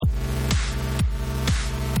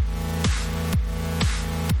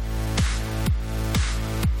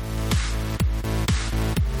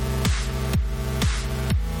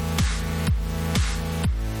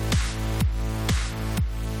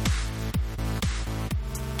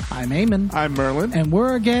I'm Eamon. I'm Merlin. And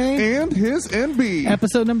we're Gay And His Enby.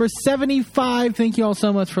 Episode number 75. Thank you all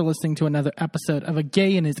so much for listening to another episode of A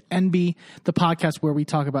Gay His Enby, the podcast where we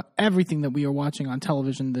talk about everything that we are watching on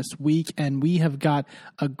television this week. And we have got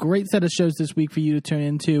a great set of shows this week for you to tune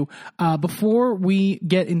into. Before we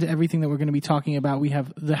get into everything that we're going to be talking about, we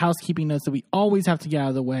have the housekeeping notes that we always have to get out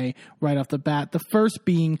of the way right off the bat. The first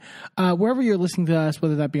being, wherever you're listening to us,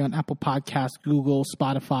 whether that be on Apple Podcasts, Google,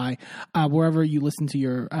 Spotify, wherever you listen to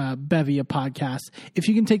your bevy of podcasts, if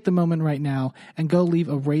you can take the moment right now and go leave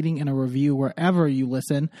a rating and a review wherever you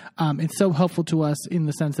listen. It's so helpful to us in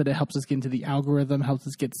the sense that it helps us get into the algorithm, helps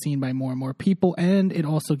us get seen by more and more people, and it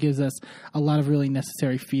also gives us a lot of really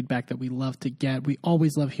necessary feedback that we love to get. We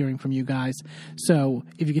always love hearing from you guys. So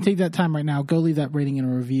if you can take that time right now, go leave that rating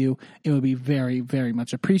and a review. It would be very, very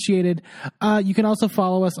much appreciated. You can also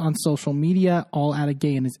follow us on social media, all at A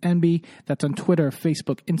Gay His Enby. That's on Twitter,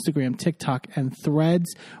 Facebook, Instagram, TikTok, and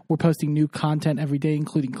Threads. We're posting new content every day,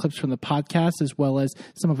 including clips from the podcast, as well as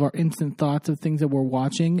some of our instant thoughts of things that we're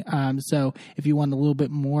watching. So if you want a little bit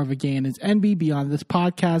more of A Gay His Enby beyond this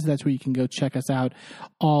podcast, that's where you can go check us out,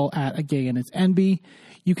 all at A Gay His Enby.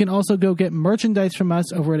 You can also go get merchandise from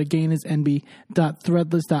us over at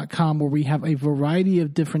agayhisenby.threadless.com, where we have a variety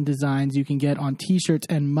of different designs you can get on t-shirts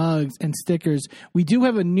and mugs and stickers. We do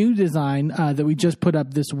have a new design that we just put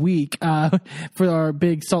up this week for our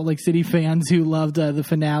big Salt Lake City fans who loved the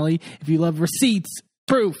finale. If you love receipts,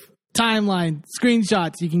 proof, timeline,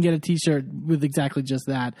 screenshots, you can get a t-shirt with exactly just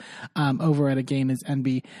that over at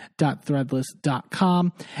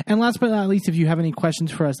agayhisenby.threadless.com. And last but not least, if you have any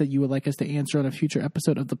questions for us that you would like us to answer on a future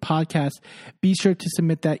episode of the podcast, be sure to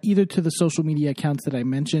submit that either to the social media accounts that I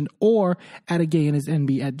mentioned or at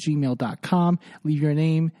agayhisenby@gmail.com. Leave your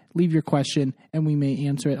name, leave your question, and we may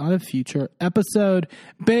answer it on a future episode.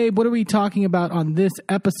 Babe, what are we talking about on this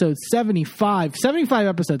episode 75? 75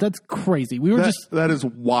 episodes. That's crazy. That is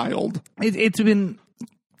wild. It's been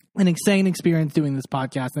an insane experience doing this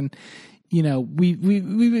podcast, and you know we've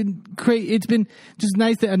been great. It's been just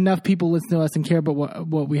nice that enough people listen to us and care about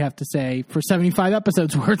what we have to say for 75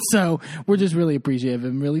 episodes worth. So we're just really appreciative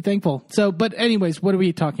and really thankful. So, but anyways, what are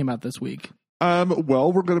we talking about this week?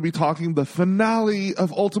 Well, we're going to be talking the finale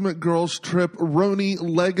of Ultimate Girls Trip, Roni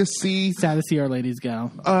Legacy. Sad to see our ladies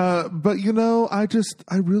go. But you know, I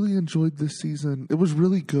really enjoyed this season. It was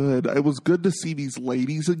really good. It was good to see these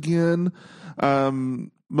ladies again.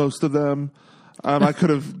 Most of them. I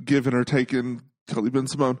could have given or taken Kelly Ben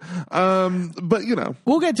Simone. But you know.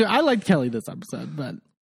 We'll get to it. I liked Kelly this episode, but.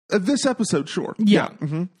 This episode, sure. Yeah.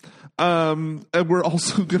 Mm-hmm. And we're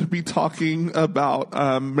also going to be talking about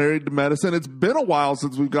Married to Medicine. It's been a while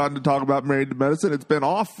since we've gotten to talk about Married to Medicine. It's been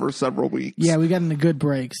off for several weeks. Yeah, we got in a good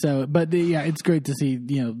break. So, but yeah, it's great to see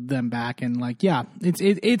them back and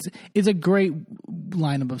it's a great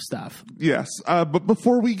lineup of stuff. Yes, but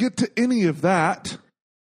before we get to any of that,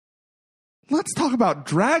 let's talk about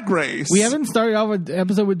Drag Race. We haven't started off an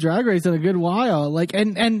episode with Drag Race in a good while.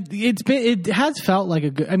 And it has felt like a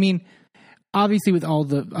good. I mean, obviously with all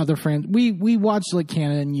the other friends, we watched like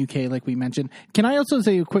Canada and UK, like we mentioned. Can I also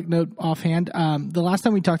say a quick note offhand? The last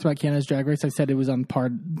time we talked about Canada's Drag Race, I said it was on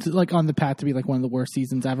the path to be like one of the worst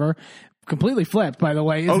seasons ever. Completely flipped, by the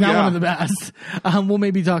way. It's not one of the best. We'll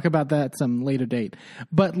maybe talk about that some later date.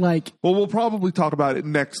 But we'll probably talk about it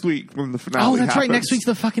next week when the finale that's happens. right. Next week's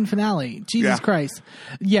the fucking finale. Jesus Christ.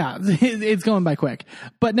 Yeah, it's going by quick.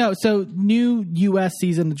 But no, so new U.S.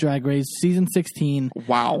 season of Drag Race, season 16.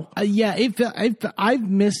 Wow. I've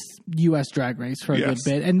missed U.S. Drag Race for a good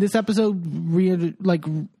bit. And this episode really,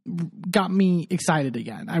 got me excited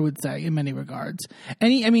again, I would say, in many regards.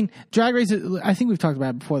 Drag Race, I think we've talked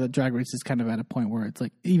about it before, that Drag Race is kind of at a point where it's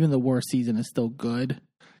like even the worst season is still good.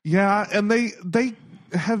 Yeah, and they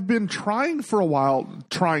have been trying for a while,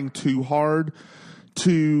 trying too hard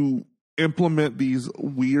to implement these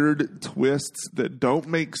weird twists that don't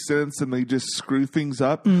make sense and they just screw things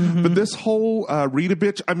up. Mm-hmm. But this whole Rita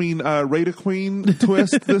Queen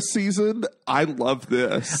twist this season, I love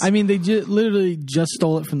this. I mean, they literally just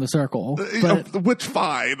stole it from The Circle. But which,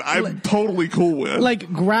 fine. I'm totally cool with. Like,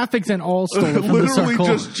 graphics and all stole it from The Circle. Literally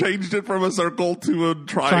just changed it from a circle to a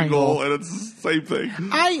triangle. And it's the same thing.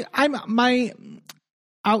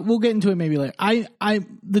 We'll get into it maybe later.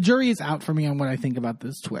 The jury is out for me on what I think about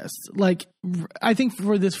this twist. Like, I think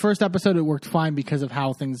for this first episode, it worked fine because of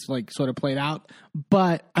how things sort of played out.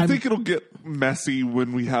 But I think it'll get messy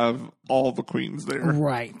when we have all the queens there.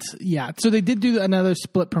 Right. Yeah. So they did do another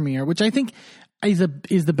split premiere, which I think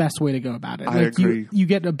is the best way to go about it. I agree. You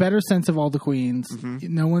get a better sense of all the queens.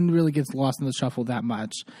 Mm-hmm. No one really gets lost in the shuffle that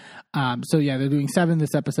much. So yeah, they're doing 7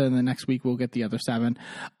 this episode, and the next week we'll get the other 7.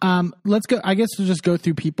 Let's go. I guess we'll just go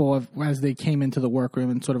through people as they came into the workroom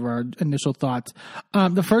and sort of our initial thoughts.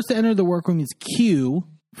 The first to enter the workroom is Q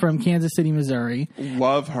from Kansas City, Missouri.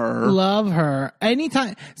 Love her.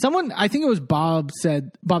 Anytime I think it was Bob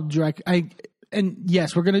Drake. And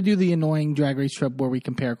yes, we're going to do the annoying Drag Race trope where we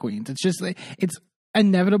compare queens. It's just it's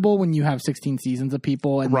inevitable when you have 16 seasons of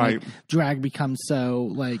people and right. Drag becomes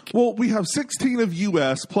so like. Well, we have 16 of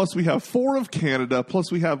US, plus we have 4 of Canada,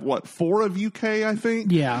 plus we have 4 of UK, I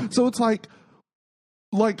think. Yeah. So it's like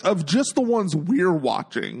of just the ones we're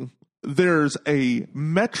watching, there's a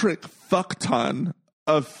metric fuck ton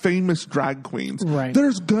of famous drag queens. Right.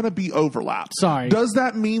 There's gonna be overlap. Sorry. Does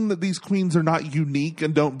that mean that these queens are not unique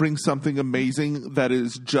and don't bring something amazing that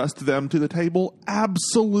is just them to the table?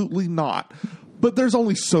 Absolutely not. But there's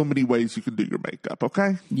only so many ways you can do your makeup,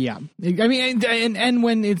 okay? Yeah. I mean, and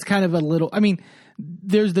when it's kind of a little, I mean,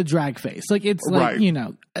 there's the drag face. Like, it's like,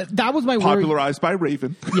 right. That was my worry. Popularized by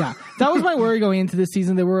Raven. Yeah. That was my worry going into this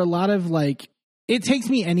season. There were a lot of it takes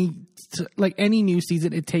me any new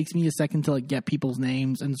season, it takes me a second to get people's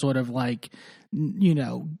names and sort of link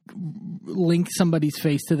somebody's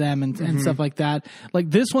face to them and stuff like that. Like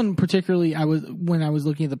this one particularly, when I was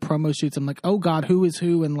looking at the promo shoots, I'm like, oh God, who is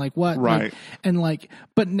who and what? Right.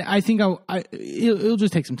 But I think it'll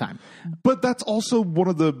just take some time. But that's also one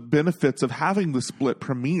of the benefits of having the split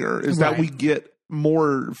premiere is that we get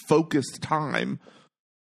more focused time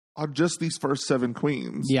on just these first 7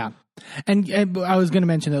 queens. Yeah. And I was going to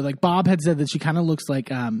mention though, Bob had said that she kind of looks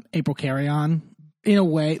like April Carry-On in a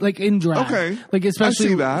way, in drag. Okay. Especially I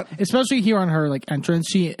see that. Especially here on her entrance,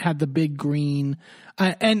 she had the big green,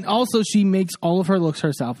 and also she makes all of her looks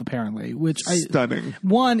herself apparently, which stunning.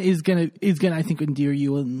 One is gonna I think endear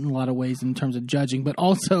you in a lot of ways in terms of judging, but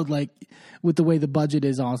also with the way the budget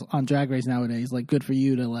is on Drag Race nowadays, good for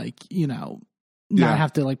you to not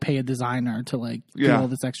have to pay a designer to do all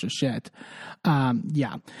this extra shit.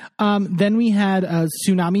 Then we had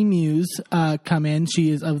Tsunami Muse come in. She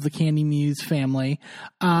is of the Candy Muse family.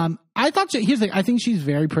 I think she's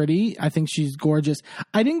very pretty. I think she's gorgeous.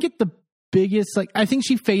 I didn't get the biggest I think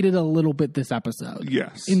she faded a little bit this episode.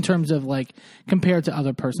 Yes. In terms of compared to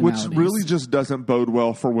other personalities. Which really just doesn't bode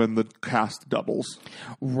well for when the cast doubles.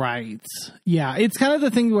 Right. Yeah. It's kind of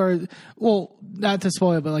the thing where, well, not to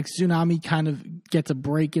spoil it, but Tsunami kind of gets a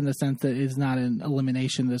break in the sense that it's not an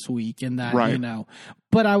elimination this week and that, right.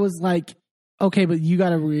 But I was like, okay, but you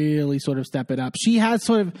got to really sort of step it up. She has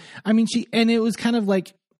sort of, and it was kind of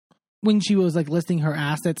when she was listing her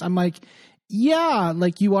assets, I'm like, yeah,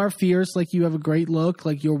 you are fierce, you have a great look,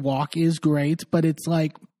 your walk is great, but it's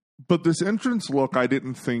But this entrance look I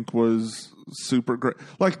didn't think was super great.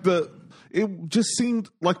 It just seemed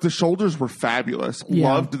like the shoulders were fabulous.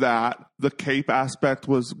 Yeah. Loved that. The cape aspect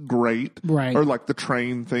was great. Right. Or the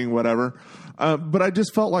train thing, whatever. But I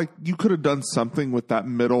just felt like you could have done something with that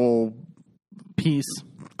middle piece,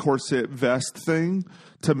 corset vest thing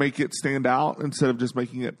to make it stand out instead of just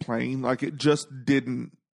making it plain. It just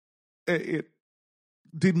didn't. It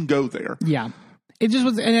didn't go there. Yeah. It just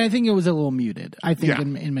was, and I think it was a little muted, I think,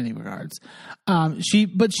 in many regards. She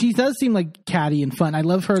does seem catty and fun. I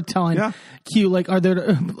love her telling Q,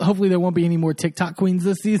 hopefully there won't be any more TikTok queens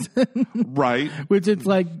this season. Right. Which it's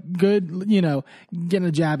good, getting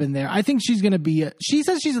a jab in there. I think she's going to be, she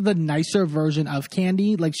says she's the nicer version of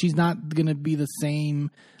Candy. She's not going to be the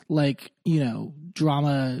same,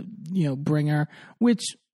 drama, bringer, which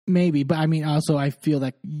maybe, but also I feel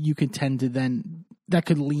that you could tend to then, that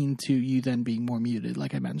could lean to you then being more muted,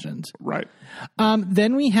 like I mentioned. Right.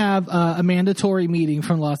 Then we have a mandatory meeting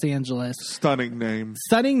from Los Angeles. Stunning name.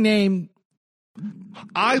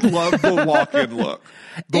 I love the walk-in look.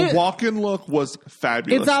 The walk-in look was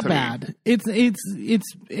fabulous. It's not bad. It's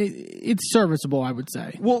serviceable, I would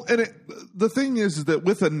say. Well, and the thing is that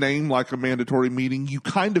with a name like a mandatory meeting, you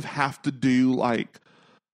kind of have to do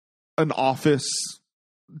an office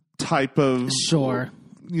type of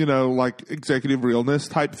executive realness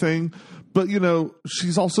type thing. But,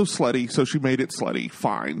 she's also slutty, so she made it slutty.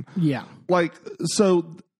 Fine. Yeah.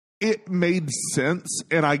 So it made sense,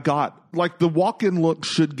 and I got, the walk-in look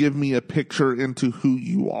should give me a picture into who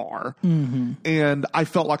you are. Mm-hmm. And I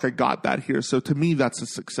felt like I got that here. So to me, that's a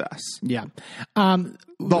success. Yeah. The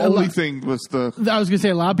only thing was I was going to say,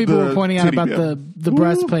 a lot of people were pointing out about bib. the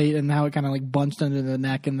breastplate and how it kind of bunched under the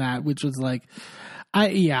neck and that, which was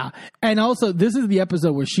and also this is the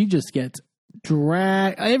episode where she just gets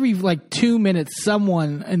dragged every 2 minutes.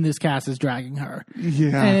 Someone in this cast is dragging her.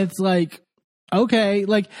 Yeah. And it's okay.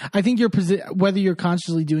 Like, I think whether you're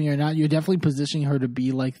consciously doing it or not, you're definitely positioning her to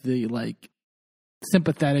be like the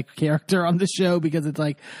sympathetic character on the show, because it's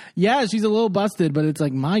like, yeah, she's a little busted, but it's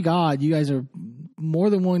like, my God, you guys are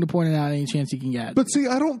more than willing to point it out any chance you can get. But see,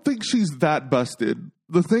 I don't think she's that busted.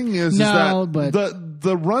 The thing is that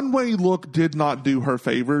the runway look did not do her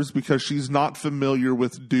favors, because she's not familiar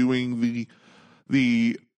with doing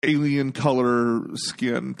the alien color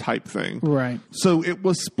skin type thing. Right. So it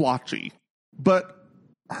was splotchy. But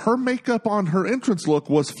her makeup on her entrance look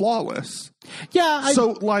was flawless. Yeah.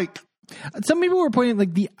 Some people were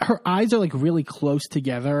pointing her eyes are like really close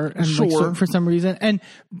together, and sure. For some reason, and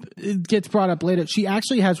it gets brought up later. She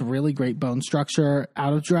actually has really great bone structure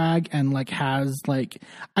out of drag, and has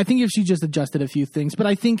I think if she just adjusted a few things, but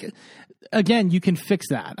I think again you can fix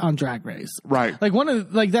that on Drag Race, right?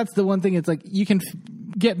 That's the one thing. It's like you can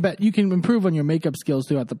you can improve on your makeup skills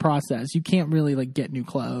throughout the process. You can't really get new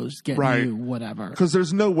clothes, new whatever. Because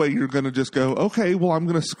there's no way you're going to just go, okay, well, I'm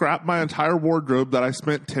going to scrap my entire wardrobe that I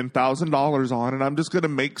spent $10,000 on, and I'm just going to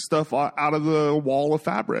make stuff out of the wall of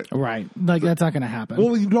fabric. Right. That's not going to happen.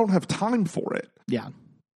 Well, you don't have time for it. Yeah.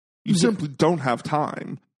 You simply don't have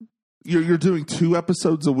time. You're doing 2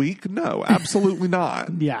 episodes a week? No, absolutely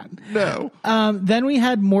not. Yeah. No. Then we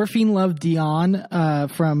had Morphine Love Dion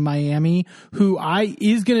from Miami, who I feel like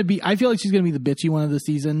she's going to be the bitchy one of the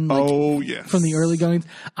season. Yes. From the early goings.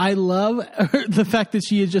 I love the fact that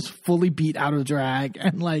she is just fully beat out of drag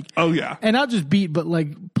and oh yeah. And not just beat, but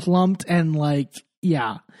plumped and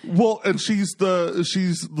yeah. Well, and she's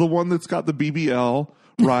the one that's got the BBL.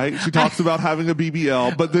 Right, she talks about having a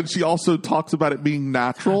BBL, but then she also talks about it being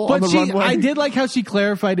natural on the runway. I did like how she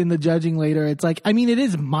clarified in the judging later. It's like, I mean, it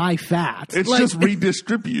is my fat. It's just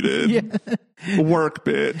redistributed. Yeah. Work,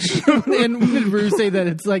 bitch. And did Rue say that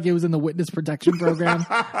it's like it was in the witness protection program?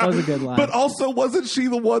 That was a good line. But also, wasn't she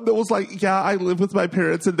the one that was like, yeah, I live with my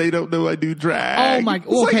parents and they don't know I do drag? Oh my,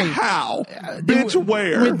 okay. How? Bitch,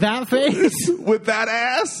 where? With that face? With that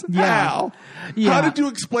ass? Yeah. How? Yeah. How did you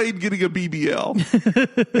explain getting a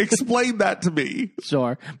BBL? Explain that to me.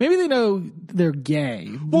 Sure. Maybe they know they're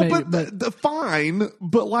gay. Well, but fine.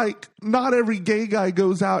 But not every gay guy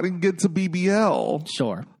goes out and gets a BBL.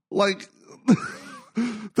 Sure.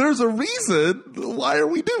 There's a reason. Why are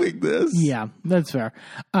we doing this? Yeah, that's fair.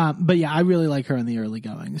 But yeah, I really like her in the early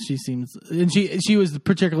goings. She seems, and she was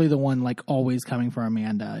particularly the one always coming for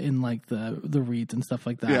Amanda in the reads and stuff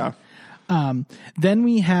like that. Yeah. Then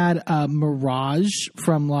we had Mirage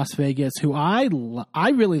from Las Vegas, who I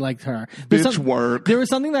really liked her. Work. There was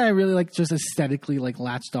something that I really just aesthetically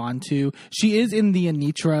latched on to. She is in the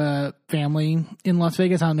Anitra family in Las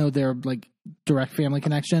Vegas. I don't know their direct family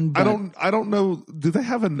connection. But I don't know. Do they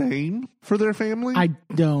have a name for their family? I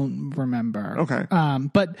don't remember. Okay.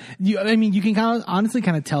 But you can honestly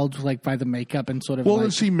tell by the makeup and sort of. Well,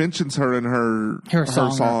 and she mentions her in her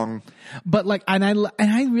song. But and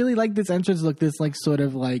I really like this entrance look. This sort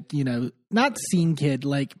of not scene kid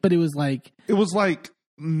but it was it was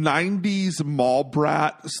 90s mall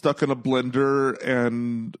brat stuck in a blender,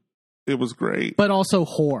 and it was great. But also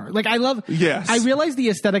whore. I love... Yes. I realize the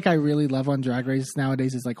aesthetic I really love on Drag Race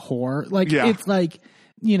nowadays is whore. Yeah. It's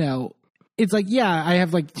it's yeah, I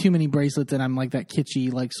have too many bracelets and I'm that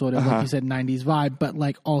kitschy, sort of, like you said, 90s vibe, but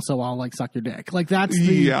also I'll suck your dick. That's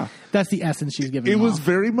the essence she's giving. It was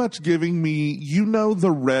very much giving me,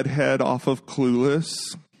 the redhead off of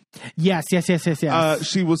Clueless. Yes.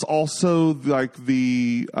 She was also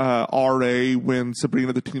the RA when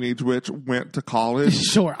Sabrina the Teenage Witch went to college.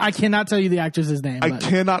 Sure. I cannot tell you the actress's name. I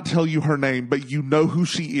cannot tell you her name, but you know who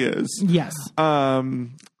she is. Yes.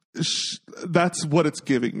 That's what it's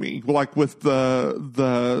giving me. With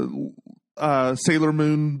the Sailor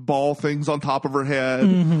Moon ball things on top of her head.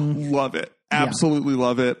 Mm-hmm. Love it. Absolutely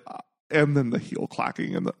love it. And then the heel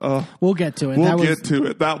clacking and we'll get to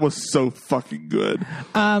it. That was so fucking good.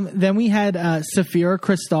 Then we had Saphira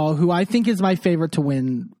Crystal, who I think is my favorite to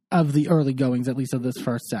win of the early goings, at least of this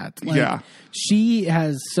first set. She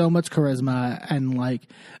has so much charisma, and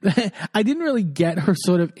I didn't really get her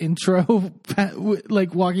sort of intro,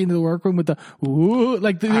 walking into the workroom with the ooh,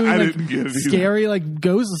 I didn't get it scary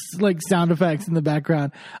ghost sound effects in the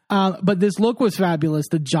background. But this look was fabulous.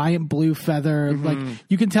 The giant blue feather,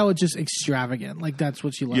 you can tell it's just extravagant. That's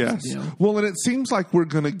what she loves to do. Well, and it seems like we're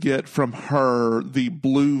gonna get from her the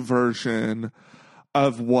blue version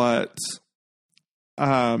of what.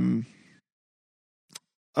 Oh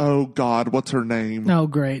God, what's her name? Oh,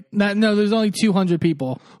 great. No, there's only 200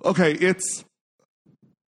 people. Okay,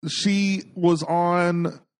 she was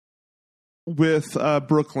on with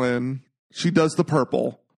Brooklyn. She does the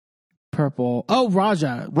purple. Oh,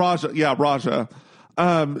 Raja. Yeah, Raja.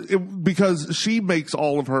 Because she makes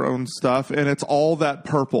all of her own stuff, and it's all that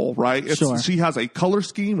purple, right? Sure. She has a color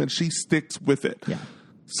scheme, and she sticks with it. Yeah.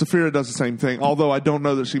 Saphira does the same thing, although I don't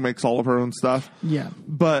know that she makes all of her own stuff. Yeah.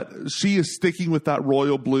 But she is sticking with that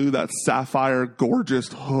royal blue, that sapphire, gorgeous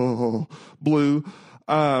blue.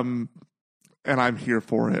 And I'm here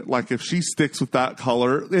for it. Like, if she sticks with that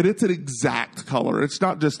color, and it's an exact color. It's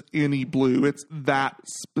not just any blue. It's that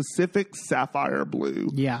specific sapphire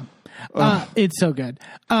blue. Yeah. It's so good.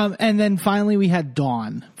 And then finally we had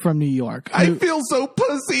Dawn from New York. I feel so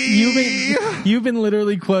pussy. You've been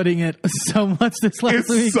literally quoting it so much this last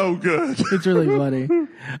week. It's so good. It's really funny.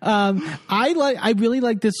 I really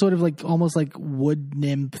like this sort of like almost like wood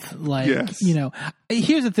nymph, like, yes. You know,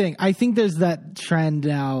 here's the thing. I think there's that trend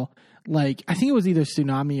now. Like, I think it was either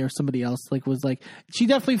Tsunami or somebody else, like, was like, she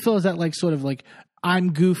definitely feels that, like, sort of like,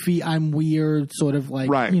 I'm goofy, I'm weird, sort of like,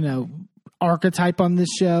 right. You know, archetype on this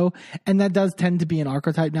show. And that does tend to be an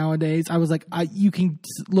archetype nowadays. I was like, you can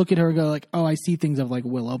look at her and go like, oh, I see things of like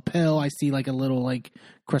Willow Pill. I see like a little like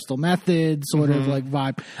Crystal Method sort of like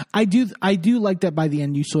vibe. I do like that by the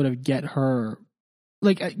end you sort of get her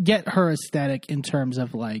aesthetic in terms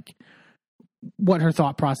of like, what her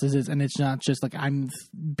thought process is, and it's not just like I'm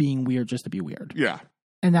being weird just to be weird. Yeah.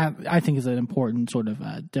 And that I think is an important sort of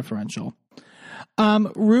differential.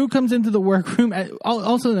 Rue comes into the workroom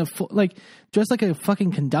also in a like dressed like a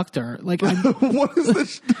fucking conductor. Like, what is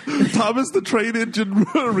this Thomas the Train Engine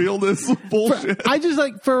realness bullshit? I just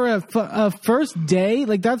like for a first day,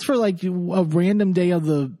 like that's for like a random day of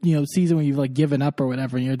the season when you've like given up or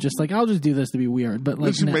whatever, and you're just like, I'll just do this to be weird. But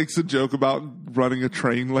like, she makes a joke about running a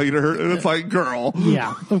train later, and it's like, girl,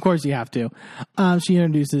 yeah, of course you have to. She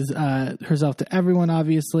introduces herself to everyone,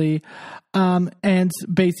 obviously, and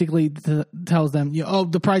basically tells them,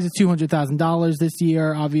 the prize is $200,000 this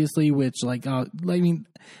year, obviously, which like. I mean,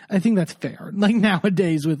 I think that's fair. Like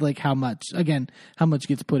nowadays, with like how much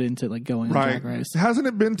gets put into like going on Drag Race. Hasn't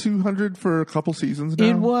it been 200 for a couple seasons now?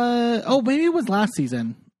 It was. Oh, maybe it was last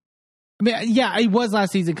season. I mean, yeah, it was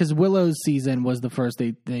last season because Willow's season was the first.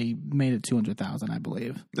 They made it 200,000, I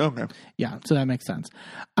believe. Okay. Yeah, so that makes sense.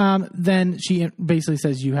 Then she basically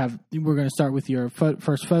says, we're going to start with your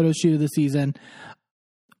first photo shoot of the season.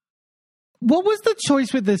 What was the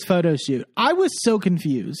choice with this photo shoot? I was so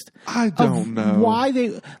confused. I don't know why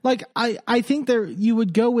they like. I think you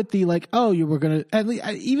would go with the like. Oh, you were gonna at least,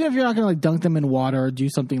 even if you're not gonna like dunk them in water or do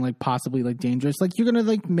something like possibly like dangerous. Like you're gonna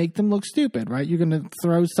like make them look stupid, right? You're gonna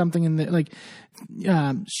throw something in there, like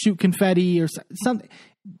shoot confetti or something.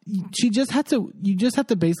 You just have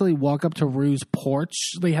to basically walk up to Rue's porch.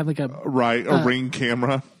 They have like a ring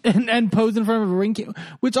camera and pose in front of a ring camera,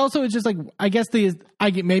 which also is just like, I guess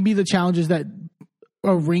maybe the challenge is that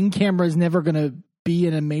a ring camera is never going to be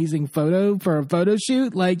an amazing photo for a photo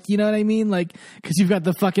shoot. Like, you know what I mean? Like, cause you've got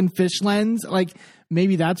the fucking fish lens. Like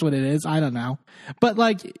maybe that's what it is. I don't know. But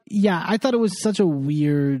like, yeah, I thought it was such a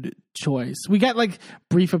weird choice. We got like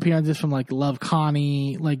brief appearances from like Love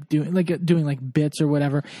Connie, like doing like bits or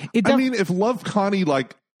whatever. I mean, if Love Connie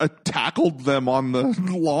like tackled them on the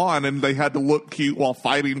lawn and they had to look cute while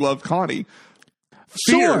fighting Love Connie,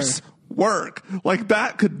 fierce work. Like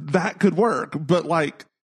that could work. But like,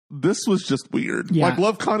 this was just weird. Yeah. Like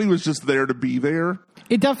Love Connie was just there to be there.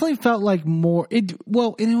 It definitely felt like more. And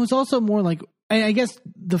it was also more like, I guess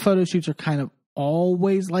the photo shoots are kind of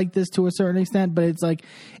always like this to a certain extent, but it's like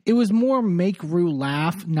it was more make Rue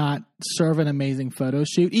laugh, not serve an amazing photo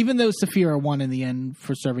shoot. Even though Saphira won in the end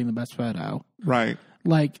for serving the best photo, right?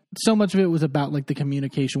 Like so much of it was about like the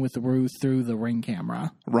communication with Rue through the ring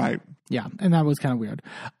camera, right? Yeah, and that was kind of weird.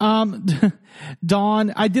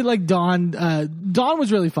 Dawn, I did like Dawn. Dawn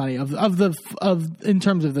was really funny of in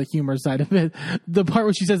terms of the humor side of it. The part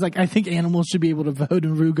where she says like, I think animals should be able to vote,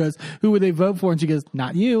 and Rue goes, who would they vote for? And she goes,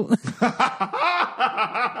 not you.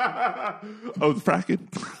 Oh, the fracking.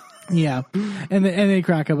 Yeah, and they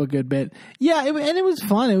crack up a good bit. Yeah, and it was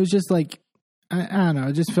fun. It was just like I don't know.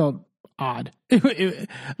 It just felt odd.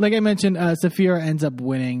 Like I mentioned, Saphira ends up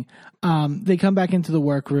winning. They come back into the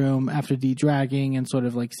workroom after de-dragging and sort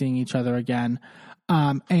of like seeing each other again.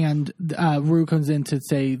 And Rue comes in to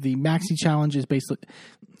say the Maxi Challenge is basically,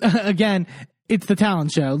 again, it's the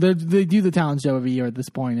talent show. They do the talent show every year at this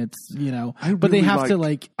point. It's, but they have to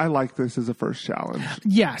like. I like this as a first challenge.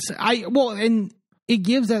 Yes. And it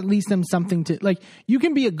gives at least them something to like. You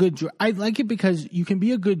can be a good. I like it because you can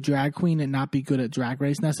be a good drag queen and not be good at Drag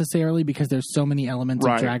Race necessarily, because there's so many elements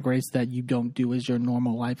of Drag Race that you don't do as your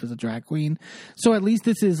normal life as a drag queen. So at least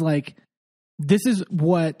this is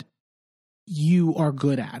what you are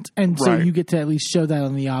good at. And so Right. you get to at least show that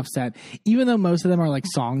on the offset, even though most of them are like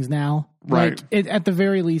songs now. Right. Like at the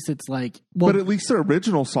very least, it's like, well, But at least they're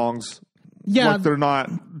original songs. yeah, Like they're not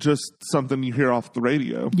just something you hear off the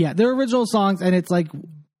radio. yeah, they're original songs. And it's like,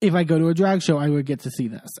 if I go to a drag show, I would get to see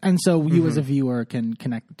this. And so you as a viewer can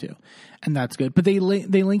connect the two. And that's good. But they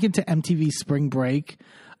link it to MTV Spring Break.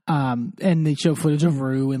 And they show footage of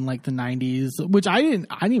Rue in like the 90s, which I didn't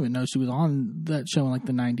even know she was on that show in like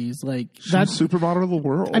the 90s. Like That's supermodel of the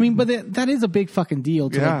world. I mean, but that is a big fucking deal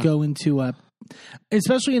to like go into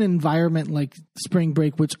especially an environment like Spring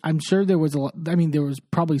Break, which I'm sure there was there was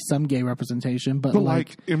probably some gay representation, but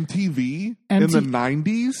like MTV in the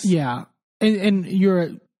 90s? Yeah. And you're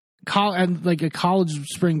and like a college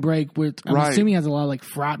Spring Break, which I'm assuming has a lot of like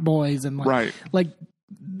frat boys and like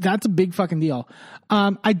that's a big fucking deal.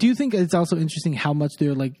 I do think it's also interesting how much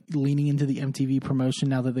they're like leaning into the MTV promotion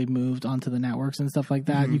now that they've moved onto the networks and stuff like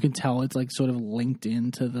that. You can tell it's like sort of linked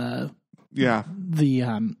into the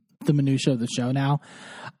minutia of the show now.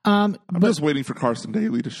 I'm just waiting for Carson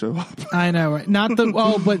Daly to show up. I know, right? Not the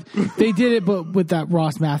but they did it, but with that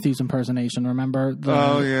Ross Matthews impersonation. Remember?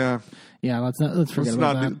 Yeah. Let's forget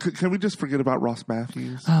about that. Can we just forget about Ross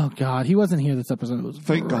Matthews? Oh God, he wasn't here this episode. It was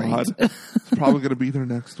Thank great. God. He's probably going to be there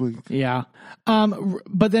next week. Yeah.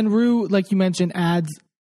 But then Rue, like you mentioned, adds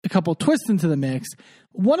a couple twists into the mix.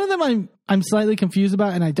 One of them I'm slightly confused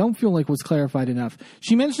about, and I don't feel like was clarified enough.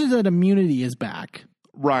 She mentions that immunity is back.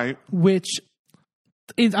 Right. Which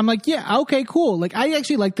is, I'm like, yeah, okay, cool. Like, I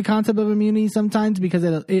actually like the concept of immunity sometimes because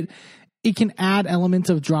it can add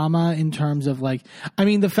elements of drama in terms of like, I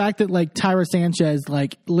mean, the fact that like Tyra Sanchez,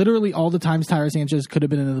 like literally all the times Tyra Sanchez could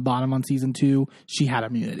have been in the bottom on season 2, she had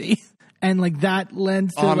immunity. And like that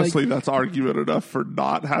lends to honestly, that's argument enough for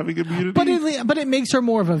not having immunity. But it makes her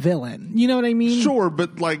more of a villain. You know what I mean? Sure,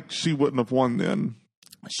 but like she wouldn't have won then.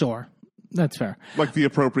 Sure. That's fair. Like the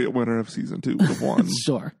appropriate winner of season 2 would have won.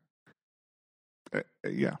 Sure.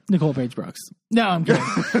 Yeah. Nicole Page Brooks. No, I'm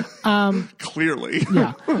kidding. Clearly.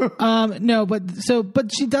 Yeah. No,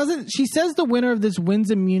 but she doesn't, she says the winner of this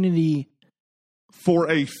wins immunity for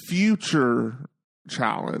a future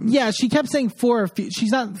challenge. Yeah, she kept saying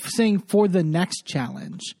she's not saying for the next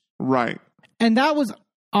challenge. Right. And that was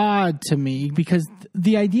odd to me because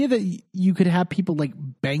the idea that you could have people like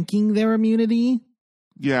banking their immunity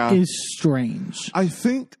is strange. I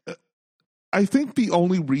think the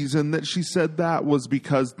only reason that she said that was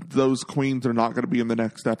because those queens are not going to be in the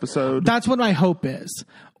next episode. That's what my hope is.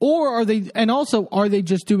 Or are they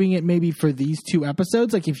just doing it maybe for these 2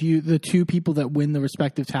 episodes? Like if the 2 people that win the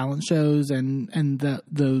respective talent shows and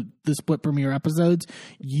the split premiere episodes,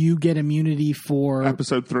 you get immunity for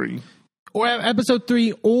episode 3. Or episode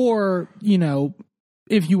 3, or, you know,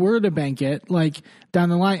 if you were to bank it, like down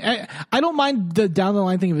the line, I don't mind the down the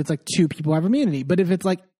line thing if it's like 2 people have immunity, but if it's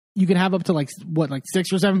like, you can have up to like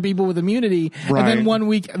 6 or 7 people with immunity, and then one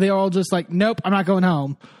week they're all just like, nope, I'm not going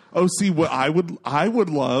home. Oh, see, what I would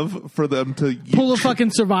love for them to pull a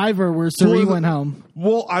fucking Survivor where Suri went home.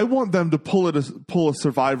 Well, I want them to pull a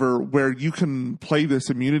Survivor where you can play this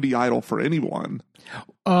immunity idol for anyone.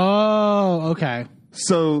 Oh, okay.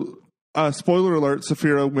 So, spoiler alert: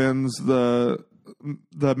 Saphira wins the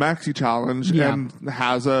maxi challenge and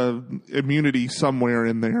has a immunity somewhere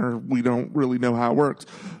in there. We don't really know how it works,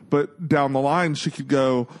 but down the line she could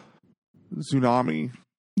go, Tsunami.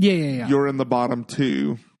 Yeah. You're in the bottom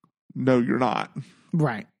 2. No, you're not.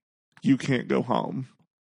 Right. You can't go home.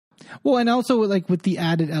 Well, and also like with the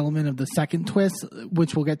added element of the second twist,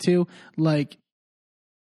 which we'll get to, like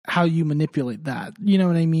how you manipulate that. You know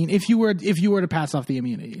what I mean? If you were to pass off the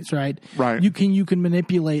immunities, right? Right. You can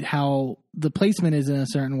manipulate how the placement is in a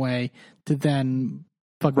certain way to then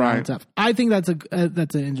fuck around and stuff. I think that's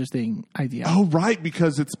an interesting idea. Oh, right,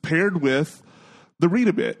 because it's paired with the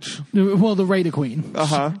Rita bitch. Well, the Rita Queen.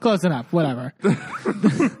 Close enough. Whatever.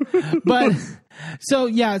 But so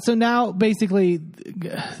now basically,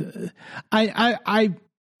 I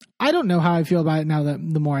don't know how I feel about it now that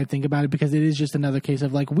the more I think about it, because it is just another case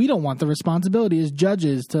of like, we don't want the responsibility as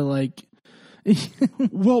judges to like.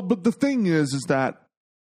 Well, but the thing is that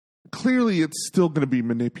clearly it's still going to be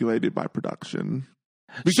manipulated by production.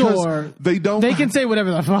 Because they can say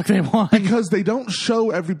whatever the fuck they want. Because they don't show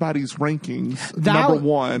everybody's rankings, number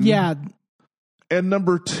 1. Yeah. And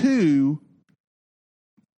number 2,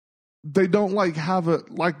 they don't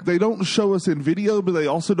they don't show us in video, but they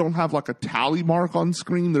also don't have like a tally mark on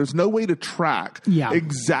screen. There's no way to track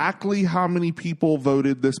exactly how many people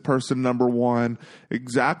voted this person number 1,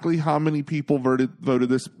 exactly how many people voted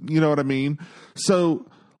this, you know what I mean? So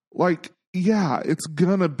like, yeah, it's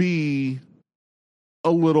gonna be a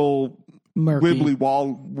little murky.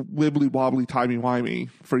 wibbly wobbly timey wimey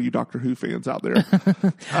for you Doctor Who fans out there.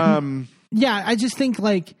 Yeah, I just think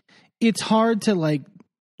like it's hard to like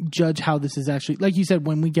judge how this is actually, like you said,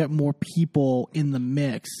 when we get more people in the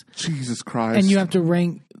mix. Jesus Christ! And you have to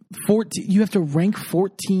rank 14. You have to rank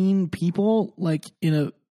 14 people like in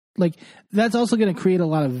a. Like that's also going to create a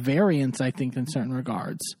lot of variance, I think, in certain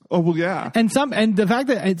regards. Oh well, yeah, and the fact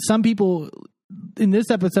that some people in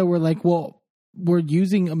this episode were like, "Well, we're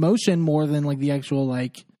using emotion more than like the actual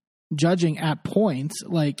like judging at points."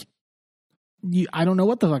 Like, I don't know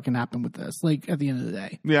what the fuck can happen with this. Like at the end of the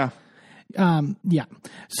day, yeah. Yeah.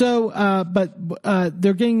 So, but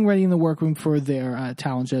they're getting ready in the workroom for their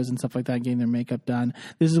talent shows and stuff like that, getting their makeup done.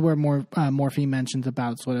 This is where Morphe mentions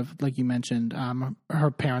about sort of, like you mentioned,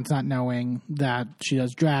 her parents not knowing that she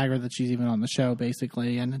does drag or that she's even on the show,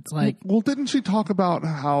 basically. And it's like... Well, didn't she talk about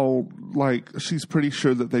how, like, she's pretty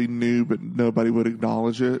sure that they knew, but nobody would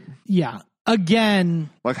acknowledge it? Yeah. Again...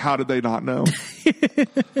 Like, how did they not know?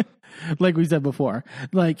 Like we said before.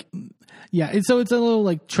 Like... Yeah, so it's a little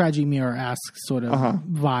like Tragedy Mirror-esque sort of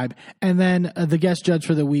vibe. And then the guest judge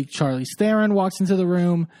for the week, Charlize Theron, walks into the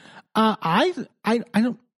room. I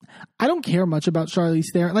don't care much about Charlize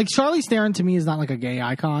Theron. Like Charlize Theron to me is not like a gay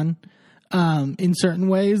icon in certain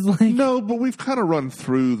ways. Like no, but we've kind of run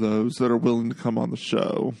through those that are willing to come on the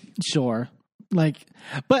show. Sure. Like,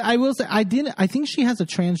 but I will say I think she has a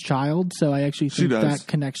trans child, so I actually think that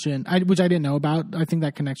connection, which I didn't know about. I think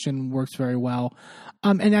that connection works very well.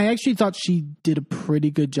 And I actually thought she did a pretty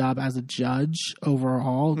good job as a judge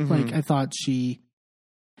overall. Mm-hmm. Like I thought she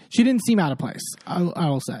didn't seem out of place. I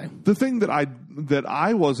will say the thing that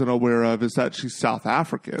I wasn't aware of is that she's South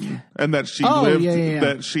African and that she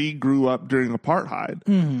that she grew up during apartheid.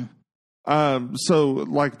 Mm-hmm. So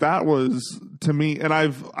like that was to me, and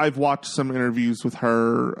I've watched some interviews with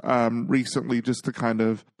her recently just to kind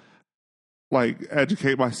of like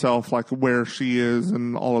educate myself, like where she is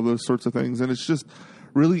and all of those sorts of things, and it's just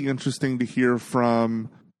really interesting to hear from,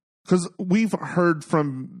 because we've heard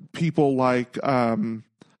from people like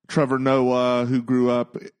Trevor Noah, who grew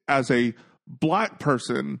up as a black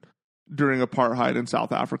person during apartheid in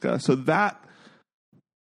South Africa. So that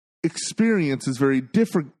experience is very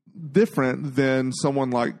different than someone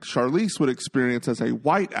like Charlize would experience as a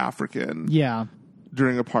white African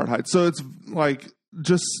during apartheid. So it's like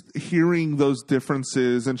just hearing those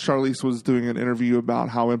differences, and Charlize was doing an interview about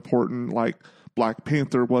how important like Black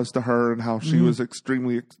Panther was to her and how she was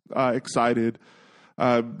extremely excited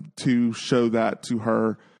to show that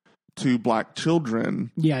to black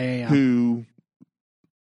children who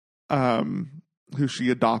she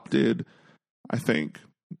adopted. I think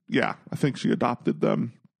she adopted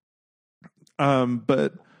them.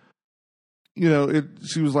 But you know,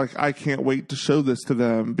 she was like, I can't wait to show this to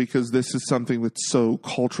them because this is something that's so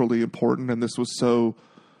culturally important, and this was so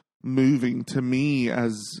moving to me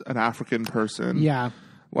as an African person. Yeah.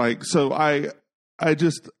 Like, so I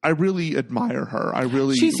really admire her. I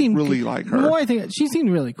really like her. More, I think she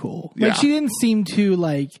seemed really cool. Like, she didn't seem too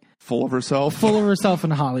like full of herself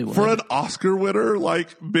in Hollywood. For an Oscar winner,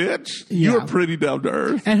 like, bitch, you're pretty down to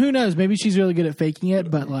earth. And who knows? Maybe she's really good at faking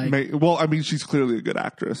it, but like, well, I mean, she's clearly a good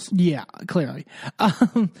actress. Yeah, clearly.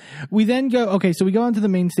 We then go onto the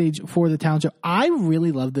main stage for the talent show. I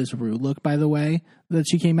really love this Rue look, by the way, that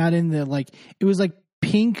she came out in. That like it was like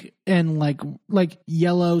pink and like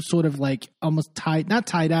yellow, sort of like almost not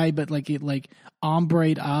tie-dye, but like it like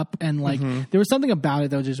ombre up, and like there was something about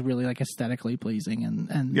it that was just really like aesthetically pleasing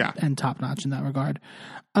and top-notch in that regard.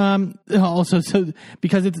 Also, so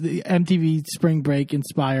because it's the MTV Spring Break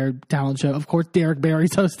inspired talent show, of course Derek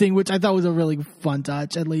Barry's hosting, which I thought was a really fun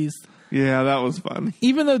touch, at least. Yeah, that was fun.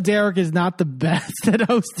 Even though Derek is not the best at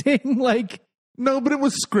hosting, like... No, but it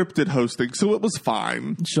was scripted hosting, so it was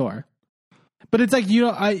fine. Sure. But it's like, you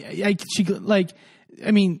know, I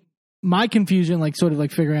mean, my confusion, like sort of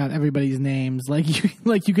like figuring out everybody's names, like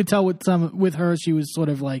you could tell with her, she was sort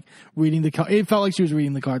of like reading the card. It felt like she was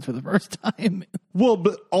reading the cards for the first time. Well,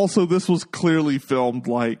 but also this was clearly filmed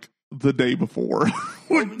like the day before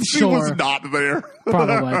when she was not there.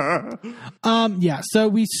 Probably. So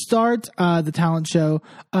we start the talent show.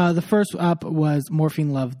 The first up was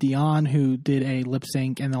Morphine Love Dion, who did a lip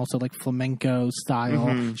sync and also like flamenco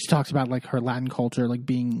style. She talks about like her Latin culture, like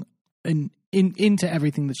being into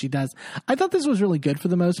everything that she does. I thought this was really good for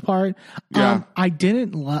the most part. I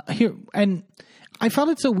didn't and I felt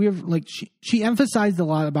it so weird. Like she emphasized a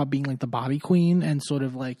lot about being like the body queen and sort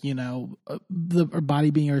of like, you know, her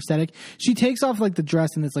body being her aesthetic. She takes off like the dress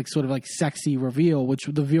and it's like sort of like sexy reveal, which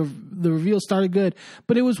the reveal started good,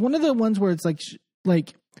 but it was one of the ones where it's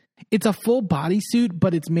like it's a full bodysuit,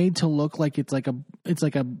 but it's made to look like it's like a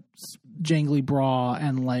jangly bra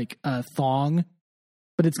and like a thong,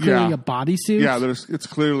 but it's clearly a bodysuit. Yeah, it's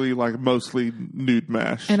clearly like mostly nude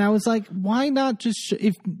mesh. And I was like, why not just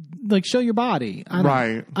show your body?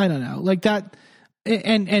 I don't know, like that.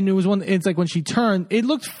 And it was it's like when she turned, it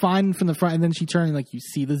looked fine from the front, and then she turned, and like you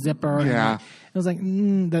see the zipper. Yeah, and it was like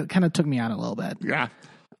that kind of took me out a little bit. Yeah,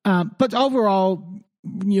 but overall,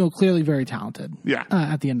 clearly very talented. Yeah.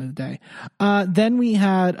 At the end of the day, then we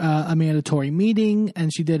had a mandatory meeting,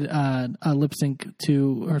 and she did a lip sync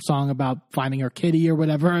to her song about finding her kitty or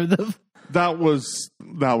whatever. That was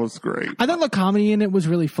great. I thought the comedy in it was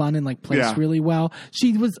really fun and like placed really well.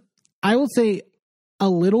 She was, I will say, a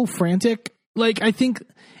little frantic. Like, I think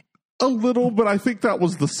a little, but I think that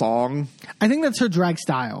was the song. I think that's her drag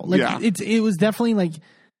style. Like, it was definitely like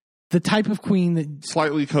the type of queen that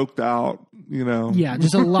slightly coked out, Yeah,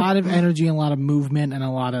 just a lot of energy and a lot of movement and a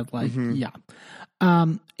lot of like,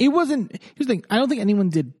 it wasn't. Here's the thing: I don't think anyone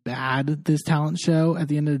did bad this talent show. At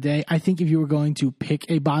the end of the day, I think if you were going to pick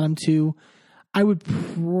a bottom two, I would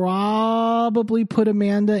probably put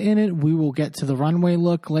Amanda in it. We will get to the runway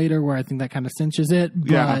look later, where I think that kind of cinches it.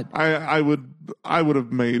 But yeah, I would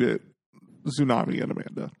have made it Tsunami and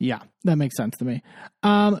Amanda. Yeah, that makes sense to me.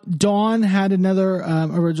 Dawn had another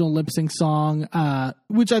original lip sync song,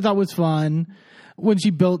 which I thought was fun. When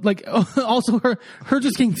she built, like, also her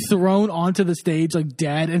just getting thrown onto the stage like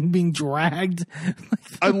dead and being dragged.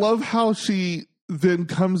 I love how she then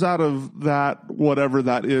comes out of that, whatever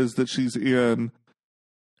that is that she's in,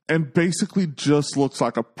 and basically just looks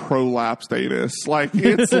like a prolapsed anus. Like,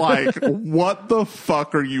 it's like, what the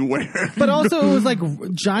fuck are you wearing? But also it was like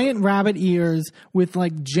giant rabbit ears with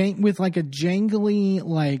like with a jangly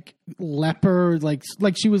like leopard, like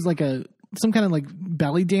she was like some kind of like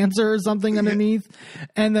belly dancer or something underneath.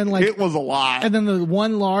 And then like it was a lot. And then the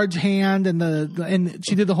one large hand and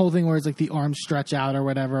she did the whole thing where it's like the arms stretch out or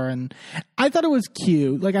whatever. And I thought it was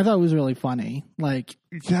cute. Like, I thought it was really funny. Like,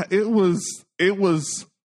 yeah, it was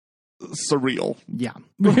surreal. Yeah.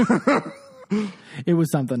 It was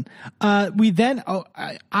something. We then,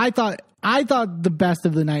 I thought the best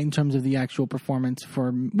of the night in terms of the actual performance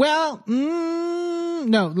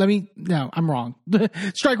No, I'm wrong.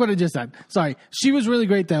 Strike what I just said. Sorry. She was really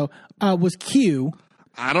great though. Was Q.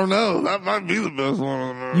 I don't know. That might be the best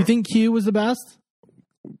one. You think Q was the best?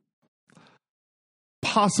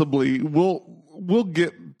 Possibly. We'll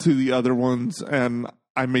get to the other ones, and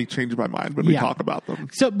I may change my mind when we talk about them.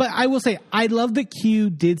 So, but I will say, I love that Q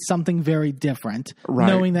did something very different,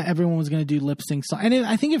 knowing that everyone was going to do lip sync. And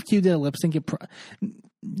I think if Q did a lip sync,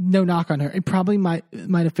 no knock on her, it probably might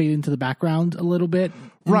have faded into the background a little bit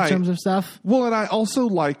in terms of stuff. Well, and I also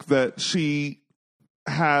like that she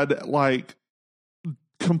had like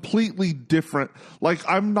completely different, like,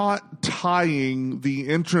 I'm not tying the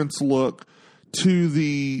entrance look to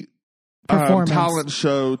the talent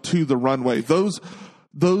show to the runway.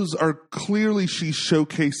 Those are clearly, she's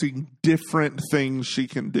showcasing different things she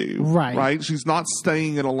can do. Right? She's not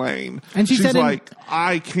staying in a lane. And she's like,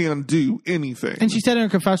 I can do anything. And she said in her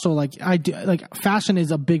confessional, like, I do, like, fashion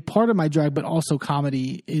is a big part of my drag, but also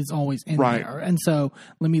comedy is always in there. And so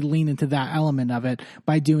let me lean into that element of it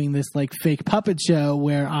by doing this like fake puppet show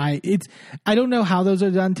where I don't know how those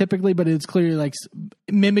are done typically, but it's clearly like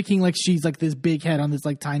mimicking like she's like this big head on this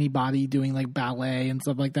like tiny body doing like ballet and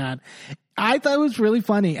stuff like that. I thought it was really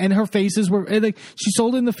funny, and her faces were like, she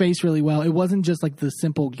sold in the face really well. It wasn't just like the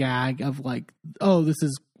simple gag of like, oh, this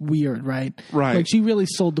is weird, right? Like, she really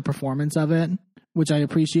sold the performance of it, which I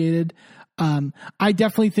appreciated. I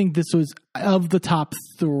definitely think this was of the top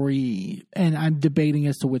three, and I'm debating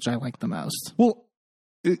as to which I like the most. Well,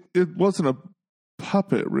 it wasn't a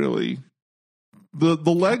puppet, really. The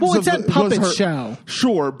legs. Well, it's that puppet show.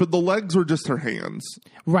 Sure, but the legs were just her hands.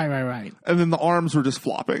 Right. And then the arms were just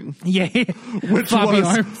flopping. Yeah. Which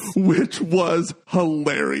was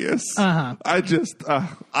hilarious. Uh-huh. I just,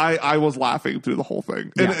 I was laughing through the whole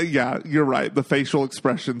thing. And you're right. The facial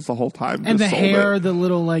expressions the whole time. And the hair, the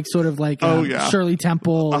little like sort of like Shirley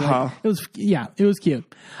Temple. Uh-huh. Like, it was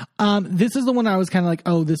cute. This is the one I was kind of like,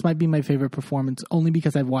 oh, this might be my favorite performance only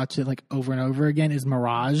because I've watched it like over and over again, is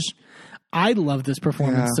Mirage. I love this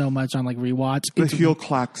performance so much on like rewatch. The heel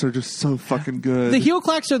clacks are just so fucking good. The heel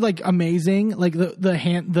clacks are like amazing. Like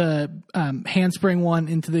the handspring one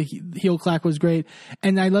into the heel clack was great,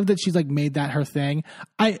 and I love that she's like made that her thing.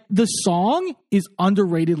 The song is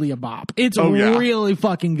underratedly a bop. It's really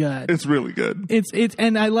fucking good. It's really good. It's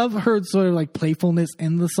and I love her sort of like playfulness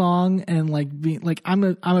in the song and like being like I'm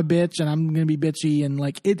a bitch and I'm gonna be bitchy and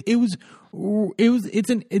like it's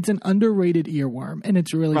an underrated earworm, and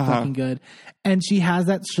it's really fucking good. And she has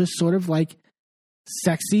that just sort of like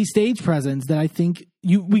sexy stage presence that I think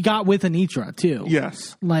we got with Anitra too.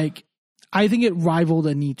 Yes. Like, I think it rivaled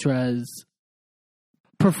Anitra's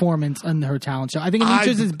performance on her talent show. I think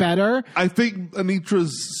Anitra's is better. I think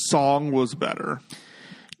Anitra's song was better.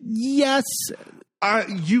 Yes.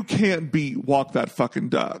 You can't beat Walk That Fucking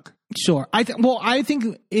Duck. Sure. I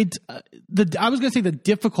think it. I was gonna say the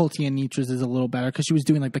difficulty in Nitra's is a little better because she was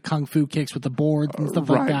doing like the kung fu kicks with the boards and stuff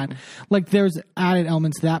like that. Like there's added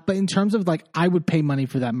elements to that, but in terms of like, I would pay money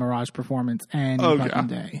for that Mirage performance any fucking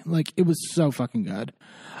day. Like it was so fucking good.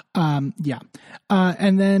 Yeah.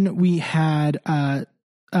 And then we had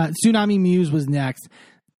Tsunami Muse was next.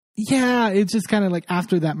 Yeah, it's just kind of like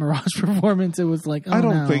after that Mirage performance, it was like, oh, I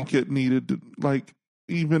don't think it needed to, like,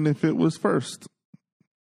 even if it was first.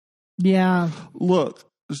 Yeah. Look,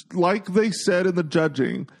 like they said in the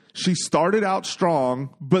judging, she started out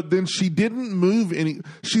strong, but then she didn't move any.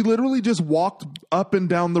 She literally just walked up and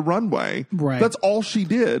down the runway. Right. That's all she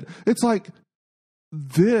did. It's like,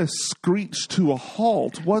 this screeched to a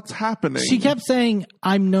halt. What's happening? She kept saying,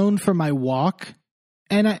 I'm known for my walk.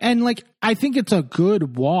 And I think it's a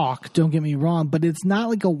good walk, don't get me wrong, but it's not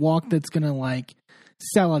like a walk that's going to like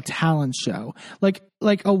sell a talent show. Like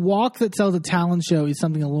a walk that sells a talent show is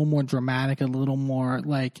something a little more dramatic, a little more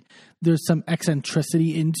like there's some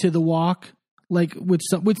eccentricity into the walk, like which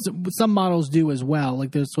some models do as well.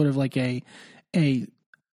 Like there's sort of like a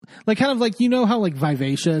like kind of like, you know how like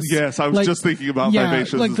Vivacious. Yes, I was like, just thinking about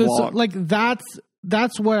Vivacious like walk. Like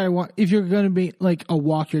that's what I want. If you're going to be like a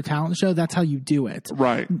walk your talent show, that's how you do it.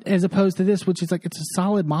 Right. As opposed to this, which is like, it's a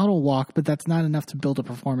solid model walk, but that's not enough to build a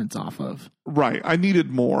performance off of. Right. I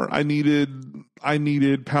needed more. I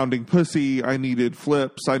needed pounding pussy. I needed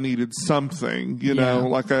flips. I needed something, you know,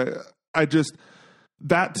 like I just,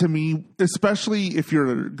 that to me, especially if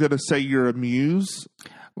you're going to say you're a muse.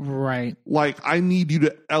 Right. Like, I need you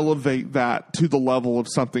to elevate that to the level of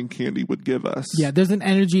something Candy would give us. Yeah, there's an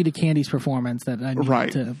energy to Candy's performance that I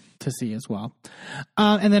need to see as well.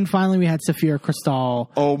 And then finally we had Saphira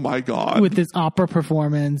Crystal. Oh my God. With this opera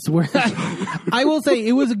performance where I will say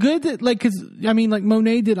it was good, like, because, I mean, like,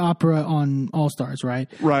 Monet did opera on All Stars, right?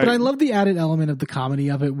 Right. But I love the added element of the comedy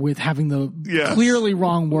of it with having the clearly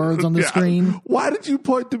wrong words on the screen. Why did you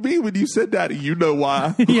point to me when you said that? You know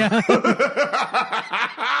why. Yeah.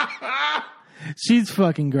 She's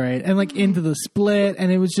fucking great, and like into the split,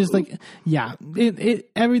 and it was just like, yeah,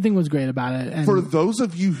 everything was great about it. And for those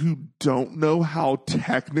of you who don't know how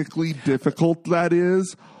technically difficult that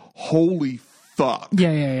is, holy fuck.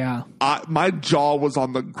 Yeah. My jaw was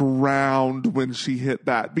on the ground when she hit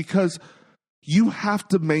that, because you have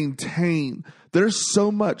to maintain. There's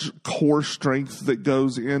so much core strength that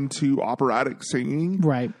goes into operatic singing.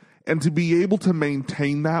 Right. And to be able to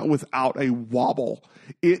maintain that without a wobble,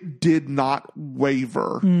 it did not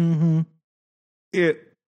waver. Mm-hmm.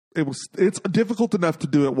 It's difficult enough to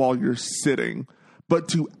do it while you're sitting, but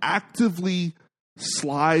to actively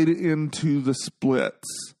slide into the splits,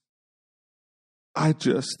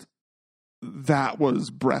 that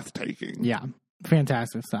was breathtaking. Yeah.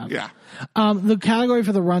 Fantastic stuff. Yeah. The category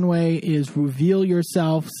for the runway is reveal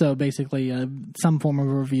yourself. So basically some form of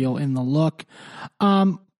reveal in the look.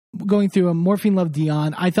 Going through a Morphine Love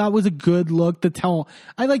Dion, I thought was a good look to tell.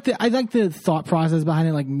 I like the thought process behind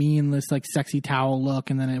it, like me in this like sexy towel look,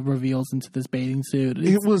 and then it reveals into this bathing suit.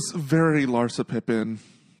 It was very Larsa Pippen.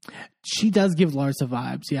 She does give Larsa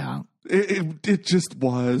vibes, yeah. It just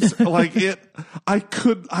was like it.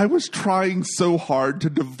 I was trying so hard to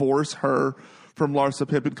divorce her from Larsa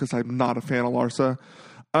Pippen because I'm not a fan of Larsa.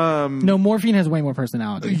 No, Morphine has way more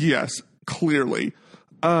personality. Yes, clearly.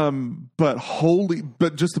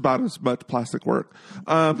 But just about as much plastic work.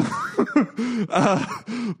 But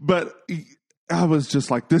I was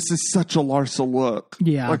just like, this is such a Larsa look.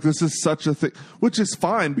 Yeah. Like, this is such a thing, which is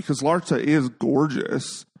fine because Larsa is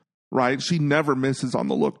gorgeous, right? She never misses on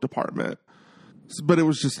the look department. But it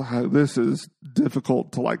was just like, this is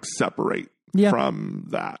difficult to like separate from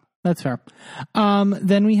that. That's fair.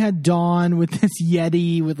 Then we had Dawn with this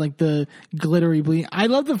Yeti with like the glittery bleed. I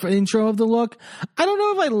love the intro of the look. I don't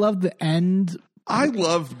know if I love the end. I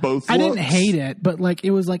loved both looks. I didn't hate it, but like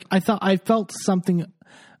it was like I felt something.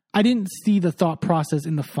 I didn't see the thought process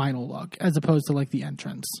in the final look as opposed to like the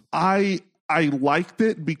entrance. I liked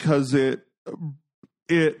it because it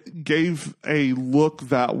gave a look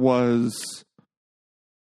that was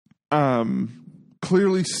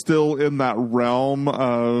clearly still in that realm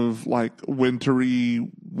of like wintry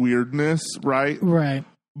weirdness, right? Right.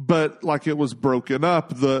 But like it was broken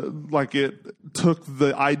up. It took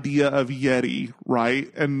the idea of Yeti,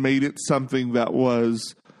 right, and made it something that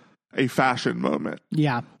was a fashion moment.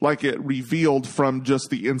 Yeah. Like it revealed from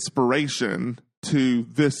just the inspiration to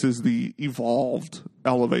this is the evolved,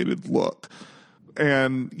 elevated look.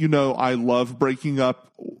 And, you know, I love breaking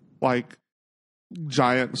up like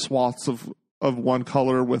giant swaths of one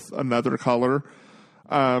color with another color.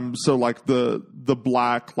 So like the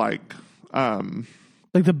black, like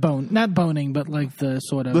the bone, not boning, but like the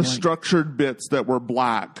sort of the structured bits that were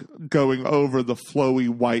black going over the flowy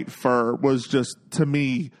white fur was just, to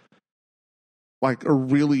me, like a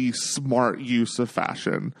really smart use of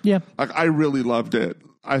fashion. Yeah. Like I really loved it.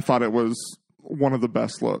 I thought it was one of the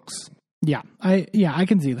best looks. Yeah, I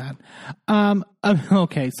can see that.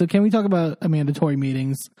 Okay, so can we talk about Amanda Tory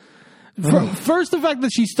meetings? First, the fact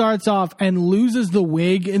that she starts off and loses the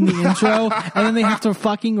wig in the intro, and then they have to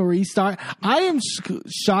fucking restart. I am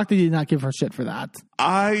shocked they did not give her shit for that.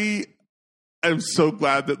 I am so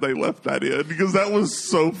glad that they left that in because that was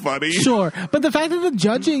so funny. Sure, but the fact that the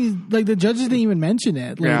judges didn't even mention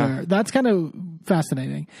it later, that's kind of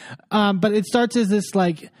fascinating. But it starts as this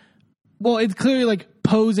like, well, it's clearly like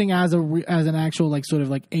posing as an actual like sort of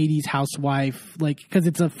like 80s housewife, like because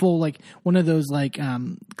it's a full like one of those like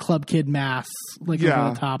club kid masks like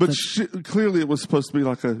over the top. But clearly it was supposed to be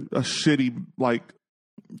like a shitty like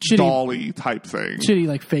dolly type thing, shitty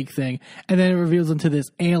like fake thing, and then it reveals into this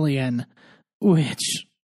alien, which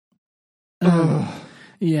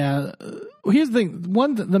yeah. Here's the thing: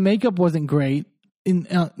 one, the makeup wasn't great in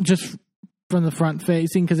just from the front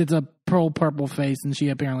facing because it's a pearl purple face and she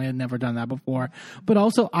apparently had never done that before. But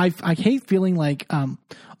also I hate feeling like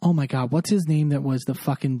oh my god, what's his name that was the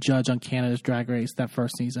fucking judge on Canada's Drag Race that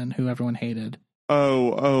first season who everyone hated?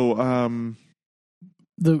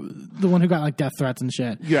 The one who got like death threats and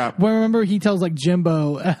shit. Yeah. Well, remember he tells like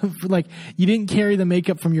Jimbo, like you didn't carry the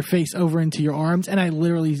makeup from your face over into your arms, and I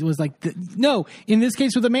literally was like, no. In this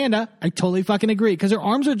case with Amanda, I totally fucking agree because her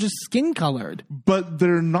arms are just skin colored. But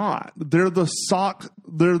they're not. They're the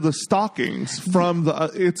stockings from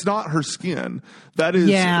the. It's not her skin. That is.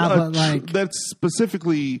 Yeah, but like that's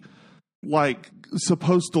specifically like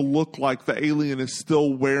supposed to look like the alien is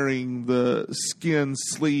still wearing the skin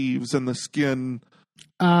sleeves and the skin.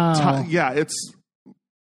 It's.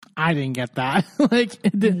 I didn't get that.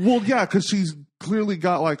 Well, yeah, because she's clearly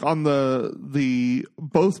got like on the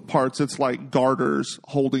both parts. It's like garters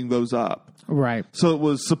holding those up, right? So it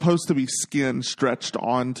was supposed to be skin stretched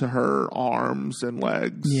onto her arms and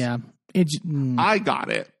legs. Yeah, I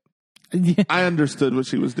got it. I understood what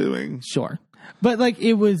she was doing. Sure, but like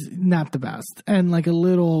it was not the best, and like a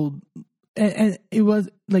little. And it was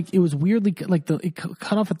weirdly like it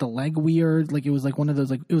cut off at the leg weird. Like it was like one of those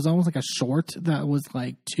like it was almost like a short that was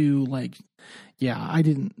like too like I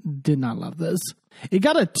did not love this. It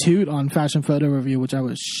got a toot on Fashion Photo Review, which I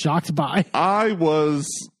was shocked by. I was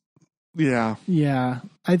I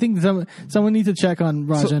think someone needs to check on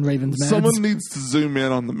Raja and Raven's meds. Someone needs to zoom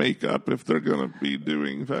in on the makeup if they're going to be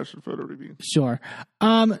doing Fashion Photo Review. Sure.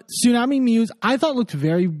 Tsunami Muse, I thought looked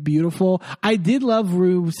very beautiful. I did love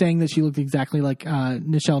Rue saying that she looked exactly like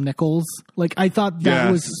Nichelle Nichols. Like I thought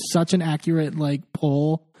that was such an accurate like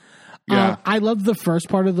pull. Yeah. I loved the first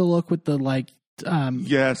part of the look with the like.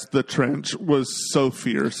 Yes, the trench was so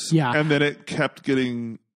fierce. Yeah, and then it kept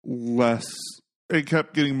getting less. It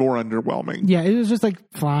kept getting more underwhelming. Yeah, it was just like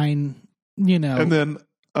fine, you know. And then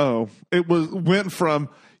it went from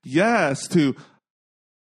yes to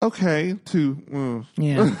okay to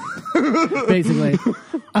basically.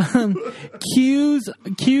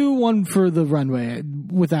 Q won for the runway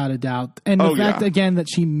without a doubt, and the fact again that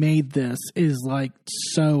she made this is like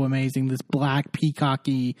so amazing. This black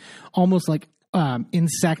peacocky, almost like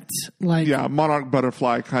insect like monarch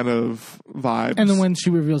butterfly kind of vibe. And then when she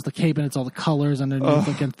reveals the cape and it's all the colors underneath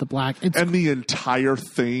against the black, and the entire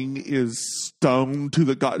thing is stone to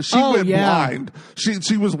the god. She went blind.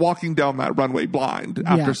 She was walking down that runway blind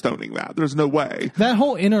after stoning that. There's no way. That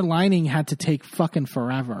whole inner lining had to take fucking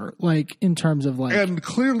forever, like in terms of like, and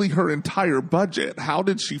clearly her entire budget. How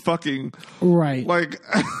did she fucking like?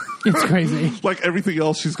 It's crazy. Like everything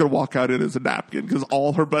else, she's going to walk out in as a napkin because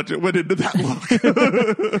all her budget went into that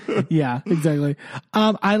look. Yeah, exactly.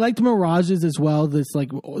 I liked Mirage's as well. This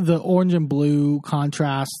like the orange and blue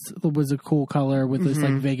contrast was a cool color with this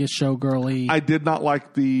like Vegas showgirly. I did not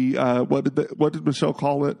like the what did Michelle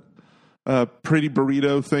call it? Pretty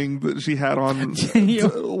burrito thing that she had on.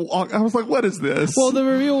 I was like, what is this? Well, the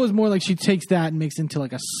reveal was more like she takes that and makes it into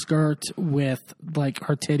like a skirt with like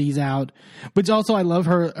her titties out. But also I love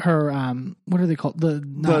her what are they called?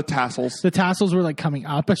 The tassels. The tassels were like coming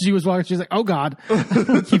up as she was walking. She's like, oh God,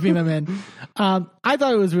 keeping them in. I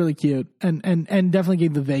thought it was really cute and definitely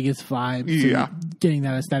gave the Vegas vibe. Yeah. Getting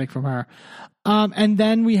that aesthetic from her. And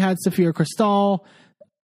then we had Sophia Cristal.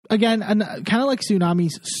 again, and kind of like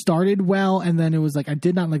Tsunamis started well, and then it was like I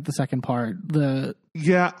did not like the second part.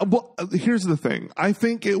 Yeah, well, here's the thing. I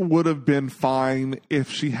think it would have been fine if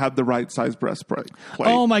she had the right size breastplate.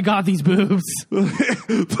 Oh my God, these boobs!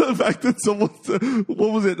 The fact that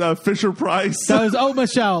what was it, Fisher Price? That was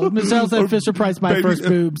Michelle. Michelle said Fisher Price, first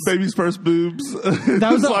boobs. Baby's first boobs.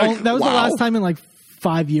 That was the last time in like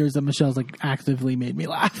 5 years that Michelle's like actively made me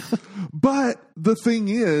laugh. But the thing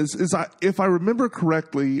is if I remember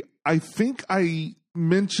correctly, I think I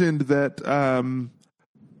mentioned that.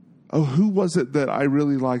 Who was it that I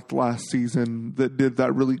really liked last season that did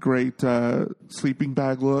that really great sleeping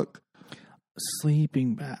bag look?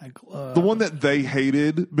 Sleeping bag look. The one that they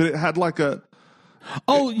hated, but it had like a.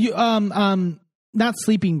 Not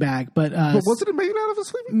sleeping bag, but wasn't it made out of a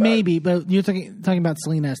sleeping bag? Maybe, but you're talking about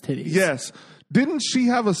Selena's titties. Yes. Didn't she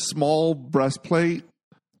have a small breastplate?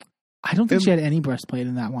 I don't think she had any breastplate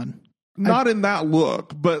in that one. Not in that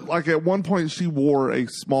look, but like at one point she wore a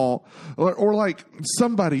small, or like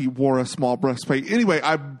somebody wore a small breastplate. Anyway,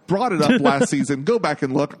 I brought it up last season. Go back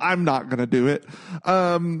and look. I'm not going to do it.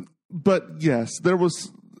 But yes, there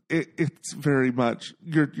was. It's very much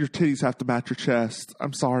your titties have to match your chest.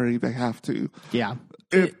 I'm sorry, they have to. Yeah,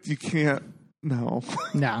 you can't. No.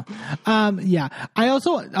 No. Yeah. I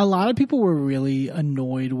also, a lot of people were really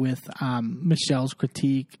annoyed with Michelle's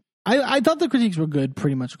critique. I thought the critiques were good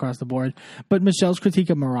pretty much across the board, but Michelle's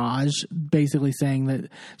critique of Mirage, basically saying that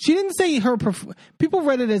she didn't say people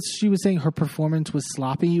read it as she was saying her performance was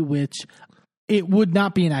sloppy, which it would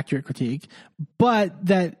not be an accurate critique, but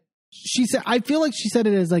that she said, I feel like she said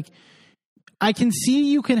it as like, I can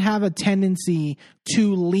see you can have a tendency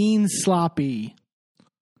to lean sloppy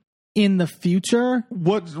in the future.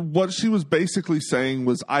 What she was basically saying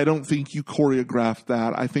was, I don't think you choreographed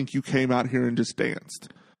that. I think you came out here and just danced.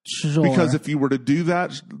 Sure. Because if you were to do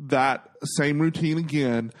that same routine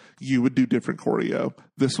again, you would do different choreo.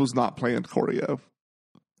 This was not planned choreo.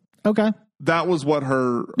 Okay. That was what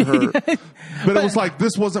her but it was like,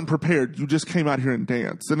 this wasn't prepared. You just came out here and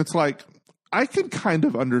danced. And it's like, I can kind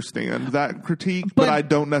of understand that critique, but I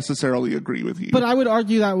don't necessarily agree with you. But I would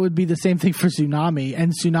argue that would be the same thing for Tsunami,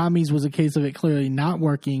 and Tsunami's was a case of it clearly not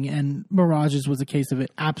working, and Mirage's was a case of it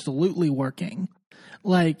absolutely working.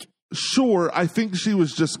 Like, sure, I think she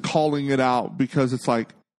was just calling it out because it's like,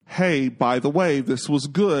 hey, by the way, this was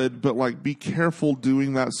good, but like, be careful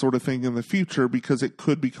doing that sort of thing in the future because it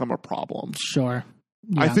could become a problem. Sure.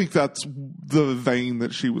 Yeah. I think that's the vein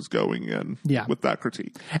that she was going in with that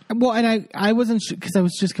critique. Well, and I wasn't sure because I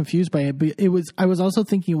was just confused by it, but I was also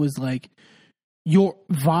thinking it was like your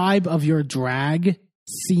vibe of your drag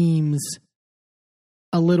seems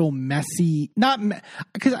a little messy.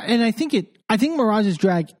 I think Mirage's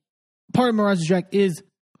drag, part of Mirage's drag is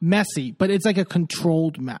messy, but it's like a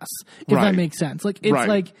controlled mess, if that makes sense. Like, it's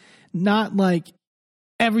like not like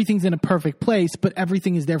everything's in a perfect place, but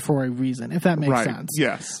everything is there for a reason, if that makes sense.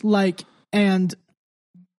 Yes. Like, and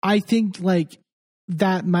I think like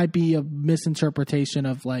that might be a misinterpretation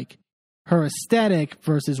of like her aesthetic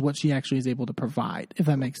versus what she actually is able to provide, if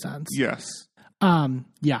that makes sense. Yes.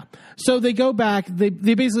 Yeah. So they go back. They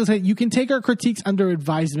basically say you can take our critiques under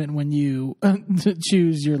advisement when you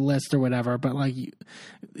choose your list or whatever, but like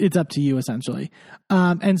it's up to you essentially.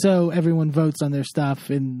 And so everyone votes on their stuff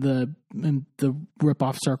in the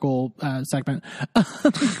rip-off circle segment.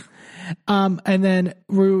 And then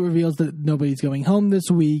Rue reveals that nobody's going home this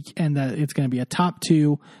week and that it's going to be a top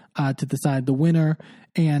two to decide the winner.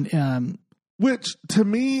 And which to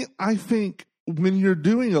me, I think, when you're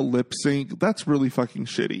doing a lip sync, that's really fucking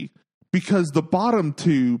shitty because the bottom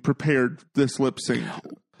two prepared this lip sync.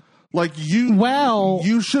 Like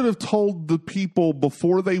you should have told the people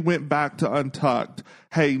before they went back to Untucked,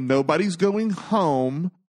 hey, nobody's going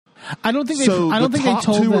home. I don't think they told them. The top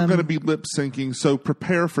two are going to be lip syncing, so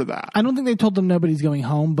prepare for that. I don't think they told them nobody's going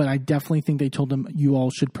home, but I definitely think they told them you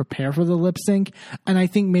all should prepare for the lip sync. And I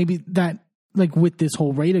think maybe that, like with this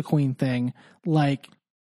whole Rada Queen thing, like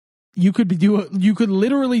you could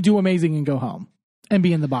literally do amazing and go home and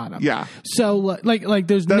be in the bottom. Yeah. So like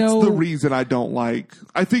that's the reason I don't like.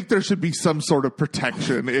 I think there should be some sort of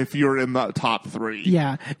protection if you're in the top three.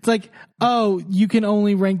 Yeah. It's like, oh, you can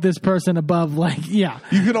only rank this person above You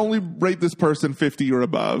can only rate this person 50 or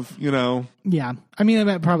above, you know? Yeah. I mean,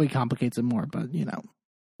 that probably complicates it more, but you know.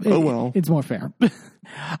 It's more fair.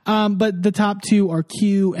 But the top two are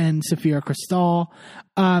Q and Saphira Crystal.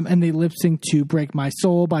 And they lip sync to Break My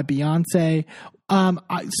Soul by Beyonce.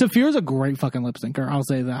 Saphira's a great fucking lip syncer. I'll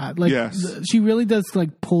say that. Like, yes. She really does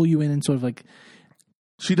like pull you in and sort of like.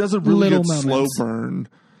 She does a really good slow burn.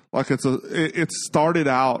 Like it started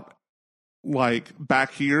out like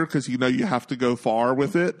back here because you have to go far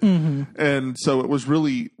with it, and so it was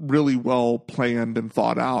really, really well planned and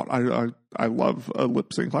thought out. I love a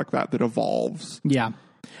lip sync like that evolves. Yeah.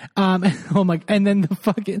 Oh my! And then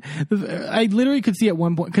I literally could see at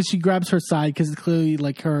one point because she grabs her side because it's clearly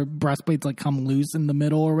like her breastplates like come loose in the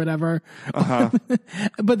middle or whatever.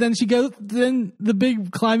 But then she goes. Then the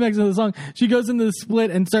big climax of the song, she goes into the split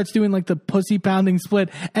and starts doing like the pussy pounding split,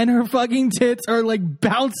 and her fucking tits are like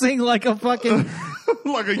bouncing like a fucking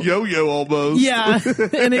like a yo-yo almost. Yeah,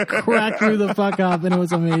 and it cracked through the fuck up, and it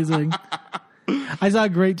was amazing. I saw a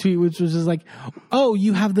great tweet which was just like, "Oh,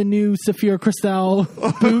 you have the new Saphira Crystal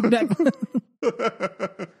boob necklace."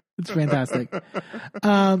 It's fantastic.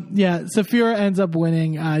 Yeah, Saphira ends up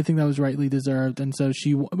winning. I think that was rightly deserved, and so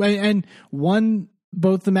she won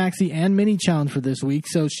both the maxi and mini challenge for this week.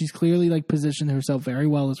 So she's clearly like positioned herself very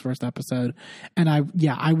well this first episode. And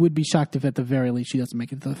I would be shocked if at the very least she doesn't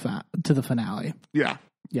make it to the finale. Yeah,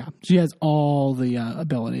 she has all the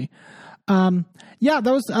ability. That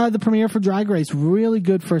was the premiere for Drag Race. Really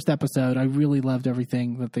good first episode. I really loved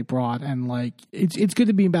everything that they brought, and like it's good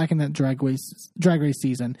to be back in that Drag Race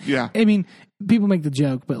season. Yeah, I mean, people make the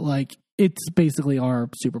joke, but like it's basically our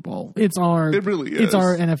Super Bowl. It really is. It's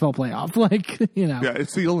our NFL playoff. Like Yeah,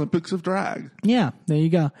 it's the Olympics of drag. Yeah, there you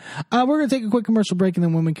go. We're gonna take a quick commercial break, and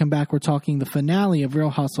then when we come back, we're talking the finale of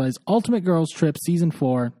Real Housewives Ultimate Girls Trip Season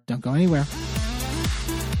 4. Don't go anywhere.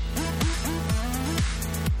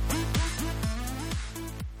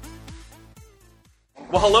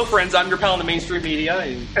 Well, hello, friends. I'm your pal in the mainstream media.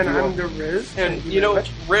 And I'm the Riz. And,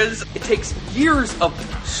 Riz, it takes years of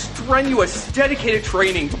strenuous, dedicated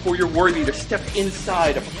training before you're worthy to step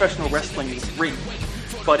inside a professional wrestling ring.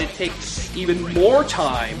 But it takes even more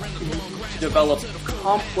time to develop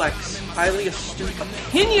complex, highly astute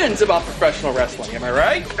opinions about professional wrestling. Am I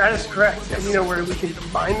right? That is correct. And you know where we can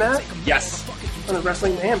find that? Yes. On the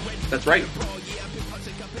Wrestling Mayhem. That's right.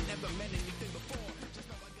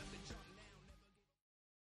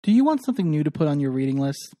 Do you want something new to put on your reading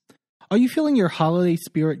list? Are you feeling your holiday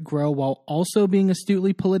spirit grow while also being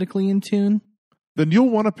astutely politically in tune? Then you'll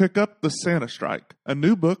want to pick up The Santa Strike, a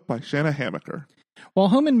new book by Shanna Hamaker. While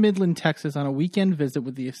home in Midland, Texas, on a weekend visit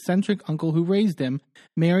with the eccentric uncle who raised him,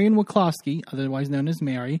 Marion Wachlowski, otherwise known as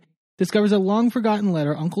Mary, discovers a long-forgotten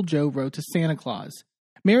letter Uncle Joe wrote to Santa Claus.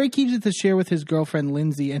 Mary keeps it to share with his girlfriend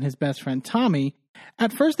Lindsay and his best friend Tommy.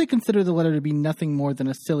 At first, they consider the letter to be nothing more than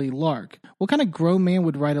a silly lark. What kind of grown man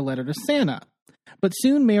would write a letter to Santa? But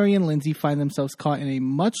soon, Mary and Lindsay find themselves caught in a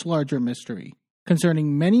much larger mystery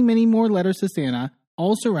concerning many, many more letters to Santa,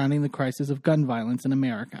 all surrounding the crisis of gun violence in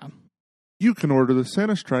America. You can order The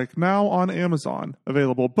Santa Strike now on Amazon,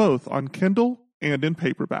 available both on Kindle and in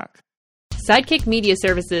paperback. Sidekick Media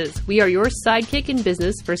Services. We are your sidekick in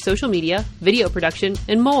business for social media, video production,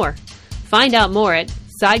 and more. Find out more at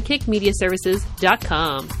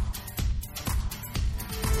sidekickmediaservices.com.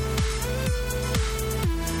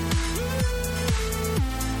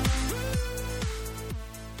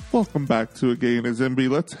 Welcome back to A Gay His Enby.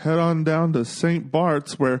 Let's head on down to St.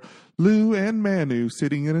 Bart's where Lou and Manu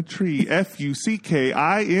sitting in a tree, Fucking,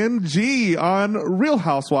 on Real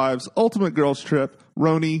Housewives Ultimate Girls Trip,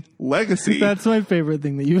 Roni Legacy. That's my favorite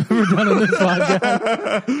thing that you've ever done on this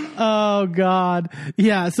podcast. Oh, God.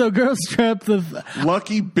 Yeah, so Girls Trip.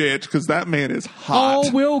 Lucky bitch, because that man is hot.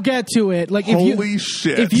 Oh, we'll get to it. Like, Holy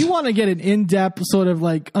shit. If you want to get an in-depth sort of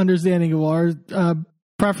like understanding of our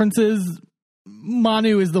preferences,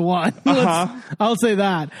 Manu is the one. I'll say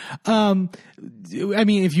that. I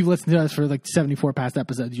mean, if you've listened to us for like 74 past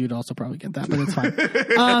episodes, you'd also probably get that, but it's fine.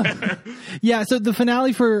 Yeah, so the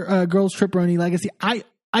finale for Girls Trip Roni Legacy, I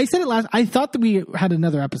said it last, I thought that we had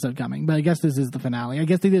another episode coming, but I guess this is the finale. I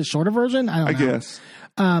guess they did a shorter version. I don't know. Guess.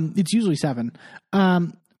 It's usually 7.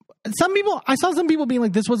 I saw some people being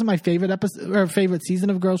like, this wasn't my favorite episode or favorite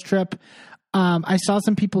season of Girls Trip. I saw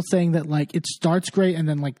some people saying that like it starts great and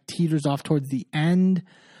then like teeters off towards the end.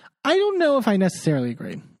 I don't know if I necessarily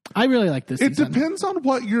agree. I really like this season. It depends on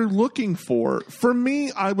what you're looking for. For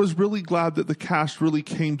me, I was really glad that the cast really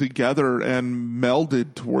came together and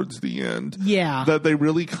melded towards the end. Yeah. That they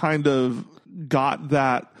really kind of got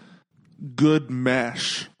that good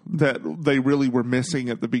mesh that they really were missing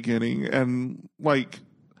at the beginning. And like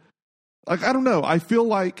I don't know. I feel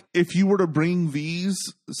like if you were to bring these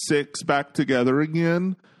 6 back together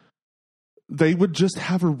again, they would just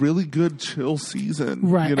have a really good chill season,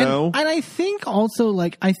 right? You know, and I think also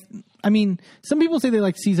like I mean, some people say they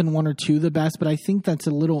like season 1 or 2 the best, but I think that's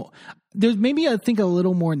a little. There's maybe I think a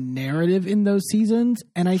little more narrative in those seasons,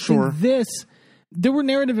 and I think this there were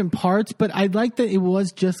narrative in parts, but I liked that it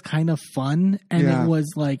was just kind of fun. And Yeah. it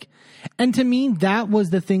was like, and to me, that was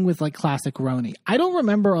the thing with like classic Roni. I don't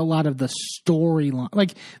remember a lot of the storyline,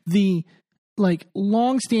 like the like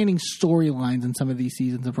long-standing storylines in some of these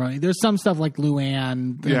seasons of Roni. There's some stuff like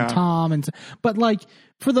Luann and Tom, but like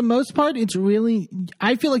for the most part, it's really,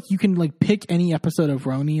 I feel like you can like pick any episode of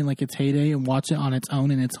Roni in like its heyday and watch it on its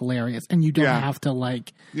own, and it's hilarious. And you don't have to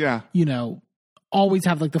like, you know, always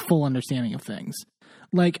have like the full understanding of things.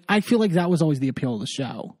 Like I feel like that was always the appeal of the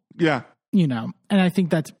show. Yeah. You know, and I think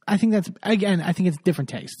that's again, I think it's different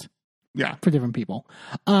taste. Yeah. For different people.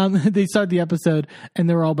 They start the episode and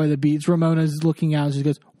they're all by the beach. Ramona's looking out. She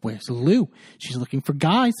goes, "Where's Lou?" She's looking for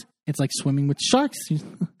guys. It's like swimming with sharks.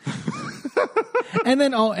 And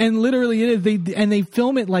then, and literally it is, they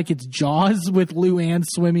film it like it's Jaws with Luann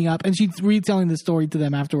swimming up, and she's retelling the story to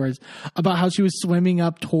them afterwards about how she was swimming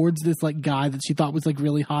up towards this like guy that she thought was like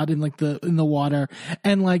really hot in like in the water,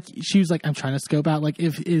 and like she was like, I'm trying to scope out like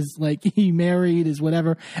if is like he married, is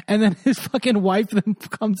whatever, and then his fucking wife then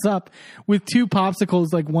comes up with 2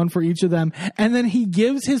 popsicles, like one for each of them, and then he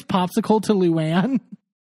gives his popsicle to Luann,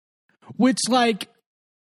 which like.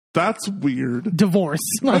 That's weird. Divorce.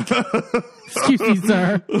 Like, excuse me,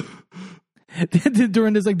 sir.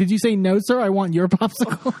 Dorinda's like, did you say no, sir? I want your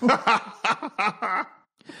popsicle.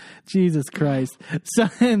 Jesus Christ. So,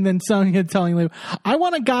 and then Sonia telling Lou, I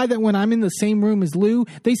want a guy that when I'm in the same room as Lou,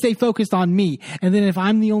 they stay focused on me. And then if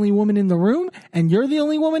I'm the only woman in the room and you're the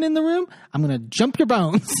only woman in the room, I'm going to jump your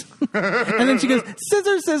bones. And then she goes,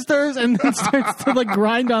 scissor sisters, and then starts to like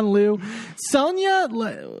grind on Lou. Sonia,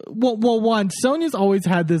 Sonia's always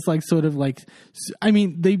had this like sort of like, I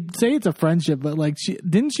mean, they say it's a friendship, but like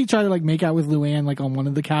didn't she try to like make out with Luann like on one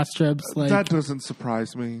of the cast trips? Like that doesn't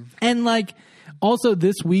surprise me. And like, also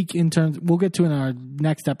this week in terms, we'll get to in our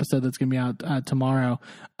next episode that's going to be out tomorrow.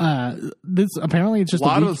 This apparently it's just a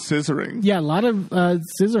lot of scissoring. Yeah, a lot of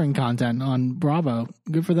scissoring content on Bravo.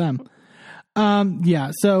 Good for them.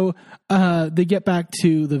 So they get back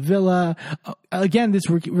to the villa. Again, this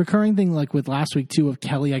recurring thing like with last week too of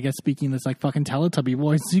Kelly, I guess, speaking this like fucking Teletubby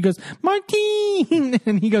voice. She goes, Martine!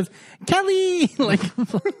 And he goes, Kelly! Like,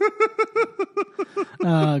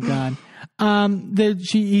 oh God.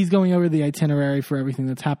 He's going over the itinerary for everything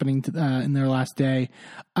that's happening in their last day.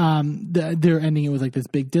 They're ending it with like this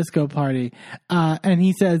big disco party. And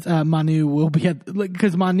he says, Manu will be at, like,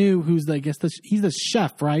 cause Manu, who's I guess he's the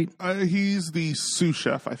chef, right? He's the sous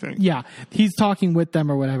chef, I think. Yeah. He's talking with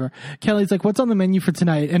them or whatever. Kelly's like, what's on the menu for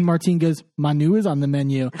tonight? And Martine goes, Manu is on the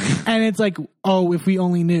menu. And it's like, oh, if we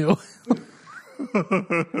only knew.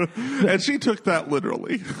 And she took that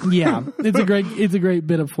literally. Yeah, it's a great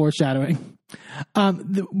bit of foreshadowing.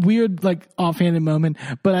 The weird like offhanded moment,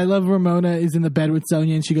 but I love Ramona is in the bed with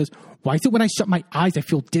Sonia and she goes, why is it when I shut my eyes I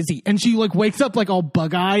feel dizzy? And she like wakes up like all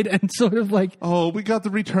bug-eyed and sort of like, oh, we got the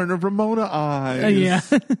return of Ramona eyes. Yeah.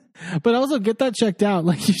 But also get that checked out.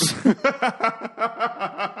 Like you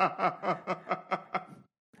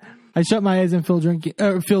I shut my eyes and feel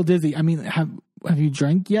dizzy. I mean, have you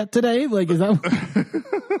drank yet today? Like, is that?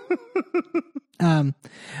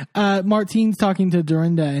 Martine's talking to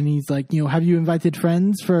Dorinda and he's like, have you invited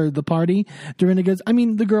friends for the party? Dorinda goes, I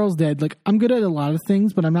mean, the girl's dead. Like, I'm good at a lot of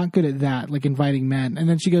things, but I'm not good at that, like inviting men. And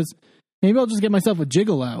then she goes, maybe I'll just get myself a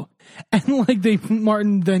gigolo. And like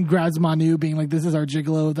Martin then grabs Manu being like, this is our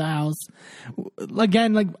gigolo of the house.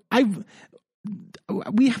 Again, like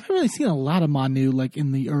we haven't really seen a lot of Manu like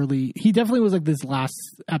in the early. He definitely was like this last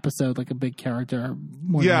episode, like a big character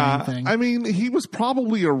more than anything. I mean, he was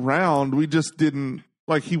probably around. We just didn't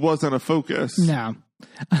like. He wasn't a focus. No.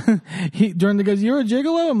 Dorinda goes, "You're a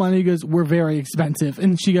gigolo," and Manu goes, "We're very expensive."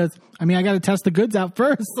 And she goes, "I mean, I got to test the goods out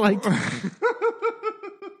first." Like.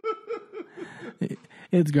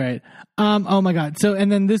 It's great. Oh my God. So,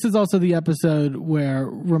 and then this is also the episode where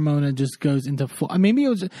Ramona just goes into full, maybe it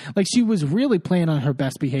was like she was really playing on her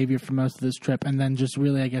best behavior for most of this trip and then just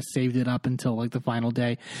really, I guess, saved it up until like the final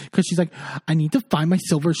day. Cause she's like, I need to find my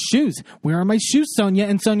silver shoes. Where are my shoes, Sonia?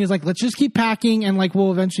 And Sonia's like, let's just keep packing and like,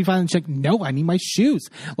 we'll eventually find them. She's like, no, I need my shoes.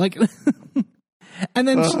 Like, and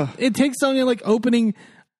then it takes Sonia like opening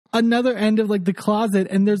another end of like the closet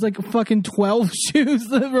and there's like fucking 12 shoes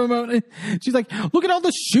that Ramona, she's like, look at all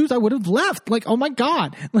the shoes I would have left. Like, oh my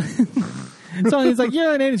God. So he's like,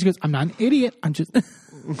 you're an idiot. She goes, I'm not an idiot. I'm just.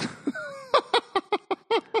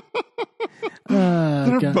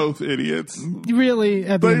 They're both idiots. Really?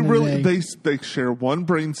 At the end of the day. They share one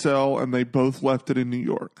brain cell and they both left it in New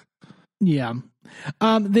York. Yeah.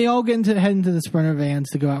 They all head into the Sprinter vans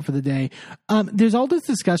to go out for the day. There's all this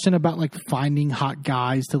discussion about like finding hot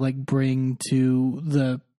guys to like bring to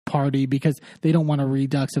the party because they don't want a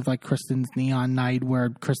redux of like Kristen's neon night where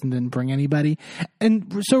Kristen didn't bring anybody.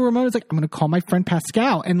 And so Ramona's like, I'm going to call my friend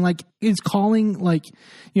Pascal, and like is calling like,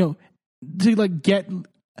 you know, to like get.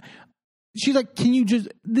 She's like, can you just,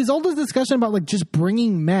 there's all this discussion about like just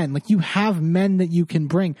bringing men. Like you have men that you can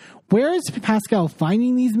bring. Where is Pascal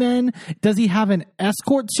finding these men? Does he have an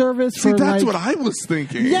escort service? See, that's what I was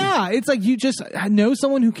thinking. Yeah. It's like you just know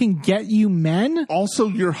someone who can get you men. Also,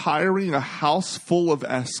 you're hiring a house full of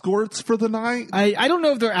escorts for the night? I don't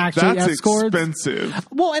know if they're actually That's escorts. expensive.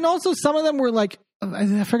 Well, and also some of them were like,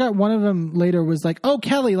 I forgot one of them later was like, oh,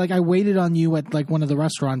 Kelly, like I waited on you at like one of the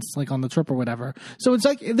restaurants, like on the trip or whatever. So it's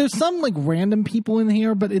like, there's some like random people in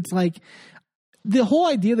here, but it's like the whole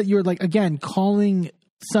idea that you're like, again, calling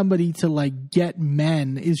somebody to like get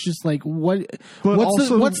men is just like, what's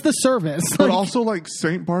the service? But also like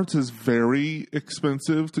St. Bart's is very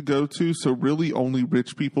expensive to go to. So really only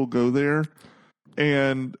rich people go there,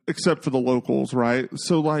 and except for the locals, right?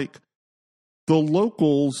 So like, the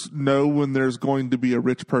locals know when there's going to be a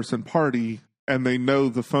rich person party, and they know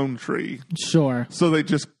the phone tree. Sure. So they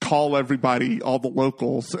just call everybody, all the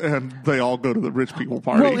locals, and they all go to the rich people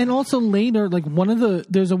party. Well, and also later, like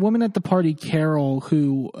there's a woman at the party, Carol,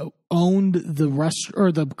 who owned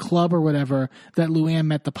the club or whatever that Luann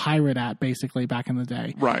met the pirate at, basically back in the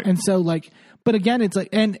day. Right. And so like, but again, it's like,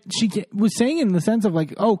 and she was saying in the sense of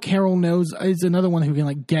like, oh, Carol knows is another one who can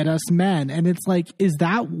like get us men, and it's like, is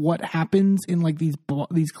that what happens in like these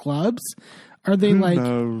clubs? Are they Who like?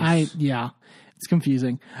 knows? It's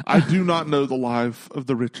confusing. I do not know the life of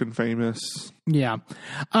the rich and famous. Yeah.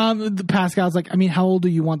 Pascal's like, I mean, how old do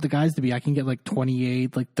you want the guys to be? I can get like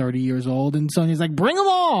 28, like 30 years old. And Sonia's like, bring them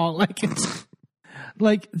all. Like, it's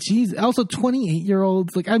like, geez, also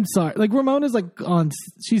 28-year-olds. Like, I'm sorry. Like, Ramona's like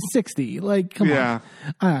she's 60. Like, come on.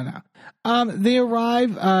 I don't know. They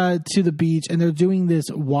arrive to the beach, and they're doing this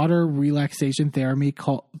water relaxation therapy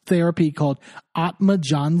called Atma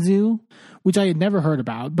Janzu, which I had never heard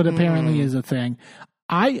about, but apparently is a thing.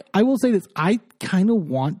 I will say this. I kind of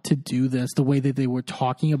want to do this the way that they were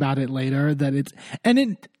talking about it later. That it's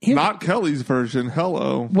Not Kelly's version.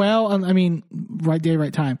 Hello. Well, I mean, right day,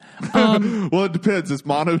 right time. Well, it depends. Is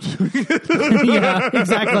Mono doing it? Yeah,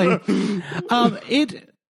 exactly.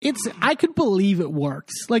 I could believe it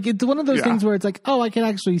works. Like, it's one of those things where it's like, oh, I can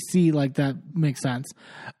actually see like that makes sense.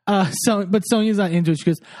 But Sonia's not into it. She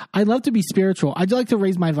goes, I'd love to be spiritual. I'd like to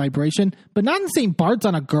raise my vibration, but not in St. Bart's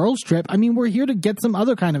on a girls trip. I mean, we're here to get some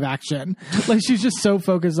other kind of action. Like, she's just so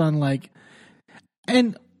focused on like,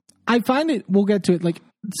 and I find it, we'll get to it. Like,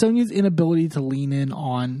 Sonia's inability to lean in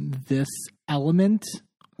on this element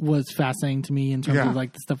was fascinating to me in terms of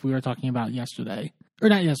like the stuff we were talking about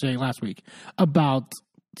last week about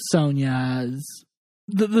Sonia's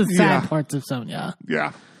the sad parts of Sonia.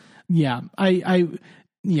 Yeah.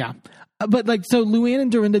 But like, so Luann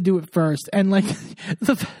and Dorinda do it first, and like,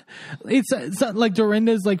 it's like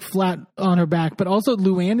Dorinda's like flat on her back, but also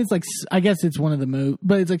Luann is like, I guess it's one of the moves,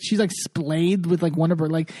 but it's like she's like splayed with like one of her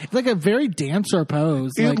like, it's like a very dancer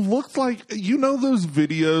pose. It looked like, you know, those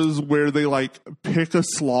videos where they like pick a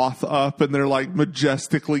sloth up and they're like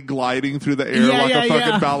majestically gliding through the air like a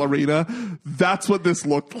fucking ballerina. That's what this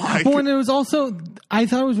looked like. Well, and it was also, I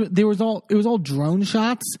thought it was all drone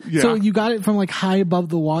shots. Yeah. So you got it from like high above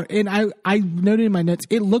the water, and I noted in my notes,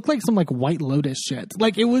 it looked like some like White Lotus shit.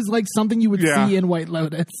 Like, it was like something you would see in White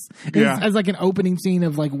Lotus as like an opening scene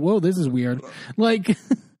of like, whoa, this is weird. Like,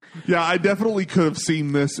 yeah, I definitely could have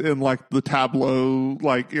seen this in like the tableau,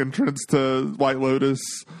 like entrance to White Lotus,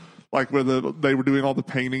 like where they were doing all the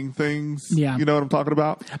painting things. Yeah. You know what I'm talking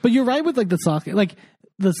about? But you're right with like the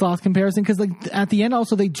sloth comparison, because like at the end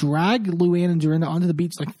also they drag Luann and Dorinda onto the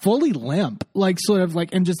beach like fully limp, like sort of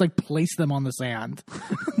like, and just like place them on the sand.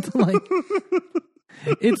 Like,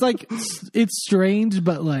 it's like, it's strange,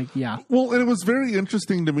 but like, yeah. Well, and it was very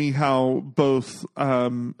interesting to me how both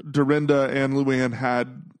Dorinda and Luann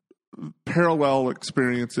had parallel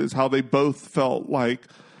experiences, how they both felt like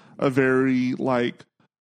a very like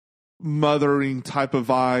mothering type of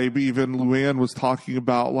vibe. Even Luann was talking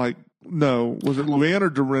about like, no, was it Luann or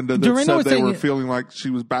Dorinda that said they were feeling like she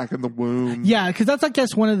was back in the womb? Yeah, because that's, I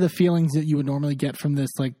guess, one of the feelings that you would normally get from this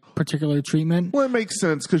like particular treatment. Well, it makes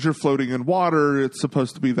sense because you're floating in water. It's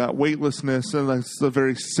supposed to be that weightlessness, and that's a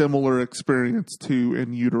very similar experience to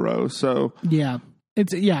in utero. So yeah.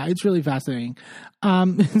 It's really fascinating.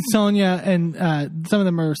 Sonia and some of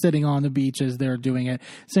them are sitting on the beach as they're doing it.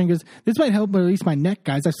 Sonia goes, this might help release my neck,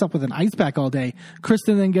 guys. I slept with an ice pack all day.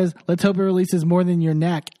 Kristen then goes, let's hope it releases more than your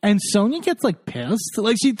neck. And Sonia gets like pissed.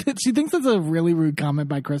 Like she thinks it's a really rude comment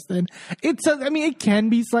by Kristen. I mean, it can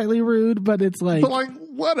be slightly rude, but it's like... But like,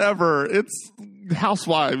 whatever. It's...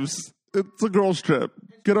 housewives. It's a girls' trip.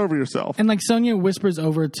 Get over yourself. And like Sonia whispers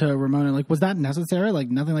over to Ramona, like, was that necessary? Like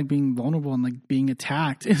nothing like being vulnerable and like being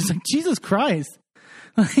attacked. It's like, Jesus Christ.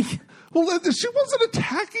 Like, well, she wasn't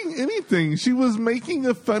attacking anything. She was making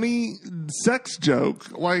a funny sex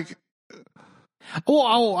joke. Like,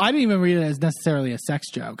 I didn't even read it as necessarily a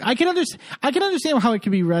sex joke. I can understand how it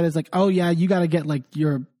could be read as like, oh yeah, you got to get like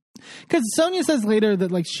your. Because Sonia says later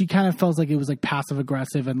that like she kind of felt like it was like passive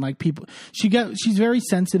aggressive and like people she's very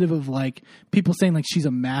sensitive of like people saying like she's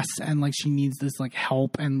a mess and like she needs this like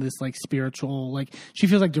help and this like spiritual like she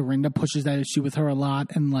feels like Dorinda pushes that issue with her a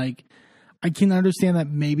lot and like I can understand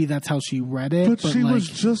that maybe that's how she read it. But she like, was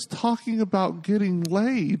just talking about getting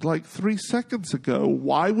laid like 3 seconds ago.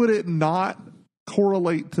 Why would it not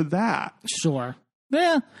correlate to that? Sure.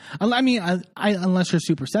 Yeah, I mean, I unless you're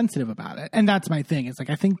super sensitive about it, and that's my thing. It's like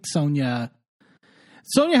I think Sonia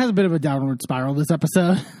has a bit of a downward spiral this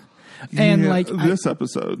episode, and like this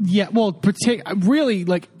episode, yeah. Well, really,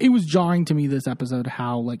 like it was jarring to me this episode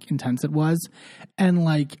how like intense it was, and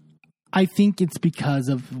like I think it's because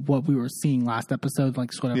of what we were seeing last episode,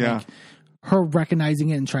 like sort of like her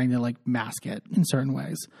recognizing it and trying to like mask it in certain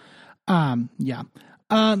ways. Yeah.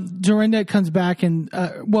 Dorinda comes back and,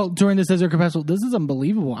 Dorinda says to her confessional, this is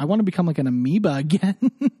unbelievable. I want to become like an amoeba again.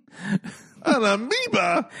 An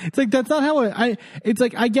amoeba? It's like, that's not how it's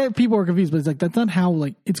like, I get people are confused, but it's like, that's not how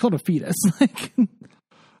like, it's called a fetus. Like,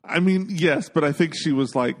 I mean, yes, but I think she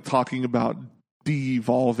was like talking about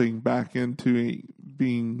de-evolving back into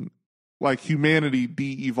being like humanity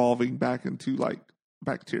de-evolving back into like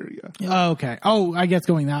bacteria. Oh, okay. Oh, I guess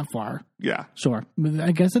going that far. Yeah. Sure.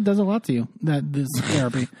 I guess it does a lot to you, this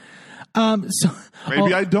therapy. So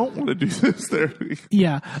maybe I don't want to do this therapy.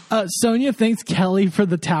 Yeah. Sonia thanks Kelly for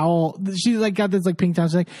the towel. She's like got this like pink towel.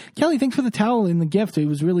 She's like, Kelly, thanks for the towel in the gift. It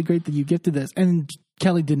was really great that you gifted this. And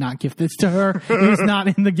Kelly did not gift this to her. It was not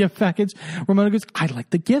in the gift package. Ramona goes, I like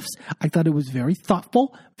the gifts. I thought it was very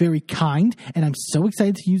thoughtful, very kind, and I'm so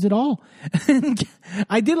excited to use it all.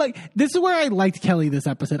 I did like, this is where I liked Kelly this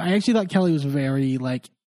episode. I actually thought Kelly was very like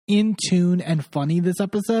in tune and funny this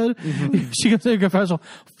episode. Mm-hmm. She goes to a confessional.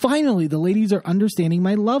 Finally, the ladies are understanding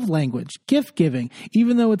my love language, gift giving,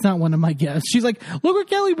 even though it's not one of my gifts. She's like, look what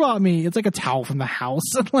Kelly brought me. It's like a towel from the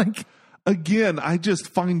house. Like, again, I just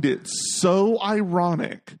find it so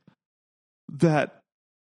ironic that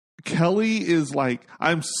Kelly is like,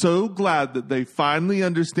 I'm so glad that they finally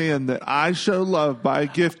understand that I show love by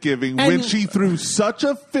gift giving when she threw such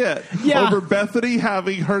a fit over Bethany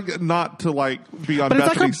having her not to like be on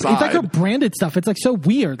Bethany's side. It's like her branded stuff. It's like so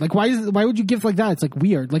weird. Like why would you gift like that? It's like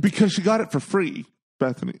weird. Like because she got it for free.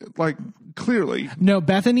 Bethany, like clearly. No,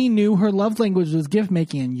 Bethany knew her love language was gift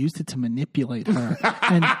making and used it to manipulate her.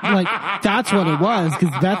 And like, that's what it was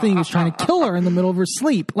because Bethany was trying to kill her in the middle of her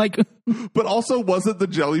sleep. Like, but also wasn't the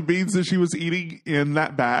jelly beans that she was eating in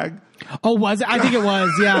that bag? Oh, was it? I think it was.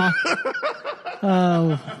 Yeah.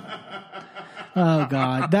 Oh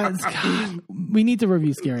God. God. We need to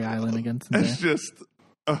review Scary Island again someday. It's just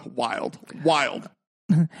wild.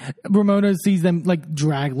 Ramona sees them like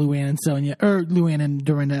drag Luann and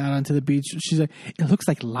Dorinda out onto the beach. She's like, it looks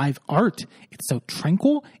like live art. It's so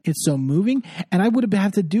tranquil. It's so moving. And I would have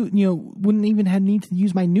had to wouldn't even have need to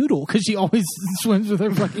use my noodle because she always swims with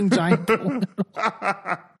her fucking giant pool noodle.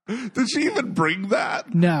 Did she even bring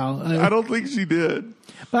that? No. I don't think she did.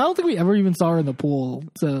 But I don't think we ever even saw her in the pool.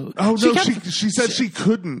 So she said she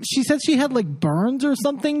couldn't. She said she had like burns or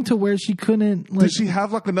something to where she couldn't. Like, did she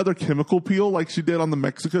have like another chemical peel like she did on the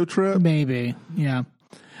Mexico trip? Maybe. Yeah.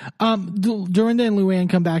 Dorinda and Luann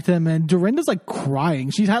come back to them and Dorinda's like crying.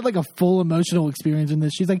 She's had like a full emotional experience in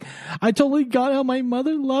this. She's like, I totally got how my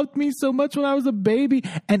mother loved me so much when I was a baby.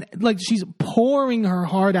 And like she's pouring her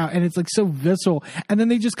heart out and it's like so visceral. And then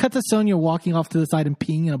they just cut to Sonia walking off to the side and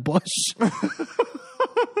peeing in a bush.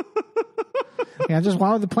 Yeah, just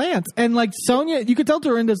water the plants. And like Sonia, you could tell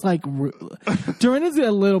Dorinda's like, Dorinda's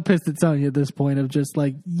a little pissed at Sonia at this point of just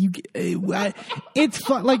like, it's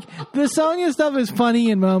fun. Like the Sonia stuff is funny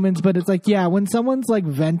in moments, but it's like, yeah, when someone's like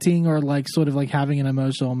venting or like sort of like having an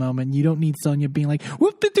emotional moment, you don't need Sonia being like,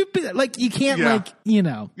 like you can't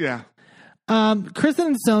Yeah. Kristen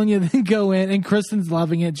and Sonia then go in and Kristen's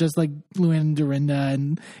loving it just like Luann and Dorinda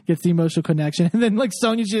and gets the emotional connection. And then like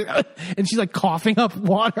Sonia, she's like coughing up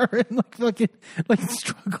water and like fucking like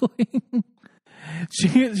struggling. She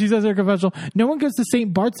says in her confessional, no one goes to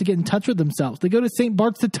St. Bart's to get in touch with themselves. They go to St.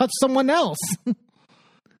 Bart's to touch someone else.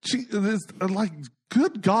 She is like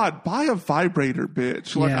good God, buy a vibrator,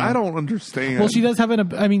 bitch. Like, Yeah. I don't understand. Well, she does have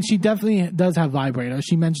she definitely does have vibrator.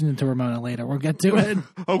 She mentioned it to Ramona later. We'll get to it.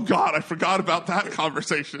 Oh, God, I forgot about that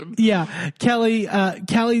conversation. Yeah. Kelly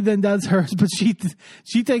then does hers, but she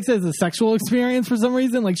takes it as a sexual experience for some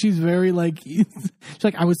reason. Like, she's very like, she's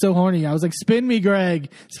like, I was so horny. I was like, spin me, Greg.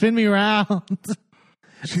 Spin me around.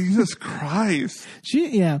 Jesus Christ.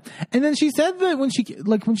 And then she said that when she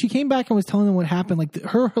came back and was telling them what happened, like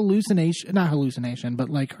her not hallucination, but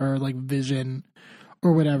like her like vision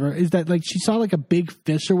or whatever is that like she saw like a big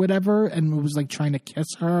fish or whatever and was like trying to kiss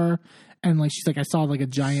her, and like she's like, I saw like a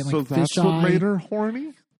giant like so fish that's what eye. made her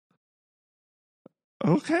horny?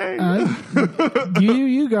 Okay.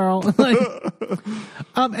 You girl. Like,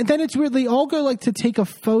 and then it's weird. They all go like to take a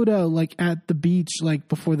photo like at the beach like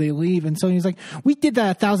before they leave, and Sonia's like, "We did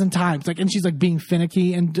that 1,000 times." Like, and she's like being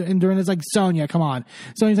finicky, and Dorinda's like, "Sonia, come on."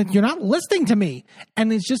 Sonia's like, "You're not listening to me,"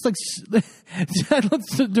 and it's just like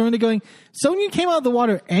Dorinda going, "Sonia came out of the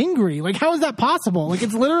water angry. Like, how is that possible? Like,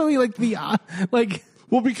 it's literally like the like."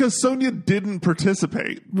 Well, because Sonia didn't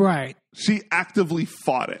participate. Right. She actively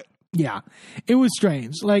fought it. Yeah, it was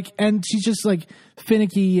strange. Like, and she's just like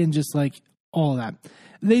finicky and just like all that.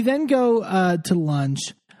 They then go to lunch.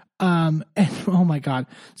 And oh my God.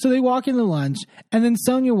 So they walk into lunch and then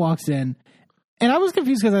Sonia walks in, and I was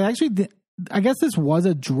confused because I guess this was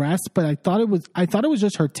a dress, but I thought it was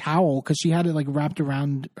just her towel because she had it like wrapped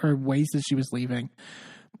around her waist as she was leaving.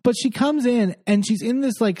 But she comes in and she's in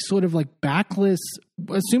this like sort of like backless,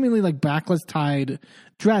 assumingly like backless tied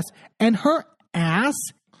dress, and her ass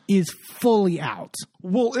is fully out.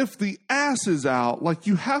 Well, if the ass is out, like,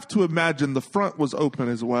 you have to imagine the front was open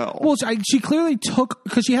as well. Well, she clearly took,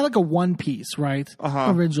 because she had like a one piece, right?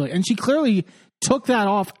 Originally. And she clearly took that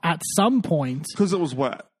off at some point. Because it was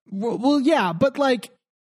wet. Well, yeah, but like,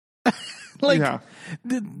 yeah.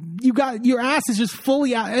 You got, your ass is just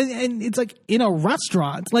fully out. And it's like in a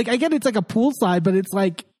restaurant. Like, I get it's like a poolside, but it's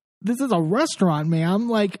like, this is a restaurant, ma'am.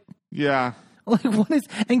 Like, yeah. Like, what is,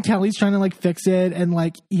 and Kelly's trying to like fix it, and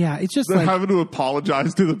like, yeah, it's just They're like having to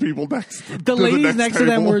apologize to the people next. The ladies next to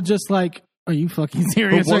them were just like, "Are you fucking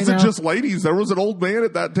serious?" It wasn't right now? just ladies. There was an old man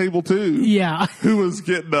at that table too. Yeah, who was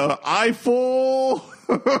getting an eyeful.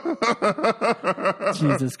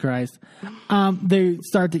 Jesus Christ. They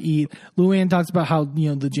start to eat. Luann talks about how,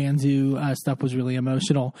 the Janzu stuff was really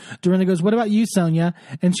emotional. Dorinda goes, "What about you, Sonia?"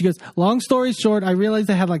 And she goes, "Long story short, I realized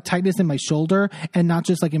I had like tightness in my shoulder and not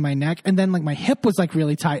just like in my neck. And then like my hip was like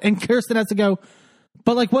really tight." And Kirsten has to go,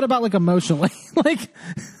 "But like, what about like emotionally?" It's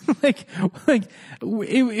like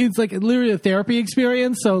literally a therapy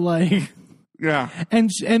experience. So like, yeah. But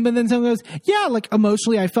then someone goes, "Yeah, like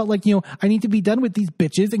emotionally, I felt like, I need to be done with these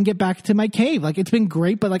bitches and get back to my cave. Like, it's been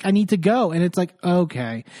great, but like, I need to go." And it's like,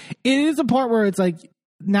 okay. It is a part where it's like,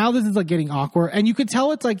 now this is like getting awkward. And you could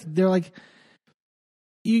tell it's like, they're like,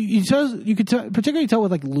 you could particularly tell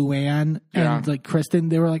with like Luann and like Kristen,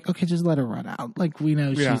 they were like, okay, just let her run out. Like, we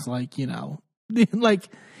know she's like, like,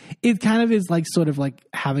 it kind of is like sort of like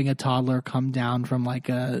having a toddler come down from like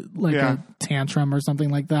a tantrum or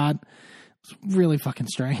something like that. It's really fucking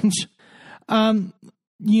strange. Dorinda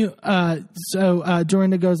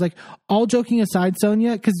goes like, all joking aside,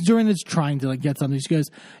 Sonia, because Dorinda's trying to like get something. She goes,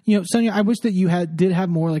 "Sonia, I wish that you did have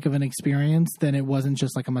more like of an experience than it wasn't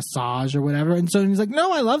just like a massage or whatever." And Sonia's like,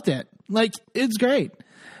 "No, I loved it. Like, it's great."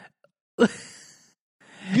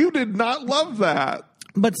 You did not love that.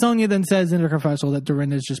 But Sonia then says in her confessional that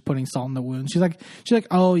Dorinda's just putting salt in the wound. She's like,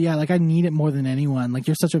 "Oh yeah, like I need it more than anyone. Like,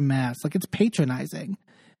 you're such a mess. Like, it's patronizing."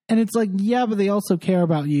 And it's like, yeah, but they also care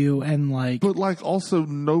about you, and like, but like, also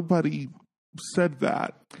nobody said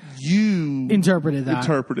that. You interpreted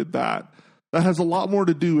that. That has a lot more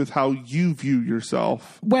to do with how you view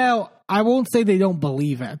yourself. Well, I won't say they don't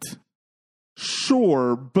believe it.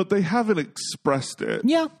 Sure, but they haven't expressed it.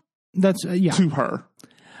 Yeah, that's to her.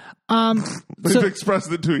 They've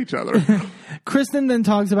expressed it to each other. Kristen then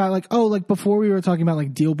talks about like, oh, like before we were talking about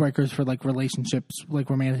like deal breakers for like relationships, like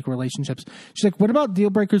romantic relationships. She's like, what about deal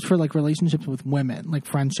breakers for like relationships with women, like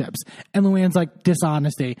friendships? And Luann's like,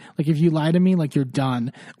 dishonesty. Like, if you lie to me, like, you're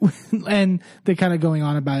done. And they're kind of going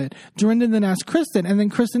on about it. Dorinda then asks Kristen, and then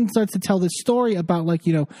Kristen starts to tell this story about like,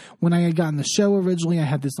 when I had gotten the show originally, I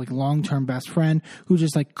had this like long-term best friend who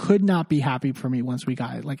just like could not be happy for me once we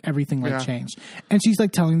got it. Like, everything like changed. And she's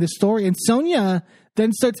like telling this story, and Sonia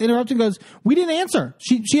then starts interrupting and goes, "We didn't answer.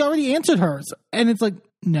 She already answered hers." And it's like,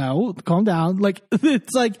 no, calm down. Like,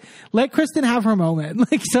 it's like, let Kristen have her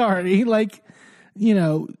moment. Like, sorry. Like,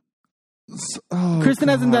 Kristen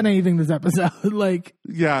hasn't done anything this episode. Like,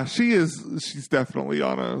 yeah, she's definitely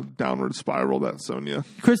on a downward spiral, that Sonia.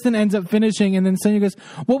 Kristen ends up finishing, and then Sonia goes,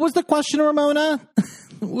 "What was the question, Ramona?"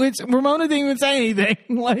 Which Ramona didn't even say anything.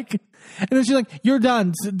 Like, and then she's like, "You're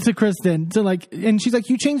done," to Kristen. To like, and she's like,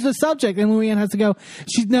 "You changed the subject," and Luann has to go,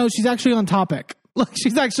 she's actually on topic. Like,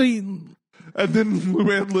 she's actually. And then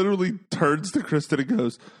Luann literally turns to Kristen and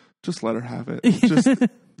goes, "Just let her have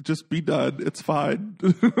it. Just be done. It's fine."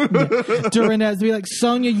 Durin has to be like,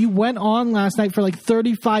 "Sonia, you went on last night for like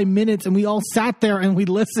 35 minutes and we all sat there and we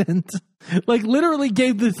listened." Like, literally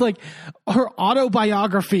gave this like her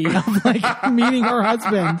autobiography of like meeting her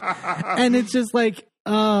husband. And it's just like,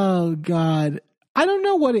 oh God. I don't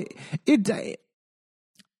know what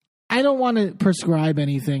I don't want to prescribe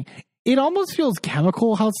anything. It almost feels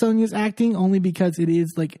chemical how Sonia's acting, only because it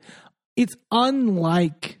is like, it's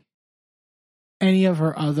unlike any of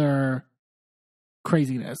her other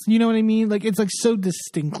craziness. You know what I mean? Like, it's like so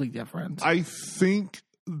distinctly different. I think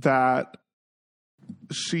that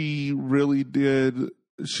she really did.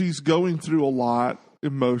 She's going through a lot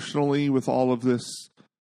emotionally with all of this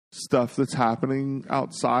stuff that's happening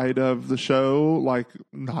outside of the show, like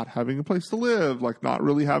not having a place to live, like not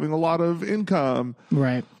really having a lot of income,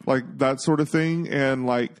 right? Like that sort of thing. And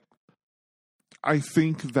like, I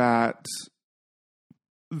think that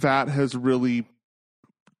has really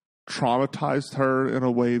traumatized her in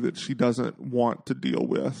a way that she doesn't want to deal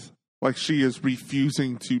with. Like, she is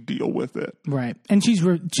refusing to deal with it. Right. And she's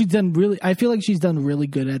done really, I feel like she's done really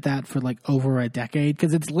good at that for like over a decade,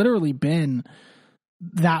 because it's literally been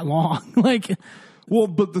that long. Like, well,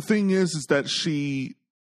 but the thing is that she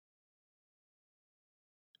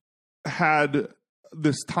had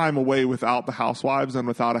this time away without the housewives and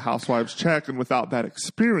without a housewives check and without that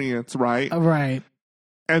experience, right? Right.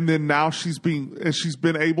 And then now she's been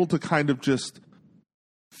able to kind of just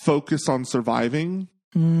focus on surviving.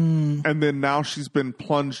 And then now she's been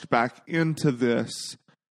plunged back into this,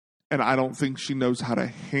 and I don't think she knows how to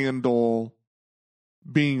handle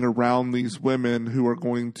being around these women who are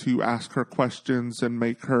going to ask her questions and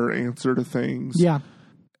make her answer to things. Yeah.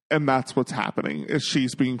 And that's what's happening, is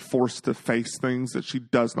she's being forced to face things that she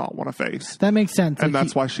does not want to face. That makes sense. And like,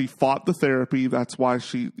 that's why she fought the therapy. That's why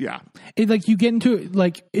she, It, like, you get into it,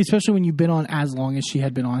 like, especially when you've been on as long as she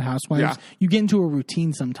had been on Housewives, you get into a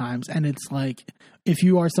routine sometimes. And it's like, if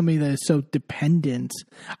you are somebody that is so dependent,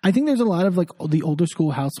 I think there's a lot of like the older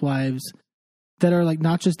school housewives that are like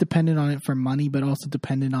not just dependent on it for money, but also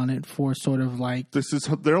dependent on it for sort of like, this is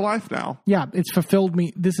their life now. Yeah. It's fulfilled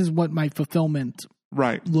me. This is what my fulfillment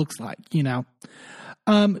looks like, you know.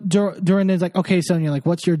 Durin is like, "Okay, Sonia, like,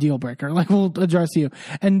 what's your deal breaker? Like, we'll address you."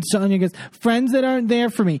 And Sonia goes, "Friends that aren't there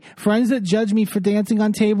for me, friends that judge me for dancing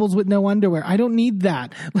on tables with no underwear. I don't need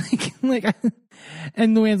that."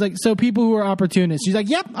 And Luann's like, "So people who are opportunists." She's like,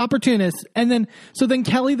 "Yep, opportunists." And then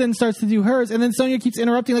Kelly then starts to do hers, and then Sonia keeps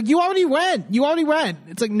interrupting, like, you already went.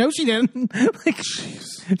 It's like, no, she didn't. Like,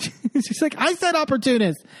 she's like, "I said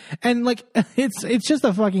opportunist." And like, it's just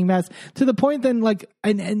a fucking mess, to the point then, like,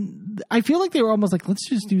 and I feel like they were almost like, let's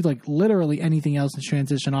just do like literally anything else to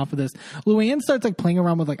transition off of this. Luann starts like playing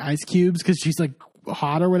around with like ice cubes because she's like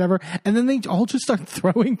hot or whatever, and then they all just start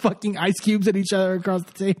throwing fucking ice cubes at each other across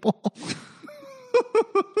the table.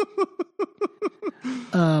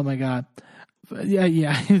 Oh my God.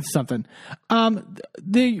 Yeah, it's something.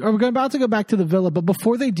 They are about to go back to the villa, but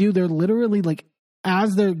before they do, they're literally like,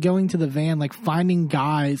 as they're going to the van, like finding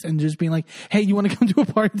guys and just being like, "Hey, you want to come to a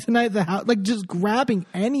party tonight at the house?" Like, just grabbing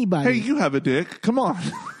anybody. "Hey, you have a dick. Come on."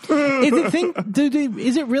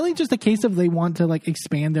 Is it really just a case of they want to like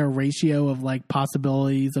expand their ratio of like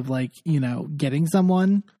possibilities of like, you know, getting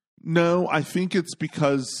someone? No, I think it's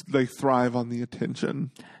because they thrive on the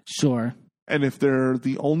attention. Sure. And if they're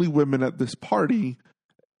the only women at this party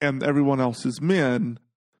and everyone else is men,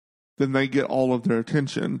 then they get all of their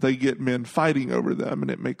attention. They get men fighting over them,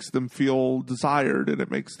 and it makes them feel desired, and it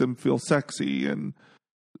makes them feel sexy. And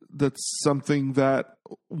that's something that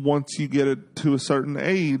once you get it to a certain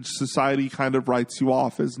age, society kind of writes you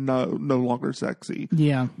off as no longer sexy.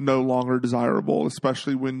 Yeah. No longer desirable,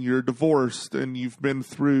 especially when you're divorced and you've been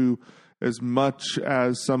through as much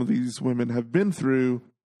as some of these women have been through.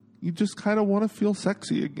 You just kind of want to feel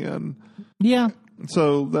sexy again. Yeah.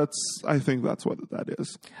 So I think that's what that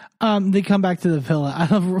is. They come back to the villa. I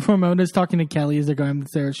love Ramona's talking to Kelly as they're going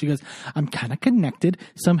upstairs. She goes, "I'm kind of connected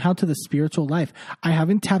somehow to the spiritual life. I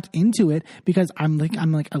haven't tapped into it because I'm like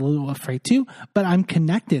a little afraid to, but I'm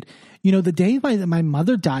connected. You know, the day my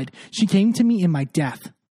mother died, she came to me in my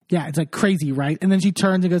death." Yeah, it's like crazy, right? And then she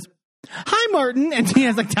turns and goes, "Hi, Martin," and she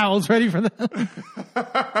has like towels ready for them.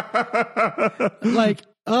 Like,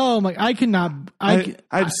 Oh my! I could not.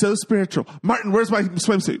 I'm so spiritual. Martin, where's my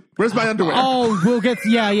swimsuit? Where's my underwear? Oh, we'll get.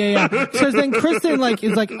 Yeah. Because then Kristen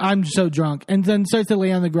is like, I'm so drunk, and then starts to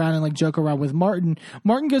lay on the ground and like joke around with Martin.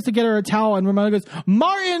 Martin goes to get her a towel, and Ramona goes,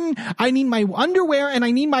 "Martin, I need my underwear and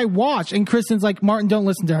I need my watch." And Kristen's like, "Martin, don't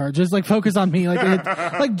listen to her. Just like focus on me."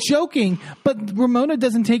 Like joking, but Ramona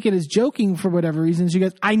doesn't take it as joking for whatever reason. She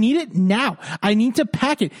goes, "I need it now. I need to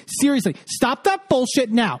pack it. Seriously, stop that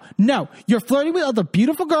bullshit now. No, you're flirting with other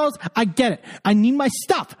beautiful girls. I get it. I need my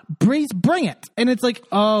stuff. Breeze, bring it." And it's like,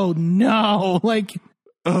 oh no, like,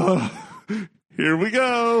 here we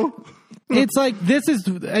go. It's like,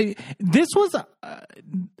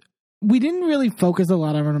 we didn't really focus a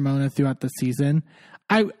lot on Ramona throughout the season.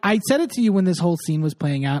 I said it to you when this whole scene was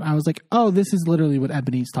playing out. I was like, oh, this is literally what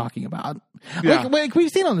Ebony's talking about. Yeah. Like we've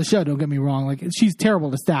seen on the show, don't get me wrong. Like, she's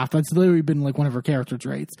terrible to staff. That's literally been like one of her character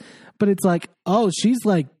traits. But it's like, oh, she's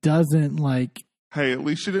like, doesn't like. Hey, at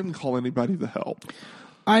least she didn't call anybody the help.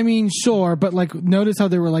 I mean, sure, but like, notice how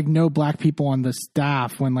there were like no black people on the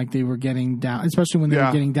staff when like they were getting down, especially when they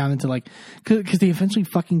were getting down into like, because they eventually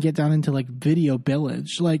fucking get down into like Video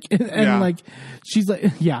Village, like, and like, she's like,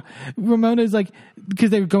 Ramona's like,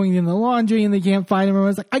 because they're going in the laundry and they can't find him.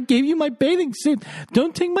 Ramona's like, I gave you my bathing suit.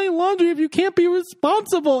 Don't take my laundry if you can't be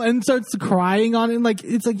responsible, and starts crying on it. And like,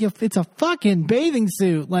 it's like, it's a fucking bathing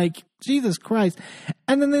suit, like, Jesus Christ.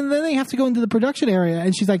 And then they have to go into the production area,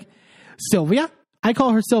 and she's like, Sylvia. I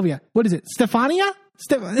call her Sylvia. What is it? Stefania?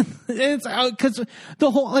 It's because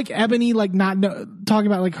the whole like Ebony like talking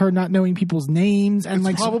about like her not knowing people's names, and it's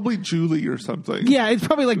like probably Julie or something. Yeah, it's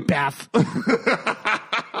probably like Beth. Like,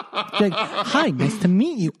 hi, nice to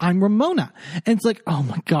meet you. I'm Ramona, and it's like, oh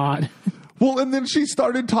my god. Well, and then she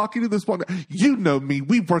started talking to this one. You know me.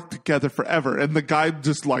 We've worked together forever. And the guy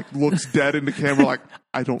just like looks dead in the camera like,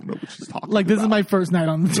 I don't know what she's talking about. Like, this is my first night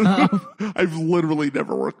on the job. I've literally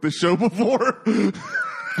never worked this show before. Oh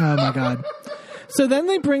my God. So then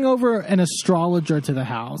they bring over an astrologer to the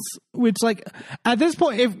house, which like at this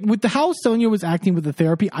point, with the how Sonia was acting with the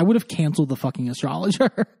therapy, I would have canceled the fucking astrologer.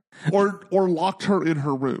 Or locked her in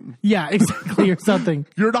her room. Yeah, exactly. Or something.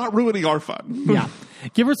 You're not ruining our fun. Yeah.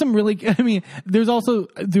 Give her some really, I mean, there's also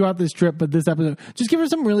throughout this trip, but this episode, just give her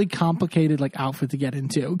some really complicated like outfit to get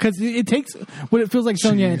into. Because it takes what it feels like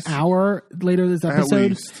Sonia an hour later this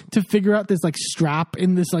episode to figure out this like strap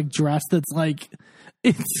in this like dress that's like,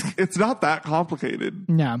 it's not that complicated.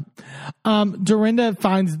 Yeah. Dorinda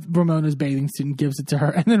finds Ramona's bathing suit and gives it to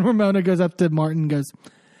her. And then Ramona goes up to Martin and goes,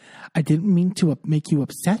 I didn't mean to make you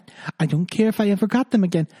upset. I don't care if I ever got them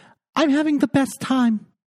again. I'm having the best time.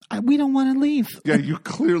 We don't want to leave. Yeah, you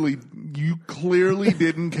clearly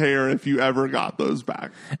didn't care if you ever got those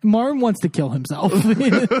back. Martin wants to kill himself.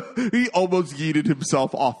 He almost yeeted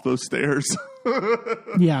himself off those stairs.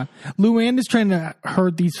 Yeah. Luann is trying to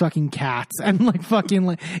herd these fucking cats, and like fucking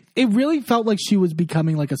like it really felt like she was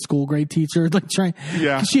becoming like a school grade teacher, like trying.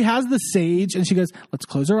 Yeah. She has the sage and she goes, let's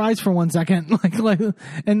close our eyes for 1 second. Like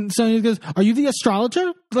and Sonia goes, are you the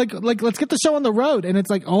astrologer? Like let's get the show on the road. And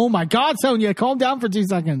it's like, oh my God, Sonia, calm down for 2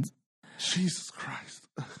 seconds. Jesus Christ.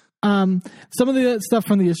 Some of the stuff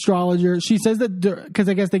from the astrologer, she says that because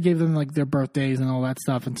I guess they gave them like their birthdays and all that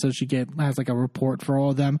stuff, and so she has like a report for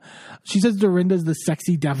all of them. She says Dorinda's the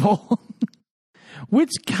sexy devil,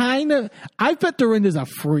 which kind of I bet Dorinda's a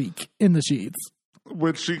freak in the sheets,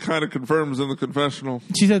 which she kind of confirms in the confessional.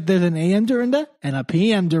 She said there's an AM Dorinda and a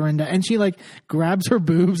PM Dorinda, and she like grabs her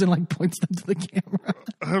boobs and like points them to the camera.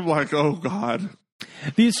 I'm like, oh God.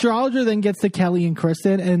 The astrologer then gets to Kelly and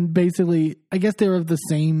Kristen, and basically, I guess they're of the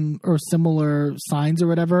same or similar signs or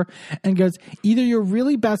whatever, and goes, either you're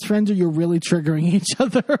really best friends or you're really triggering each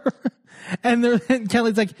other. And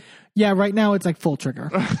Kelly's like, yeah, right now it's like full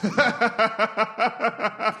trigger.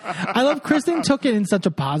 I love Kristen took it in such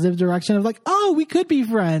a positive direction of like, oh, we could be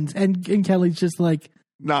friends. And Kelly's just like,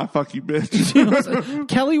 nah, fuck you, bitch.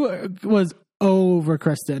 Kelly was over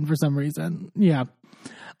Kristen for some reason. Yeah.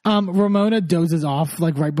 Ramona dozes off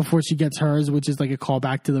like right before she gets hers, which is like a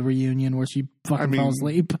callback to the reunion where she fucking fell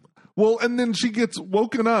asleep. Well, and then she gets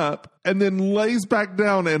woken up and then lays back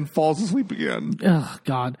down and falls asleep again. Oh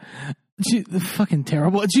God. She's fucking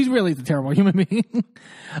terrible. She's really a terrible human being.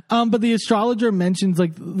 But the astrologer mentions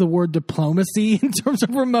like the word diplomacy in terms of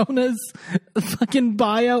Ramona's fucking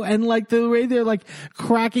bio, and like the way they're like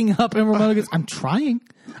cracking up, and Ramona goes, I'm trying.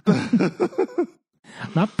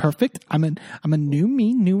 I'm not perfect. I'm a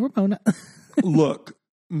new Ramona. Look,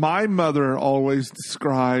 my mother always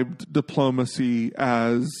described diplomacy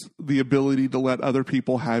as the ability to let other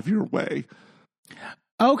people have your way.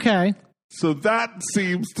 Okay. So that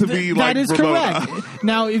seems to be like that is Ramona. Correct.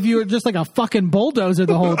 Now, if you were just like a fucking bulldozer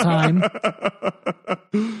the whole time,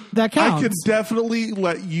 that counts. I could definitely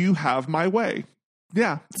let you have my way.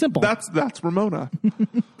 Yeah. Simple. That's Ramona.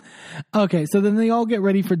 Okay, so then they all get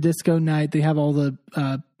ready for disco night. They have all the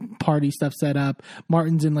party stuff set up.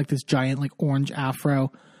 Martin's in like this giant like orange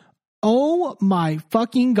afro. Oh my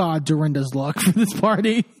fucking God, Dorinda's look for this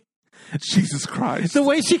party. Jesus Christ. The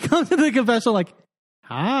way she comes to the confessional like,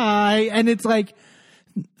 hi. And it's like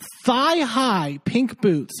thigh high pink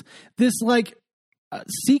boots. This like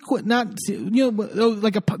sequin, not,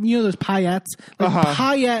 like those paillettes, like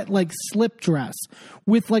paillette like slip dress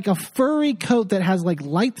with like a furry coat that has like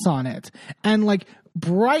lights on it and like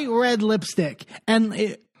bright red lipstick. And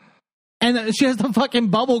she has the fucking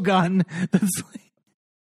bubble gun. That's like,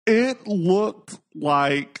 it looked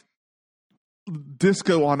like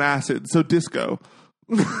disco on acid. So disco.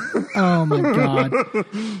 Oh my God.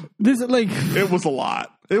 This like it was a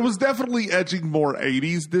lot. It was definitely edging more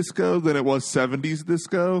 80s disco than it was 70s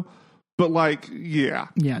disco. But like, yeah.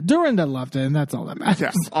 Yeah. Dorinda loved it, and that's all that matters.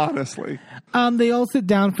 Yeah, honestly. They all sit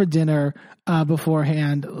down for dinner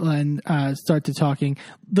beforehand and start to talking.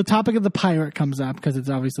 The topic of the pirate comes up because it's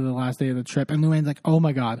obviously the last day of the trip. And Luann's like, oh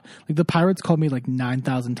my God. Like the pirate's called me like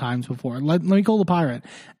 9,000 times before. Let me call the pirate.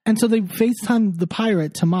 And so they FaceTime the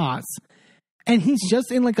pirate, Tomas. And he's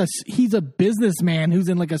just in like he's a businessman who's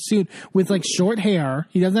in like a suit with like short hair.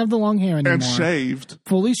 He doesn't have the long hair anymore. And shaved.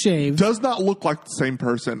 Fully shaved. Does not look like the same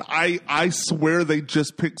person. I swear they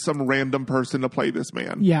just picked some random person to play this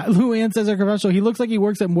man. Yeah. Luann says her confessional. He looks like he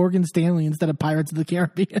works at Morgan Stanley instead of Pirates of the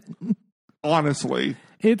Caribbean. Honestly.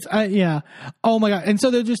 It's, yeah. Oh my God. And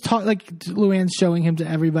so they're just like Luann's showing him to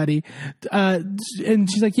everybody. And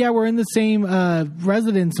she's like, yeah, we're in the same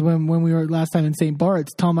residence when we were last time in St.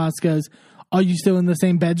 Bart's. Tomas goes, are you still in the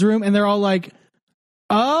same bedroom? And they're all like,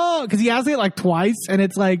 oh, because he asked it like twice. And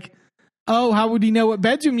it's like, oh, how would he know what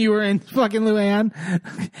bedroom you were in, fucking Luann?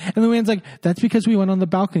 And Luann's like, that's because we went on the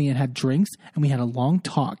balcony and had drinks and we had a long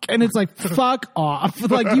talk. And it's like, fuck off.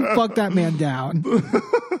 Like, you fucked that man down.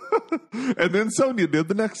 And then Sonia did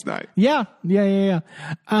the next night. Yeah.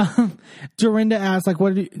 Dorinda asks, like,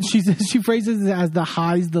 what did she phrases it as the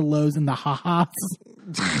highs, the lows, and the ha-has.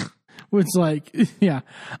 Which, like, yeah.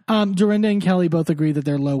 Dorinda and Kelly both agree that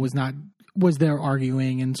their low was their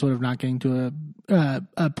arguing and sort of not getting to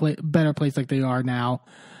a better place like they are now.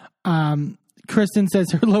 Kristen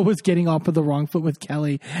says her low was getting off of the wrong foot with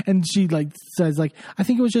Kelly, and she like says like, I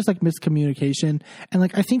think it was just like miscommunication, and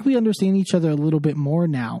like I think we understand each other a little bit more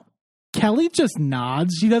now. Kelly just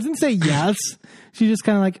nods. She doesn't say yes. She just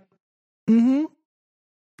kind of like, mm-hmm.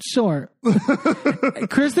 Sure.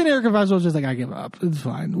 Kristen and her confessional was just like, I give up. It's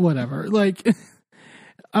fine. Whatever. Like,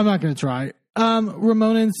 I'm not going to try.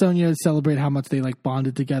 Ramona and Sonia celebrate how much they like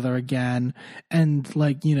bonded together again. And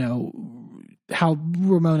like, how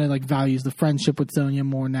Ramona like values the friendship with Sonia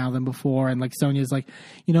more now than before. And like Sonia's like,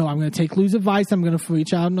 I'm going to take Lou's advice. I'm going to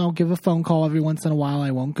reach out and I'll give a phone call every once in a while. I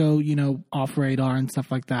won't go, off radar and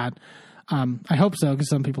stuff like that. I hope so, because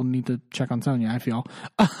some people need to check on Sonia, I feel.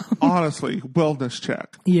 Honestly, wellness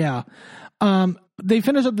check. Yeah. They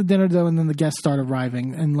finish up the dinner, though, and then the guests start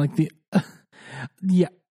arriving. And, like, yeah.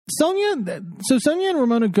 Sonia and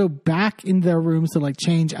Ramona go back in their rooms to like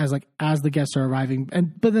change as the guests are arriving,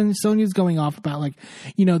 but then Sonia's going off about like,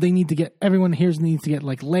 they need to get, everyone here needs to get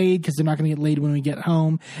like laid because they're not going to get laid when we get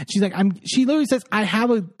home. She's like, she literally says, I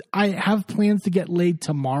have plans to get laid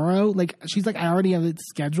tomorrow. Like she's like, I already have it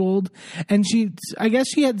scheduled, and she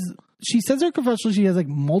says her confessional, she has like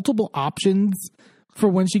multiple options for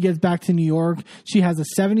when she gets back to New York. She has a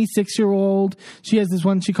 76-year-old. She has this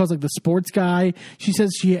one she calls like the sports guy. She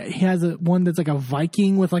says he has one that's like a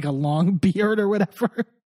Viking with like a long beard or whatever.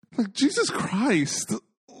 Like, Jesus Christ.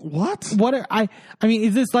 What? I mean,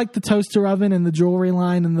 is this like the toaster oven and the jewelry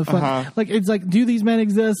line and the fun? Like, it's like, do these men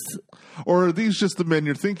exist? Or are these just the men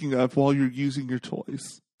you're thinking of while you're using your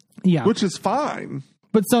toys? Yeah. Which is fine.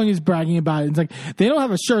 But Sonia's bragging about it. It's like, they don't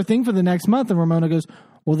have a sure thing for the next month. And Ramona goes,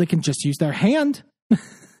 well, they can just use their hand.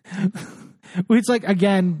 Which, like,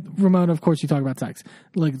 again, Ramona, of course, you talk about sex.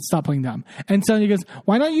 Like, stop playing dumb. And Sonia goes,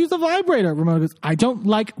 why not use a vibrator? Ramona goes, I don't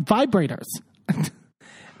like vibrators.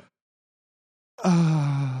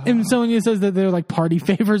 And Sonia says that they're like party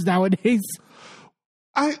favors nowadays.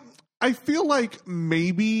 I feel like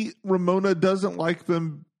maybe Ramona doesn't like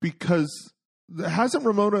them because hasn't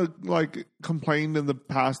Ramona like complained in the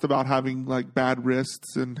past about having like bad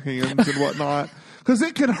wrists and hands and whatnot? Because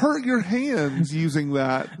it can hurt your hands using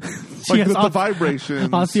that, like with the vibrations.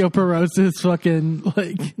 Osteoporosis, fucking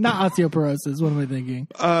like not osteoporosis. What am I thinking?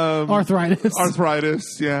 Arthritis.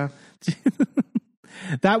 Arthritis. Yeah.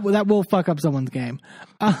 That will fuck up someone's game.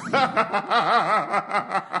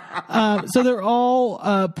 So they're all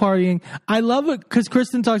partying. I love it because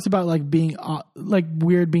Kristen talks about like being like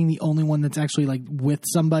weird being the only one that's actually like with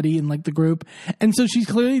somebody in like the group. And so she's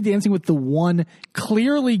clearly dancing with the one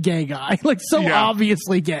clearly gay guy, like so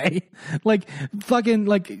obviously gay, like fucking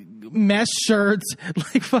like mesh shirts,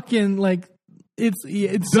 like fucking like it's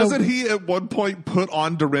Doesn't he at one point put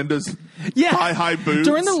on Dorinda's high boots?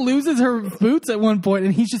 Dorinda loses her boots at one point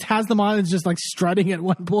and he just has them on and is just like strutting at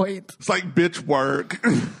one point. It's like bitch work.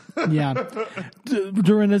 Yeah.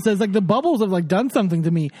 Dorinda says like the bubbles have like done something to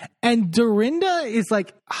me. And Dorinda is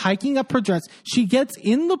like hiking up her dress. She gets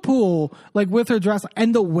in the pool like with her dress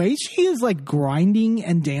and the way she is like grinding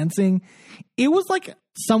and dancing, it was like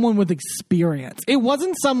someone with experience. It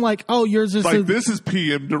wasn't some like, oh, yours is like this is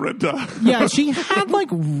PM Dorinda. Yeah, she had like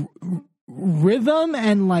rhythm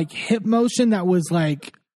and like hip motion that was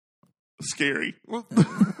like scary.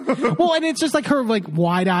 Well, and it's just like her like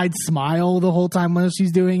wide-eyed smile the whole time when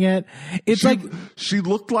she's doing it. It's like she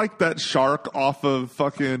looked like that shark off of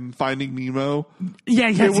fucking Finding Nemo. Yeah.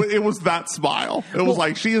 It was that smile. It was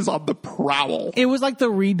like she is on the prowl. It was like the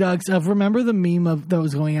redux of, remember the meme that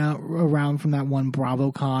was going out around from that one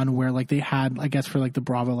BravoCon where like they had, I guess for like the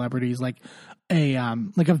Bravo celebrities, like a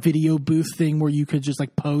video booth thing where you could just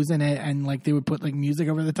like pose in it and like they would put like music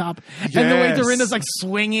over the top. Yes. And the way Dorinda's like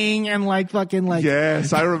swinging and like fucking like.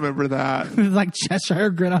 Yes, I remember that. With like Cheshire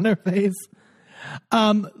grin on her face.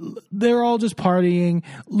 They're all just partying.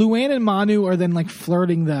 Luann and Manu are then like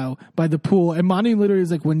flirting though by the pool. And Manu literally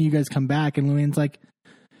is like, when do you guys come back? And Luann's like,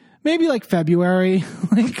 maybe like February.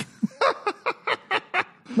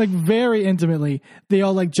 Like very intimately, they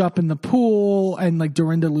all like jump in the pool, and like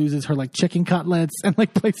Dorinda loses her like chicken cutlets and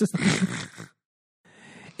like places.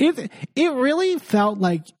 It really felt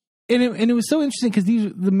like, and it was so interesting because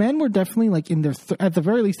the men were definitely like in their at the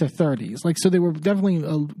very least their 30s, like so they were definitely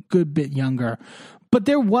a good bit younger. But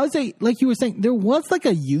there was like you were saying, there was like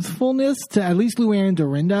a youthfulness to at least Luann and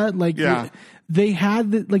Dorinda. Like they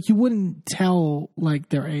had like you wouldn't tell like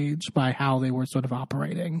their age by how they were sort of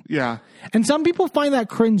operating. Yeah. And some people find that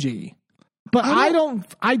cringy. But I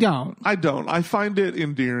don't. I find it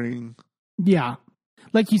endearing. Yeah.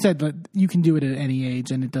 Like you said, that you can do it at any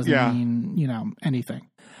age and it doesn't mean, anything.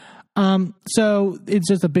 So it's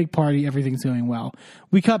just a big party. Everything's going well.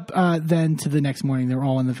 We cut then to the next morning. They're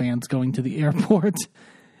all in the vans going to the airport.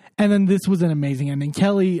 And then this was an amazing ending.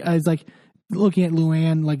 Kelly is like looking at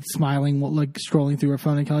Luann, like smiling, like scrolling through her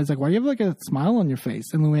phone. And Kelly's like, why do you have like a smile on your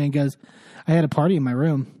face? And Luann goes, I had a party in my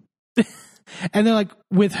room. And they're like,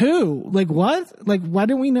 with who? Like, what? Like, why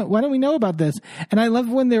don't we know about this? And I love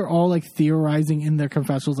when they're all like theorizing in their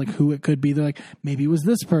confessionals, like who it could be. They're like, maybe it was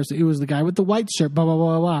this person. It was the guy with the white shirt, blah, blah,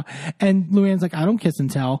 blah, blah. And Luann's like, I don't kiss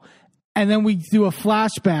and tell. And then we do a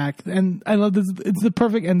flashback, and I love this. It's the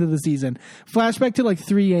perfect end of the season. Flashback to like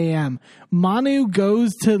 3 a.m. Manu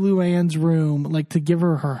goes to Luann's room, like to give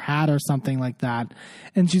her her hat or something like that.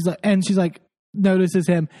 And she's like, notices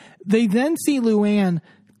him. They then see Luann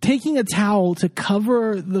taking a towel to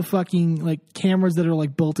cover the fucking like cameras that are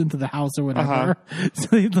like built into the house or whatever. So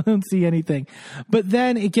they don't see anything. But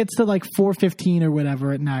then it gets to like 4:15 or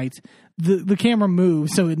whatever at night. The camera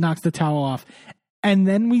moves, so it knocks the towel off. And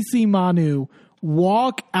then we see Manu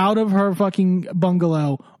walk out of her fucking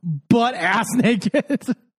bungalow butt ass naked.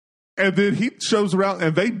 And then he shows around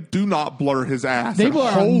and they do not blur his ass. They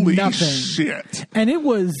blur holy nothing. Shit. And it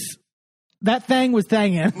was, that thing was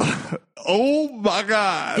thangin'. Oh my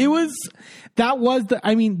God. That was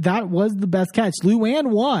the best catch.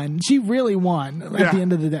 Luann won. She really won at the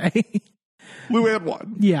end of the day. Luann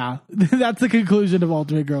won. Yeah, that's the conclusion of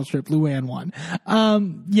Ultimate Girls Trip. Luann won.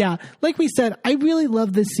 Yeah, like we said, I really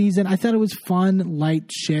loved this season. I thought it was fun,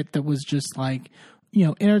 light shit that was just like,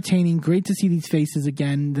 entertaining. Great to see these faces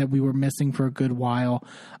again that we were missing for a good while.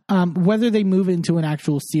 Whether they move into an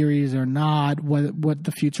actual series or not, what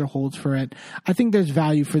the future holds for it, I think there's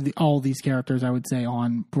value for all these characters, I would say,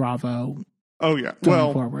 on Bravo. Oh, yeah.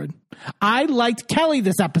 Going forward. I liked Kelly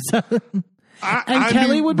this episode.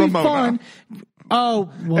 Kelly would be fun.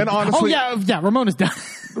 Oh, well, and honestly, Ramona's done.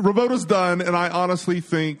 Ramona's done, and I honestly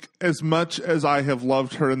think, as much as I have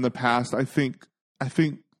loved her in the past, I think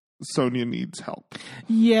Sonia needs help.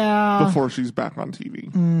 Yeah, before she's back on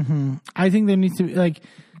TV. Mm-hmm. I think there needs to be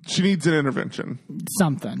she needs an intervention.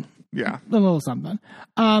 Something. Yeah, a little something.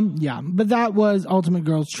 Yeah, but that was Ultimate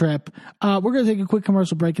Girls Trip. We're going to take a quick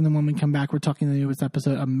commercial break, and then when we come back, we're talking the newest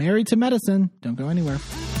episode of Married to Medicine. Don't go anywhere.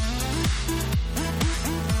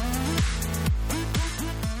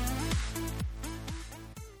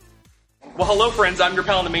 Well, hello, friends. I'm your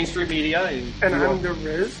pal in the mainstream media. And I'm the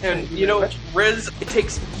Riz. And, Riz, it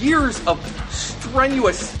takes years of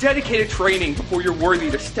strenuous, dedicated training before you're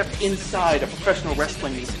worthy to step inside a professional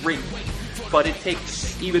wrestling ring. But it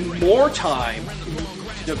takes even more time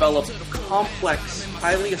to develop complex,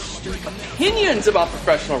 highly astute opinions about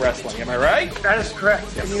professional wrestling. Am I right? That is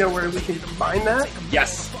correct. And you know where we can find that?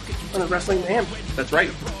 Yes, On the Wrestling Man. that's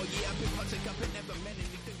right.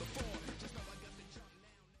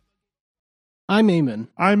 I'm Eamon,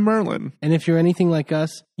 I'm Merlin. and if you're anything like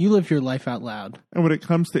us, you live your life out loud. And when it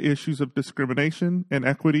comes to issues of discrimination,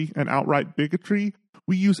 inequity, and outright bigotry,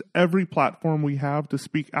 we use every platform we have to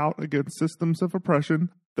speak out against systems of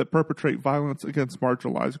oppression that perpetrate violence against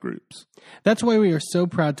marginalized groups. That's why we are so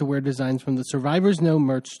proud to wear designs from the Survivors Know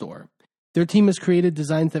merch store. Their team has created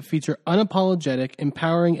designs that feature unapologetic,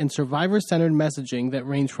 empowering, and survivor-centered messaging that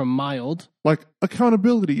range from mild Like,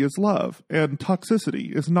 accountability is love, and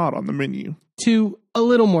toxicity is not on the menu. to a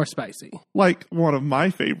little more spicy. Like one of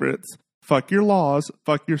my favorites, fuck your laws,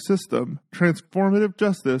 fuck your system, transformative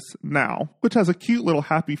justice now, which has a cute little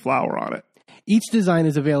happy flower on it. Each design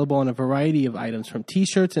is available on a variety of items from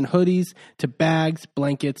t-shirts and hoodies to bags,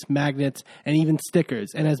 blankets, magnets, and even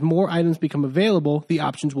stickers. And as more items become available, the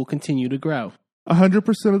options will continue to grow.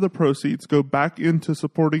 100% of the proceeds go back into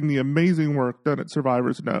supporting the amazing work done at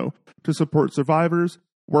Survivors Know to support survivors,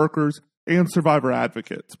 workers, and survivor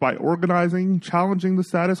advocates by organizing, challenging the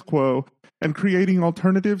status quo, and creating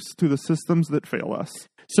alternatives to the systems that fail us.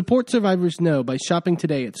 Support Survivors Know by shopping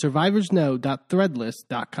today at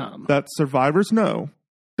survivorsknow.threadless.com. That's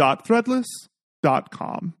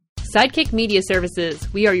survivorsknow.threadless.com. Sidekick Media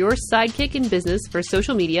Services. We are your sidekick in business for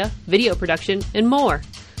social media, video production, and more.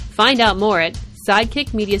 Find out more at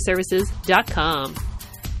sidekickmediaservices.com.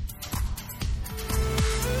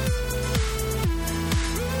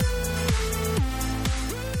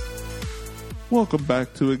 Welcome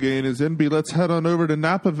back to A Gay His Enby. Let's head on over to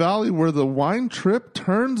Napa Valley where the wine trip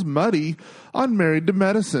turns muddy on Married to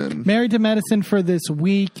Medicine. Married to Medicine for this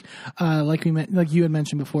week. Like you had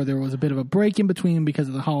mentioned before, there was a bit of a break in between because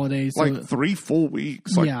of the holidays. So, Like 3 full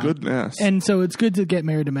weeks. Like, yeah. goodness. And so it's good to get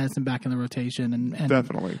Married to Medicine back in the rotation and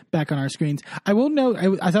Definitely. back on our screens. I will note,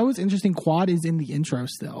 I thought it was interesting, Quad is in the intro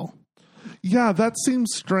still. Yeah, that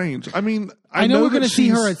seems strange. I mean, I know we're going to that see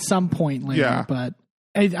her she's- at some point later, Yeah. but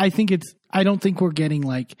I don't think we're getting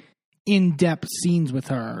like in-depth scenes with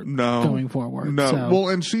her going forward. No. So. Well,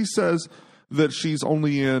 and she says that she's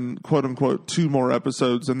only in quote unquote 2 more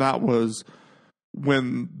episodes, and that was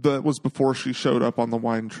before she showed up on the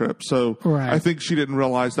wine trip. So Right. I think she didn't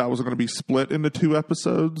realize that was going to be split into 2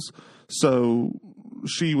 episodes. So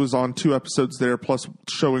she was on 2 episodes there, plus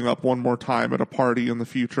showing up one more time at a party in the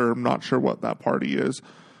future. I'm not sure what that party is,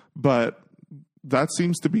 but that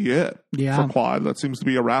seems to be it for Quad. That seems to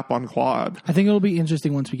be a wrap on Quad. I think it'll be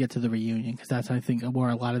interesting once we get to the reunion, because that's, I think, where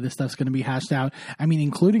a lot of this stuff's going to be hashed out. I mean,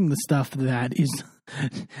 including the stuff that is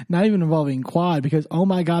not even involving Quad, because, oh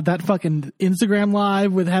my God, that fucking Instagram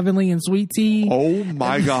live with Heavenly and Sweet Tea. Oh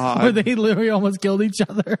my God. Where they literally almost killed each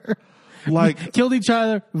other. Like, killed each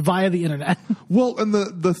other via the internet. well, and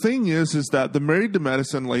the thing is that the Married to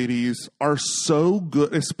Medicine ladies are so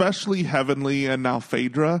good, especially Heavenly and now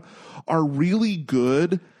Phaedra, are really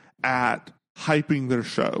good at hyping their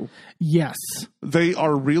show. Yes. They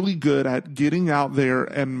are really good at getting out there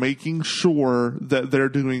and making sure that they're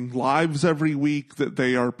doing lives every week, that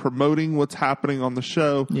they are promoting what's happening on the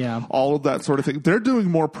show. Yeah. All of that sort of thing. They're doing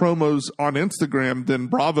more promos on Instagram than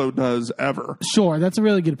Bravo does ever. Sure, that's a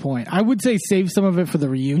really good point. I would say save some of it for the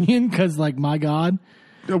reunion, because, like, my God.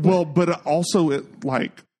 Well, but also it,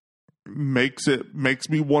 like, makes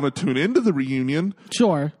me want to tune into the reunion.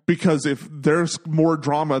 Sure. Because if there's more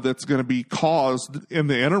drama that's going to be caused in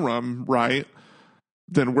the interim, right,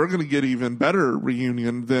 then we're going to get even better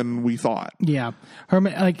reunion than we thought. Yeah. Her,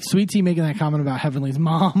 like, Sweet Tea making that comment about Heavenly's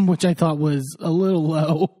mom, which I thought was a little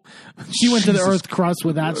low. She went to the Earth's crust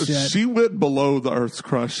with that shit. She went below the Earth's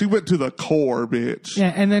crust. She went to the core, bitch.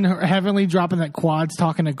 Yeah, and then her Heavenly dropping that Quad's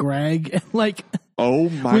talking to Greg. Like, oh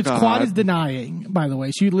my which God. Quad is denying, by the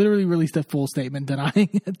way. She literally released a full statement denying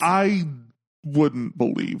it. I wouldn't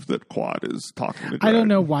believe that Quad is talking to Greg. I don't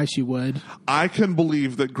know why she would. I can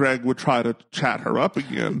believe that Greg would try to chat her up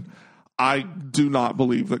again. I do not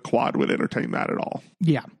believe that Quad would entertain that at all.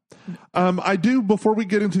 Yeah. I do, before we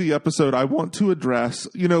get into the episode, I want to address,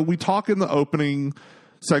 we talk in the opening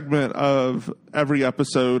segment of every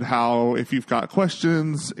episode how if you've got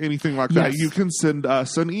questions, anything like that, you can send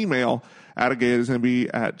us an email at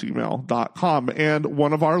gayhisenby@gmail.com. And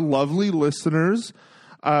one of our lovely listeners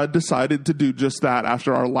decided to do just that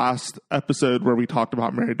after our last episode where we talked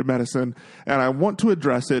about Married to Medicine. And I want to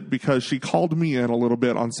address it because she called me in a little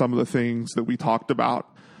bit on some of the things that we talked about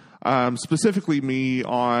specifically me,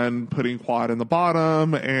 on putting Quad in the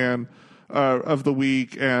bottom and of the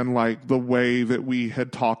week, and like the way that we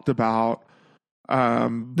had talked about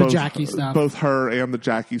the Jackie stuff, both her and the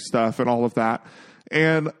Jackie stuff and all of that.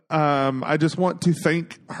 And I just want to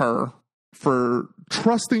thank her for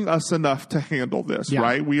trusting us enough to handle this,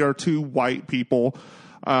 right? We are two white people,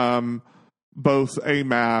 both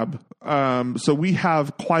AMAB. So we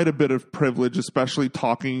have quite a bit of privilege, especially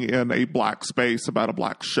talking in a black space about a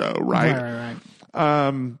black show, right?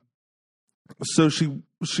 Right. So she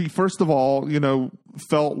first of all,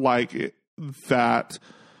 felt like that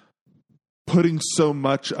putting so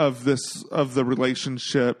much of the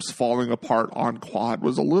relationships falling apart on Quad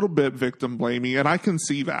was a little bit victim blaming, and I can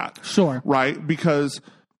see that. Sure. Right? Because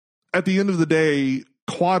at the end of the day,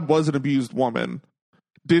 Quad was an abused woman.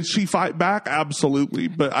 Did she fight back? Absolutely.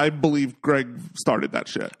 But I believe Greg started that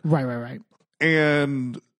shit. Right.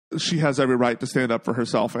 And she has every right to stand up for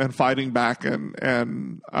herself, and fighting back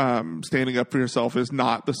and standing up for yourself is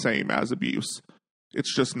not the same as abuse.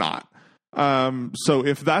 It's just not. So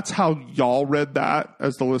if that's how y'all read that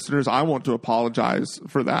as the listeners, I want to apologize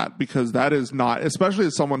for that, because that is not, especially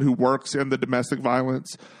as someone who works in the domestic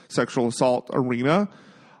violence, sexual assault arena,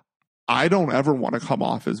 I don't ever want to come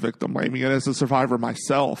off as victim blaming. And as a survivor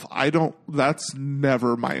myself, that's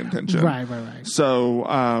never my intention. Right. So,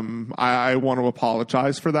 I want to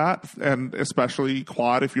apologize for that. And especially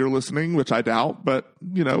Quad, if you're listening, which I doubt, but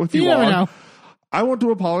if you are, know. I want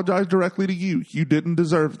to apologize directly to you. You didn't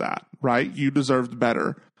deserve that, right? You deserved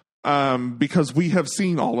better. Because we have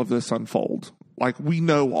seen all of this unfold. Like, we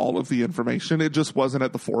know all of the information. It just wasn't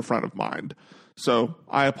at the forefront of mind. So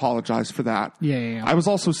I apologize for that. Yeah. I was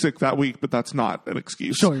also sick that week, but that's not an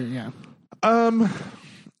excuse. Sure, yeah.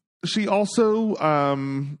 She also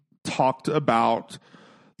talked about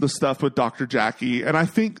the stuff with Dr. Jackie, and I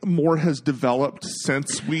think more has developed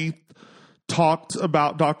since we talked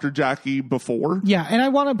about Dr. Jackie before. Yeah, and I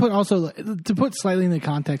want to put also to put slightly in the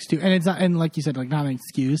context too, and it's not, and like you said, like not an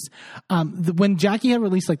excuse. When Jackie had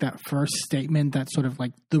released like that first statement, that sort of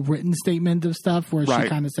like the written statement of stuff where she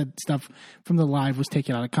kind of said stuff from the live was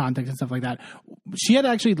taken out of context and stuff like that. She had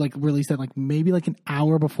actually like released that like maybe like an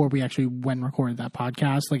hour before we actually went and recorded that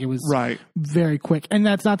podcast. Like it was very quick, and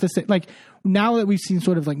that's not to say like now that we've seen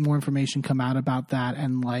sort of like more information come out about that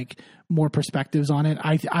and like more perspectives on it,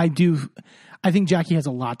 I think Jackie has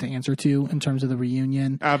a lot to answer to in terms of the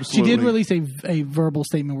reunion. Absolutely. She did release a verbal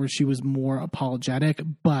statement where she was more apologetic,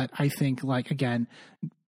 but I think like, again,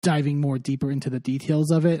 diving more deeper into the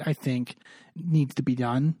details of it, I think needs to be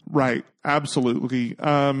done. Right. Absolutely.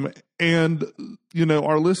 And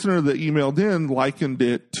our listener that emailed in likened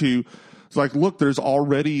it to, it's like, look, there's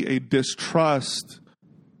already a distrust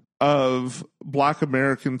of Black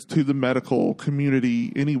Americans to the medical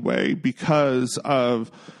community anyway, because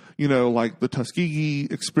of, like the Tuskegee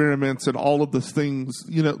experiments and all of the things,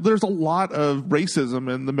 there's a lot of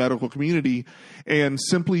racism in the medical community, and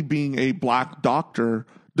simply being a Black doctor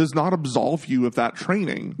does not absolve you of that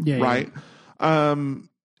training. Right. Yeah.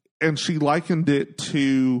 And she likened it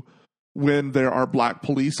to when there are Black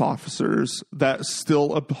police officers that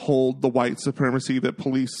still uphold the white supremacy that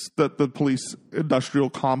the police industrial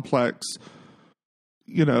complex,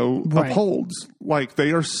 upholds. Like,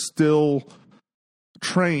 they are still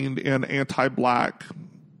trained in anti-Black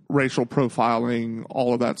racial profiling,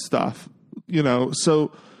 all of that stuff,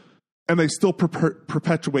 so, and they still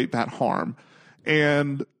perpetuate that harm.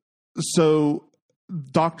 And so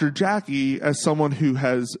Dr. Jackie, as someone who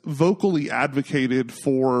has vocally advocated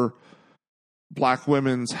for Black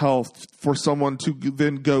women's health, for someone to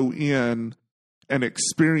then go in and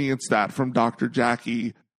experience that from Dr.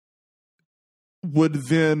 Jackie would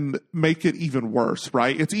then make it even worse,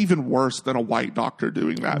 right? It's even worse than a white doctor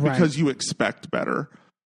doing that, because you expect better.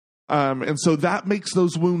 And so that makes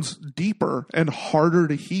those wounds deeper and harder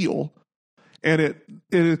to heal. And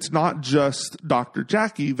it's not just Dr.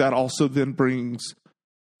 Jackie, that also then brings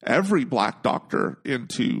every Black doctor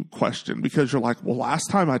into question, because you're like, well, last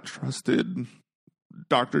time I trusted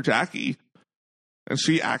Dr. Jackie, and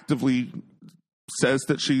she actively says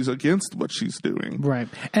that she's against what she's doing. Right.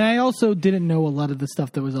 And I also didn't know a lot of the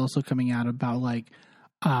stuff that was also coming out about like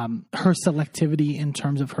her selectivity in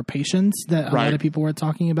terms of her patients, that a lot of people were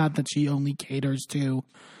talking about, that she only caters to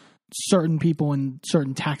certain people in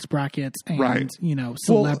certain tax brackets and,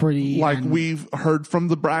 celebrity. Well, like we've heard from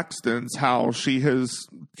the Braxtons, how she has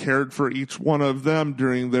cared for each one of them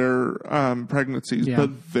during their pregnancies,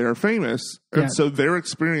 but they're famous. And so their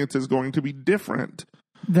experience is going to be different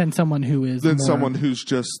than someone who is someone who's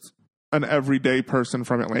just an everyday person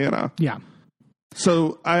from Atlanta. Yeah.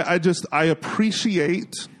 So I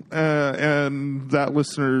appreciate and that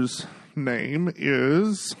listener's name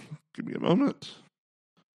is, give me a moment.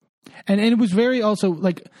 And it was very also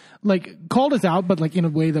like called us out, but like in a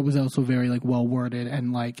way that was also very like well worded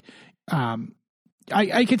and like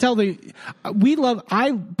I could tell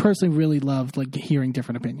I personally really love like hearing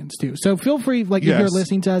different opinions too. So feel free, like if you're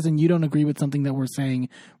listening to us and you don't agree with something that we're saying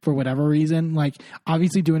for whatever reason, like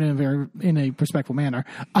obviously doing it in a respectful manner.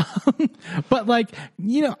 But like,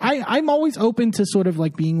 you know, I'm always open to sort of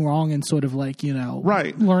like being wrong and sort of like, you know,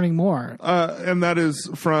 learning more. And that is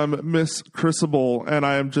from Miss Crisable. And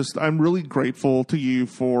I'm really grateful to you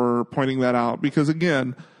for pointing that out because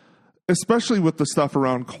again, especially with the stuff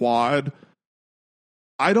around Quad,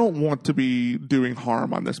 I don't want to be doing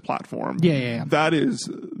harm on this platform. Yeah. That is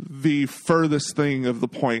the furthest thing of the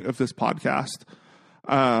point of this podcast.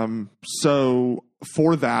 So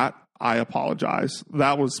for that, I apologize.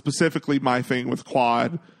 That was specifically my thing with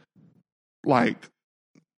Quad. Like,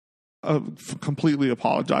 completely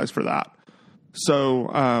apologize for that. So,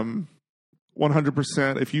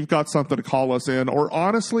 100%, if you've got something to call us in, or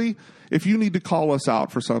honestly, if you need to call us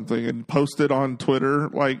out for something and post it on Twitter,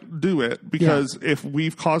 like, do it. Because if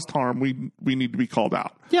we've caused harm, we need to be called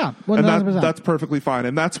out. Yeah, 100%. And that's perfectly fine.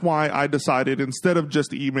 And that's why I decided, instead of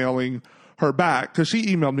just emailing her back, because she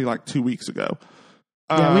emailed me like 2 weeks ago.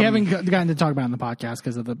 Yeah, we haven't gotten to talk about it in the podcast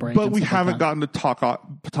because of the break. But we haven't gotten to talk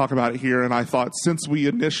about it here. And I thought, since we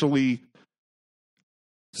initially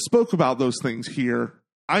spoke about those things here,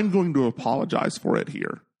 I'm going to apologize for it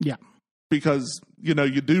here. Yeah. Because, you know,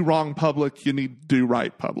 you do wrong public, you need to do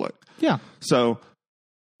right public. Yeah. So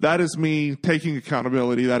that is me taking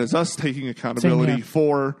accountability. That is us taking accountability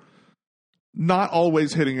for not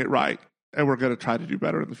always hitting it right. And we're going to try to do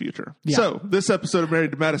better in the future. Yeah. So this episode of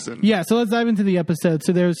Married to Medicine. Yeah. So let's dive into the episode.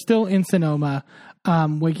 So they're still in Sonoma,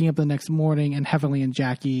 waking up the next morning, and Heavenly and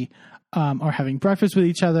Jackie are having breakfast with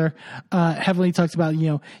each other. Heavenly talks about,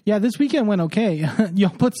 you know, this weekend went okay.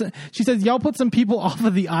 She says, y'all put some people off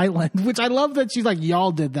of the island, which I love that she's like,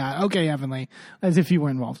 y'all did that. Okay, Heavenly, as if you were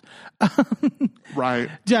involved. Right.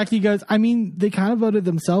 Jackie goes, I mean, they kind of voted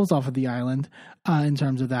themselves off of the island, in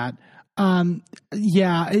terms of that.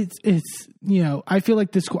 Yeah, it's, you know, I feel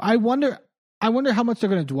like this, I wonder how much they're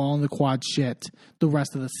going to dwell on the Quad shit the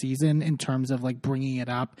rest of the season in terms of like bringing it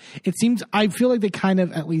up. It seems, I feel like they kind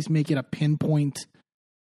of at least make it a pinpoint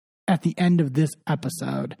at the end of this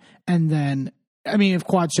episode. And then, I mean, if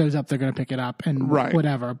Quad shows up, they're going to pick it up and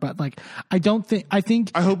whatever. But like, I hope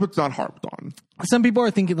it's not harped on. Some people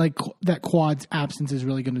are thinking like that Quad's absence is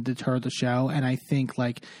really going to deter the show. And I think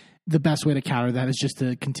like, the best way to counter that is just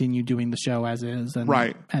to continue doing the show as is and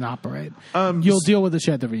operate. You'll deal with the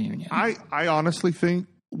shit at the reunion. I honestly think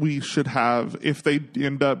we should have, if they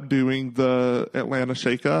end up doing the Atlanta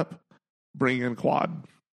shakeup, bring in Quad.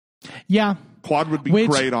 Yeah. Quad would be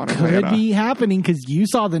great on Atlanta. Could be happening because you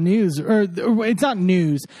saw the news, or it's not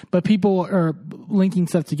news, but people are linking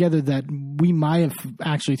stuff together that we might have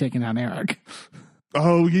actually taken down Eric.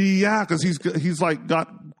 Oh yeah, because he's like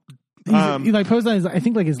got. He like posted on his, I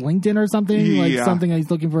think like his LinkedIn or something, like something he's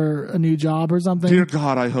looking for a new job or something. Dear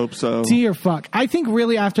God, I hope so. Dear fuck. I think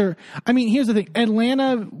really here's the thing.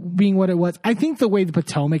 Atlanta being what it was, I think the way the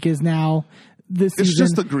Potomac is now this season, it's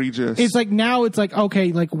just egregious. It's like now it's like,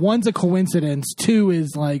 okay, like one's a coincidence. Two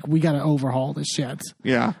is like, we got to overhaul this shit.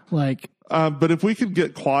 Yeah. Like, but if we could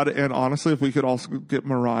get Quad, and honestly, if we could also get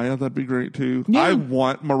Mariah, that'd be great too. Yeah. I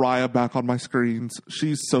want Mariah back on my screens.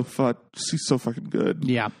 She's so fucking good.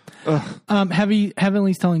 Yeah.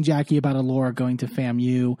 Heavenly's telling Jackie about Alora going to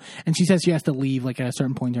FAMU, and she says she has to leave like at a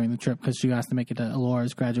certain point during the trip because she has to make it to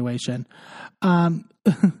Alora's graduation.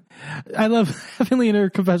 I love Heavenly in her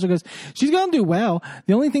confession goes, she's going to do well.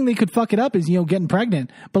 The only thing they could fuck it up is, getting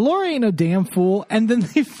pregnant. But Laura ain't no damn fool. And then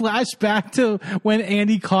they flash back to when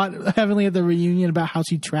Andy caught Heavenly at the reunion about how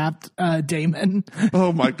she trapped Damon.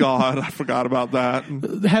 Oh my God. I forgot about that.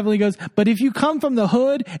 Heavenly goes, but if you come from the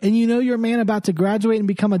hood and you know your man about to graduate and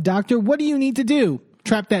become a doctor, what do you need to do?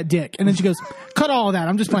 Trap that dick. And then she goes, cut all of that.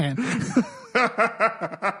 I'm just playing.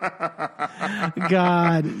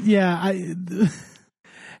 God. Yeah.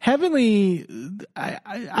 Heavenly,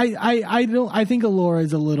 I think Alora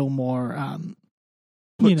is a little more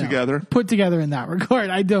put together in that regard.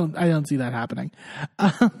 I don't see that happening.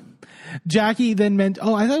 Jackie then meant,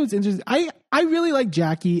 I thought it was interesting. I really like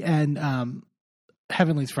Jackie and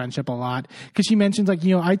Heavenly's friendship a lot because she mentions like,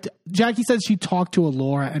 Jackie says she talked to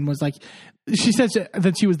Alora and was like, she said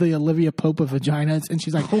that she was the Olivia Pope of vaginas, and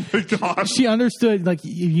she's like, oh my God, she understood like,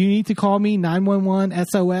 you need to call me 911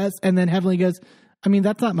 SOS. And then Heavenly goes, I mean,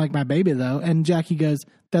 that's not like my baby though. And Jackie goes,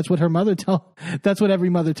 that's what her mother that's what every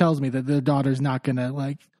mother tells me, that their daughter's not gonna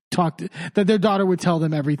like that their daughter would tell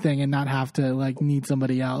them everything and not have to like need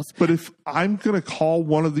somebody else. But if I'm going to call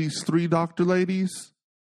one of these 3 doctor ladies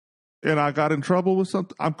and I got in trouble with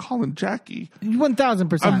something, I'm calling Jackie.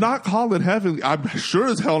 1,000%. I'm not calling Heavenly. I'm sure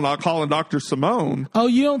as hell not calling Dr. Simone. Oh,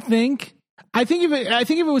 you don't think? I think if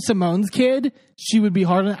it was Simone's kid, she would be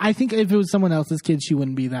harder. I think if it was someone else's kid, she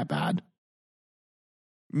wouldn't be that bad.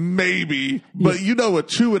 Maybe, but you know what?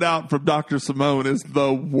 Chew it out from Dr. Simone is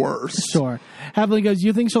the worst. Sure. Heavenly goes,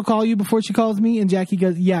 you think she'll call you before she calls me? And Jackie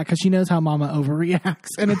goes, yeah, because she knows how Mama overreacts.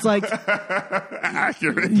 And it's like,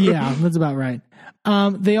 accurate. Yeah, that's about right.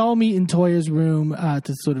 They all meet in Toya's room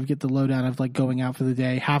to sort of get the lowdown of like going out for the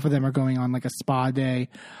day. Half of them are going on like a spa day,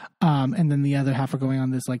 and then the other half are going on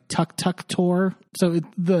this like tuk tour. So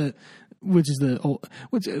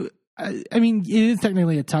I mean, it is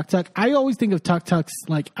technically a tuk-tuk. I always think of tuk-tuks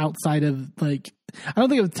like outside of like, I don't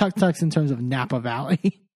think of tuk-tuks in terms of Napa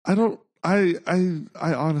Valley. I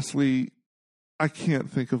honestly, I can't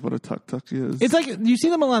think of what a tuk-tuk is. It's like, you see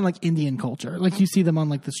them on like Indian culture. Like you see them on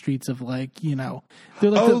like the streets of like, you know, they're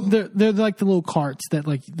like, they're like the little carts that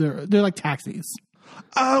like, they're like taxis.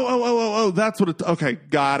 Oh, that's what it, okay,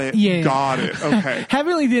 got it. Yeah. Got it. Okay.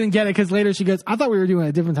 Heavenly didn't get it because later she goes, I thought we were doing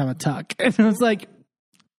a different time of tuck. And I was like,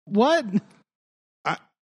 what?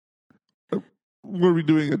 Were we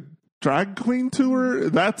doing a drag queen tour?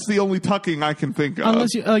 That's the only tucking I can think of.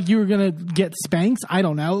 Unless you were going to get Spanx. I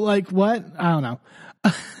don't know. Like what? I don't know.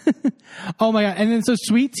 Oh my God. And then so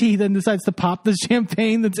Sweet Tea then decides to pop the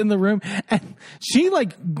champagne that's in the room. And she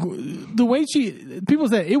like, the way people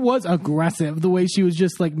said it was aggressive, the way she was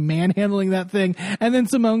just like manhandling that thing. And then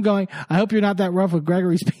Simone going, I hope you're not that rough with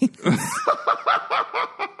Gregory's penis.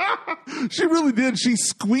 She really did. She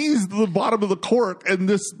squeezed the bottom of the cork and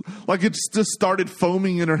this, like, it's just started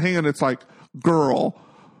foaming in her hand. It's like, girl,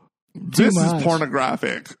 this is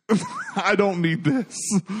pornographic. I don't need this.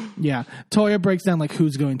 Yeah. Toya breaks down, like,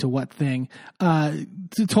 who's going to what thing.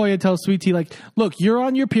 Toya tells Sweet Tea, like, look, you're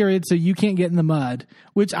on your period, so you can't get in the mud,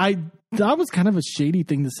 which that was kind of a shady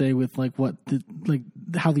thing to say with, like,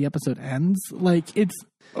 how the episode ends. Like, it's.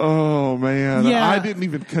 Oh man, yeah, I didn't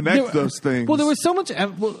even connect those things. Well, there was so much,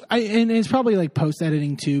 and it's probably like post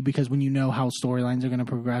editing too, because when you know how storylines are going to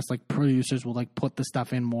progress, like producers will like put the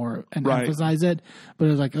stuff in more and emphasize it. But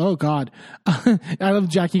it was like, oh god, I love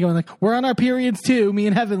Jackie going like, we're on our periods too, me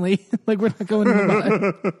and Heavenly, like we're not going in the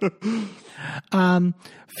mud.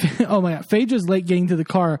 Oh my god, Phaedra's late getting to the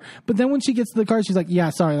car, but then when she gets to the car, she's like,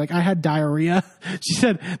 yeah, sorry, like I had diarrhea. She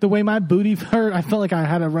said the way my booty hurt, I felt like I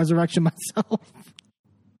had a resurrection myself.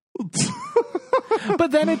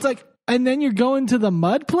 But then it's like, and then you're going to the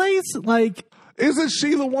mud place? Like, isn't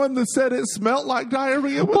she the one that said it smelled like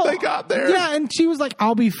diarrhea when they got there? Yeah, and she was like,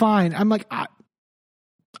 I'll be fine. I'm like, I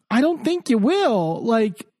don't think you will.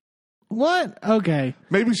 Like, what? Okay.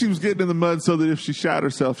 Maybe she was getting in the mud so that if she shat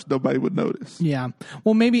herself, nobody would notice. Yeah.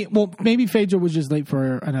 Well, maybe Phaedra was just late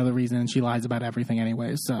for another reason, and she lies about everything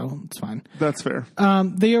anyway, so it's fine. That's fair.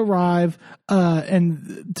 They arrive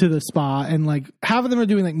and to the spa, and like half of them are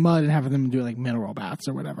doing like mud, and half of them are doing like mineral baths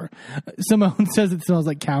or whatever. Simone says it smells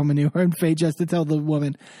like cow manure, and Phaedra has to tell the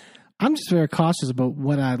woman, I'm just very cautious about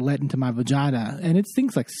what I let into my vagina, and it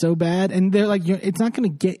stinks like so bad. And they're like, it's not going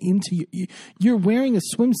to get into you. You're wearing a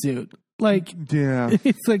swimsuit. Like, yeah,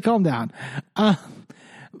 it's like, calm down.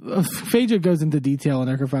 Phaedra goes into detail in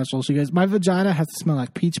her confessional. She goes, my vagina has to smell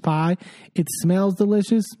like peach pie. It smells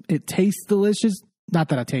delicious. It tastes delicious. Not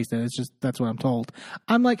that I taste it. It's just, that's what I'm told.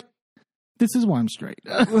 I'm like, this is why I'm straight.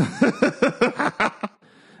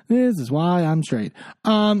 This is why I'm straight.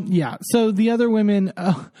 Yeah. So the other women.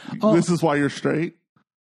 This is why you're straight?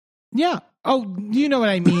 Yeah. Oh, you know what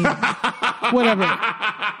I mean. Whatever.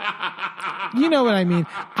 You know what I mean.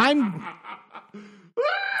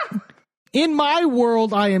 In my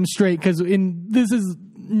world, I am straight because this is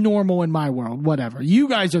normal in my world. Whatever. You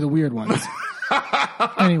guys are the weird ones.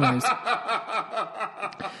 Anyways.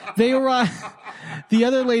 They arrive. The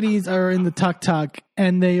other ladies are in the tuk-tuk,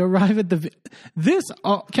 and they arrive at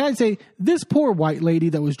can I say, this poor white lady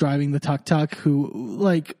that was driving the tuk-tuk who,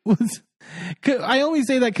 like, was... I only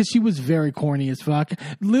say that because she was very corny as fuck.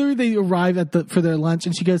 Literally, they arrive for their lunch,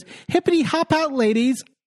 and she goes, hippity hop out, ladies.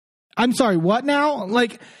 I'm sorry, what now?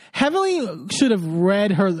 Like, Heavenly should have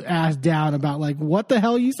read her ass down about, like, what the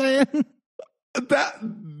hell are you saying?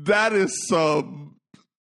 That is some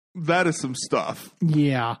stuff.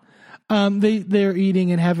 Yeah. They're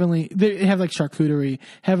eating, and Heavenly, they have like charcuterie.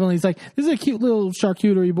 Heavenly's like, this is a cute little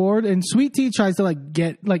charcuterie board, and Sweet Tea tries to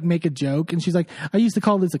make a joke, and she's like, I used to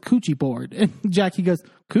call this a coochie board. And Jackie goes,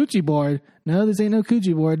 coochie board? No, this ain't no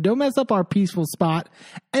coochie board. Don't mess up our peaceful spot.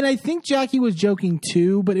 And I think Jackie was joking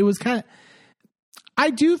too, but it was kind of, I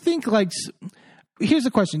do think, like, here's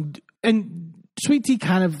the question, and Sweet Tea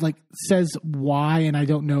kind of like says why, and I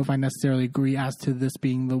don't know if I necessarily agree as to this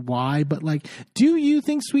being the why, but like, do you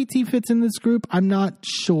think Sweet Tea fits in this group? I'm not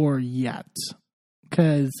sure yet,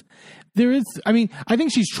 because there is, I mean, I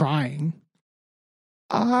think she's trying.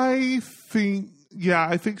 I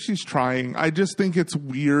think she's trying. I just think it's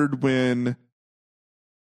weird when.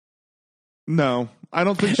 No, I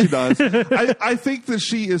don't think she does. I think that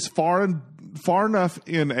she is far enough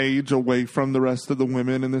in age away from the rest of the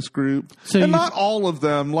women in this group, and not all of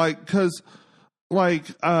them. Like, because both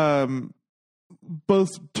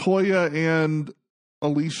Toya and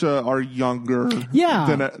Alicia are younger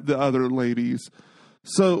than the other ladies.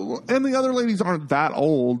 So, and the other ladies aren't that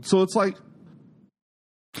old. So it's like,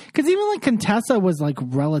 because even like Contessa was like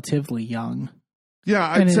relatively young. Yeah,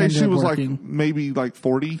 I'd say she was working. Like maybe like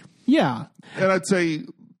 40. Yeah. And I'd say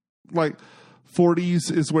like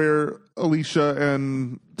 40s is where Alicia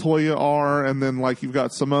and Toya are. And then like you've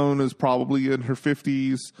got Simone is probably in her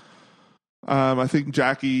 50s. I think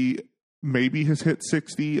Jackie maybe has hit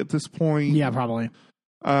 60 at this point. Yeah, probably.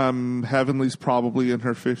 Heavenly's probably in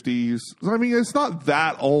her 50s. I mean, it's not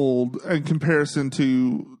that old in comparison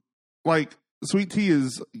to like Sweet Tea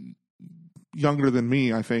is younger than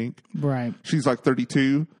me, I think. Right. She's like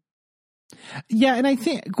 32. Yeah, and I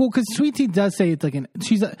think because Sweet Tea does say it's like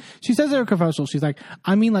she says in her confessional, she's like,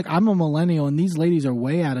 I mean, like I'm a millennial and these ladies are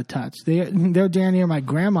way out of touch. They're damn near my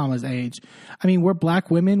grandmama's age. I mean, we're black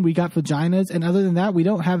women, we got vaginas, and other than that, we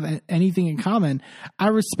don't have anything in common. I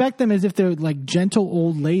respect them as if they're like gentle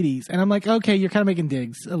old ladies, and I'm like, okay, you're kind of making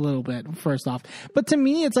digs a little bit, first off. But to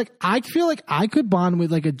me, it's like I feel like I could bond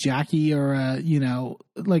with like a Jackie or a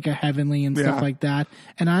like a Heavenly and stuff like that,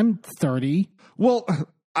 and I'm 30. Well.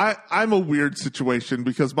 I'm a weird situation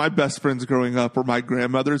because my best friends growing up were my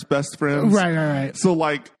grandmother's best friends. Right. So,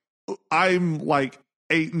 like, I'm like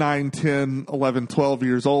 8, 9, 10, 11, 12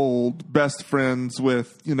 years old, best friends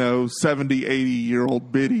with, 70,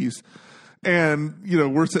 80-year-old biddies. And,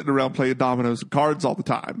 we're sitting around playing dominoes and cards all the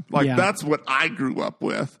time. Like, that's what I grew up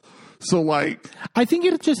with. So, like... I think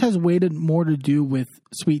it just has way more to do with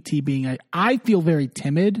Sweet Tea being I feel very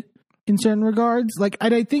timid in certain regards. Like, I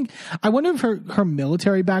wonder if her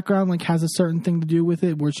military background like has a certain thing to do with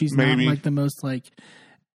it, where she's not like the most like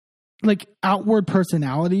outward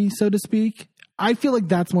personality, so to speak. I feel like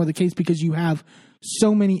that's more the case because you have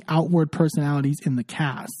so many outward personalities in the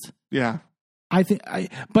cast. Yeah. But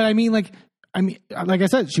I mean, like I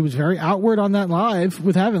said, she was very outward on that live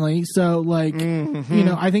with Heavenly. So like,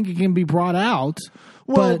 I think it can be brought out.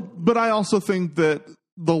 Well, but I also think that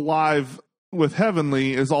the live with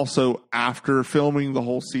Heavenly is also after filming the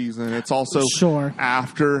whole season. It's also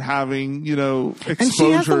after having,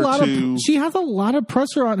 exposure and she has a lot of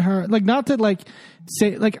pressure on her. Like, not to like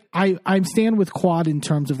say, like, I stand with Quad in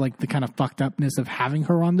terms of like the kind of fucked upness of having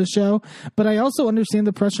her on the show, but I also understand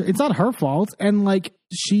the pressure. It's not her fault. And like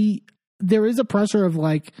there is a pressure of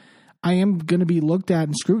like, I am going to be looked at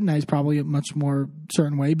and scrutinized probably a much more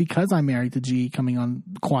certain way because I'm married to G coming on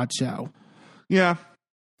Quad show. Yeah.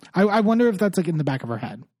 I wonder if that's like in the back of her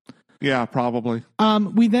head. Yeah, probably.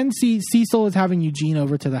 We then see Cecil is having Eugene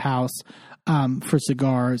over to the house for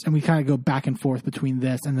cigars, and we kind of go back and forth between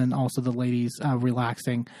this and then also the ladies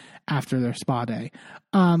relaxing after their spa day.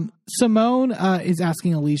 Simone is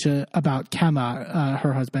asking Alicia about Kemma,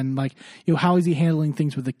 her husband, like, how is he handling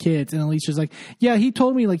things with the kids? And Alicia's like, yeah, he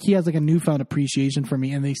told me like he has like a newfound appreciation for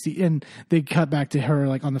me. And they cut back to her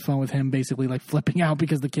like on the phone with him, basically like flipping out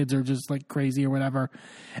because the kids are just like crazy or whatever.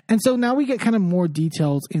 And so now we get kind of more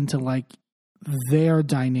details into like their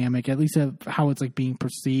dynamic, at least of how it's like being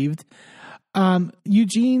perceived.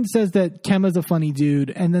 Eugene says that Kemma's a funny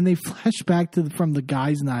dude, and then they flash back to from the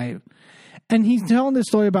guys' night, and he's telling this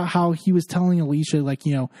story about how he was telling Alicia, like,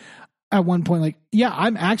 at one point, like, yeah,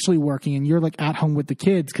 I'm actually working, and you're like at home with the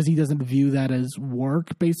kids, because he doesn't view that as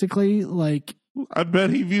work, basically. Like, I bet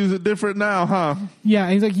he views it different now, huh? Yeah,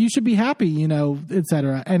 and he's like, you should be happy,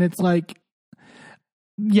 etc. And it's like,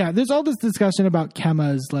 yeah, there's all this discussion about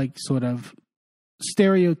Kemma's like sort of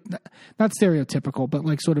not stereotypical, but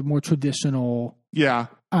like sort of more traditional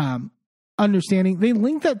understanding. They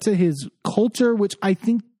link that to his culture, which I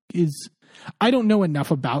think I don't know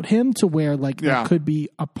enough about him to where like that could be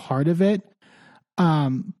a part of it.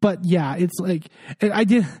 But yeah, it's like, I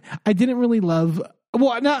didn't really love,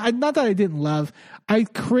 well, not that I didn't love, I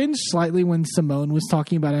cringed slightly when Simone was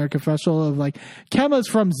talking about her confessional of like, Kemma's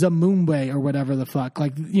from Zimbabwe or whatever the fuck.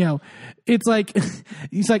 Like, it's like,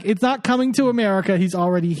 he's like, it's not coming to America. He's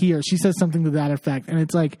already here. She says something to that effect. And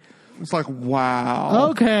it's like, It's like, wow.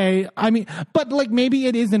 Okay. I mean, but like maybe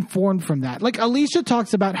it is informed from that. Like Alicia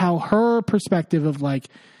talks about how her perspective of like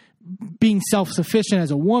being self-sufficient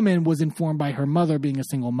as a woman was informed by her mother being a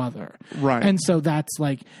single mother. Right. And so that's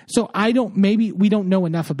like, so maybe we don't know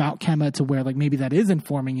enough about Kemma to where like maybe that is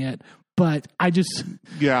informing it. But I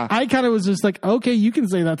kind of was just like, okay, you can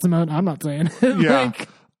say that, Simone. I'm not saying it. Yeah. Like,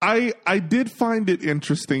 I did find it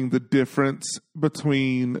interesting, the difference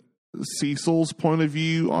between Cecil's point of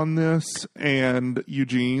view on this and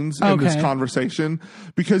Eugene's in this conversation,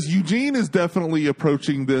 because Eugene is definitely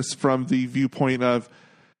approaching this from the viewpoint of,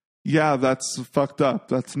 yeah, that's fucked up.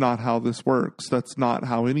 That's not how this works. That's not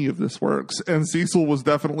how any of this works. And Cecil was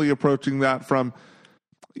definitely approaching that from,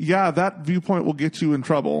 yeah, that viewpoint will get you in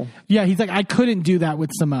trouble. Yeah, he's like, I couldn't do that with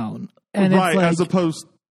Simone. And right, it's like, as opposed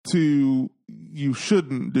to you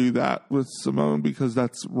shouldn't do that with Simone because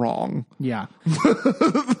that's wrong. Yeah.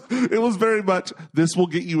 It was very much, this will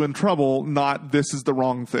get you in trouble, not this is the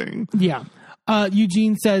wrong thing. Yeah.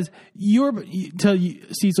 Eugene says, Cecil,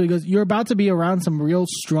 he goes, you're about to be around some real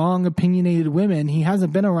strong, opinionated women. He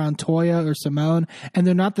hasn't been around Toya or Simone, and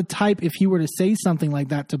they're not the type, if he were to say something like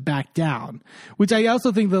that, to back down. Which I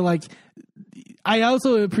also think that, like, I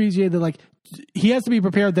also appreciate that, like, he has to be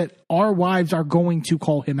prepared that our wives are going to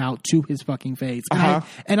call him out to his fucking face.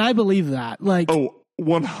 And I believe that. Like, oh,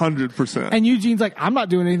 100%. And Eugene's like, I'm not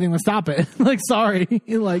doing anything to stop it. Like, sorry.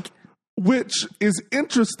 Like, which is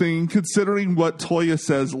interesting considering what Toya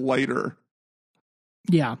says later.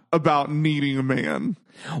 Yeah. About needing a man.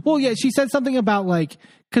 Well, yeah, she said something about like,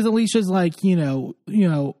 because Alicia's like, you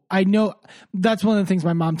know, I know that's one of the things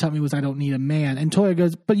my mom taught me was I don't need a man. And Toya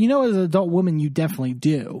goes, but you know, as an adult woman, you definitely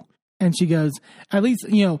do. And she goes, at least,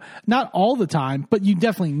 you know, not all the time, but you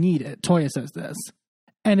definitely need it. Toya says this.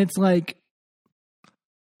 And it's like,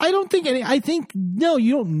 I think, no,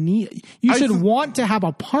 you don't need, you should want to have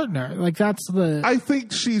a partner. Like that's I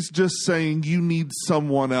think she's just saying you need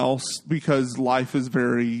someone else because life is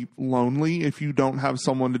very lonely if you don't have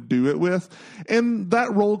someone to do it with. And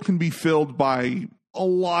that role can be filled by a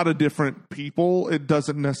lot of different people. It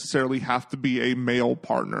doesn't necessarily have to be a male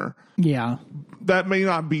partner. Yeah. That may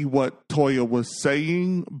not be what Toya was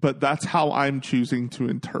saying, but that's how I'm choosing to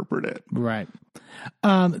interpret it. Right.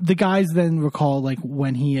 The guys then recall like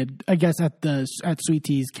when he had, I guess at Sweet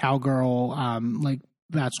Tea's cowgirl, like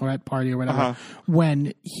bachelorette party or whatever,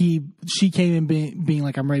 when she came in being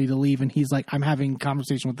like, I'm ready to leave. And he's like, I'm having a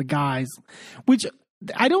conversation with the guys, which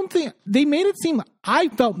I don't think they made it seem, I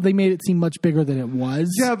felt they made it seem much bigger than it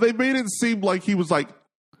was. Yeah. They made it seem like he was like,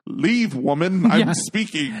 leave, woman. I'm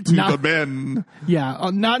speaking to the men. Yeah.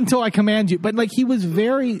 Not until I command you. But like, he was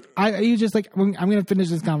very, he was just like, I'm going to finish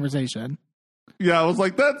this conversation. Yeah. I was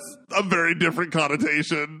like, that's a very different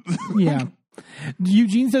connotation. Yeah.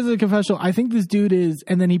 Eugene says in the confessional, I think this dude is,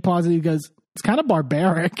 and then he pauses, he goes, it's kind of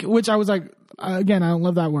barbaric, which I was like, again, I don't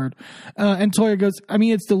love that word. And Toya goes, I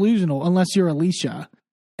mean, it's delusional unless you're Alicia.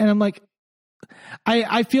 And I'm like,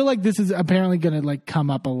 I feel like this is apparently going to like come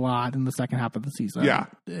up a lot in the second half of the season. Yeah.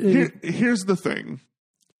 Here's the thing.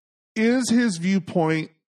 Is his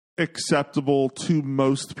viewpoint acceptable to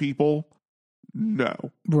most people? No.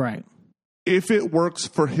 Right. If it works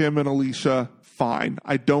for him and Alicia, fine.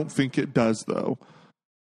 I don't think it does though.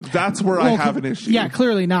 That's where I have an issue. Yeah,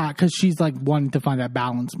 clearly not, because she's like wanting to find that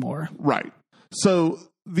balance more. Right. So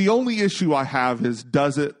the only issue I have is,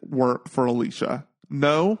 does it work for Alicia?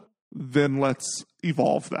 No. Then let's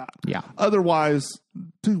evolve that. Yeah. Otherwise,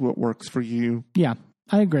 do what works for you. Yeah,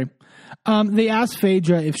 I agree. They asked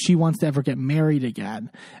Phaedra if she wants to ever get married again.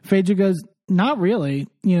 Phaedra goes, not really.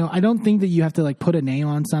 You know, I don't think that you have to like put a name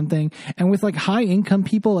on something. And with like high income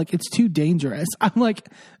people, like it's too dangerous. I'm like,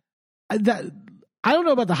 that. I don't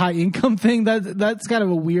know about the high income thing. That's kind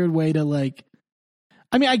of a weird way to like,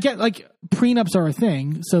 I mean, I get like prenups are a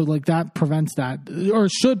thing. So like that prevents that or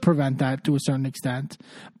should prevent that to a certain extent.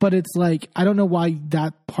 But it's like, I don't know why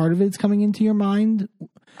that part of it's coming into your mind.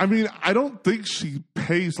 I mean, I don't think she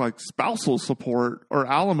pays like spousal support or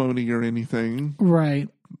alimony or anything. Right.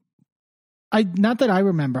 Not that I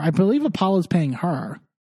remember. I believe Apollo's paying her.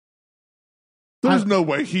 There's no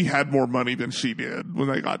way he had more money than she did when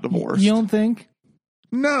they got divorced. You don't think?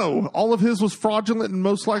 No, all of his was fraudulent and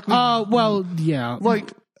most likely. Well, yeah.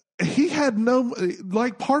 Like he had no,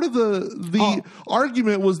 like part of the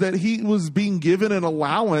argument was that he was being given an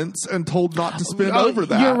allowance and told not to spend over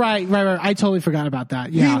that. You're right. I totally forgot about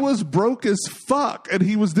that. Yeah. He was broke as fuck and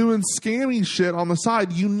he was doing scammy shit on the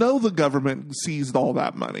side. You know, the government seized all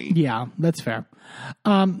that money. Yeah, that's fair.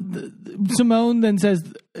 Simone then says,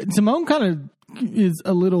 Simone kind of is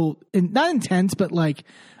a little, not intense, but like,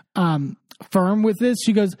 firm with this.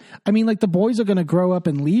 She goes, I mean, like, the boys are going to grow up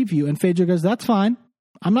and leave you. And Phaedra goes, that's fine.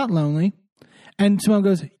 I'm not lonely. And Simone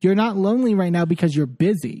goes, you're not lonely right now because you're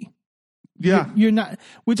busy. Yeah. You're not,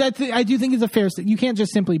 which I do think is a fair statement. You can't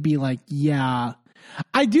just simply be like, yeah.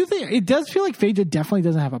 I do think it does feel like Phaedra definitely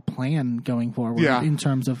doesn't have a plan going forward in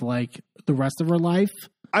terms of like the rest of her life.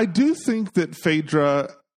 I do think that Phaedra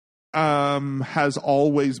has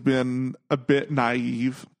always been a bit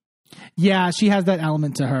naive. Yeah, she has that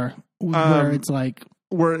element to her where it's like...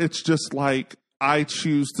 Where it's just like, I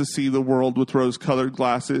choose to see the world with rose-colored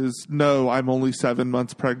glasses. No, I'm only 7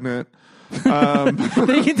 months pregnant. They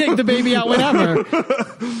can take the baby out whenever.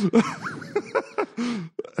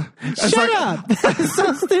 Shut up! That's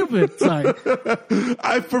so stupid. Sorry.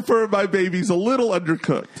 I prefer my babies a little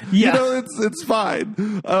undercooked. Yeah. You know, it's fine.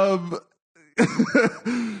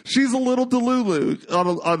 She's a little delulu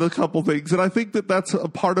on a couple things, and I think that that's a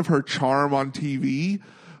part of her charm on TV.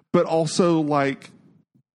 But also, like,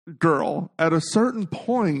 girl, at a certain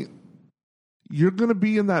point, you're going to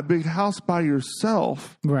be in that big house by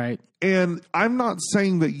yourself, right? And I'm not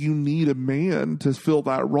saying that you need a man to fill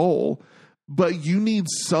that role, but you need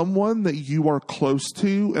someone that you are close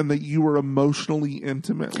to and that you are emotionally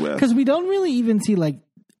intimate with. Because we don't really even see like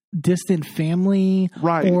distant family,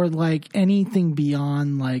 right, or like anything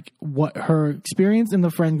beyond like what her experience in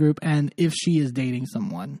the friend group and if she is dating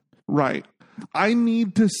someone. Right. I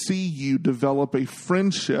need to see you develop a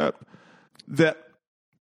friendship that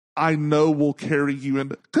I know will carry you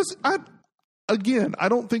into, because I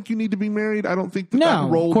don't think you need to be married. I don't think that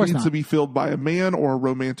role needs to be filled by a man or a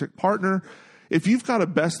romantic partner. If you've got a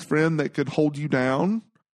best friend that could hold you down,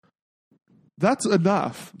 that's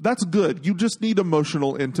enough. That's good. You just need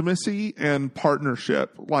emotional intimacy and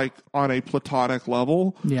partnership, like on a platonic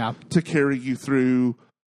level, to carry you through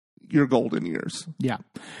your golden years. Yeah.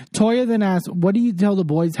 Toya then asked, what did you tell the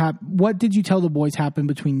boys happened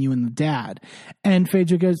between you and the dad? And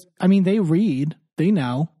Phaedra goes, I mean, they read, they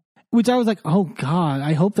know. Which I was like, oh God,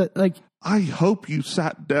 I hope that, like... I hope you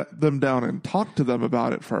sat them down and talked to them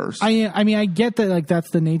about it first. I mean, I get that, like, that's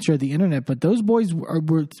the nature of the internet, but those boys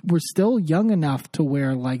were still young enough to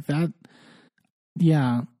where, like, that...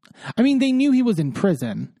 Yeah. I mean, they knew he was in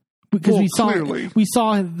prison. Because we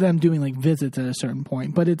saw them doing, like, visits at a certain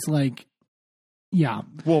point, but it's like... Yeah.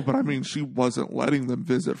 Well, but I mean, she wasn't letting them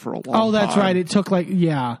visit for a long time. Oh, that's right. It took, like...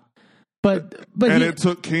 Yeah. But it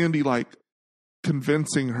took Candy, like,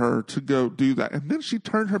 convincing her to go do that, and then she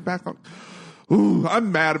turned her back on. Ooh,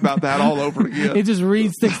 I'm mad about that all over again. It just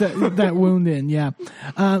re-sticks that wound in. Yeah.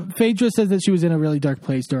 Phaedra says that she was in a really dark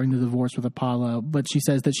place during the divorce with Apollo, but she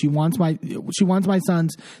says that she wants my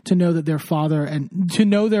sons to know that their father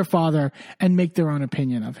and make their own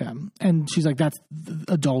opinion of him. And she's like, that's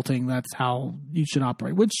adulting. That's how you should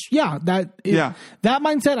operate. Which, that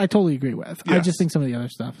mindset I totally agree with. Yes. I just think some of the other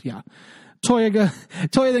stuff. Yeah. Toya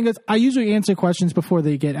then goes, I usually answer questions before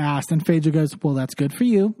they get asked. And Phaedra goes, well, that's good for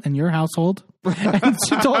you and your household. And I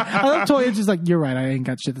love Toya just like, you're right. I ain't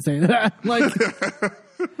got shit to say to that. Like,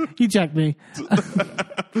 he checked me.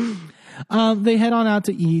 They head on out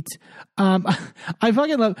to eat. I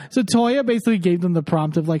fucking love. So Toya basically gave them the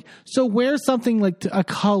prompt of like, so wear something like a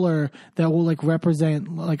color that will like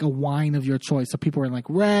represent like a wine of your choice. So people are in like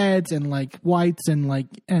reds and like whites and like,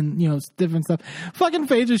 and you know, different stuff. Fucking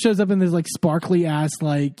Phaedra shows up in this like sparkly ass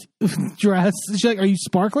like dress. She's like, are you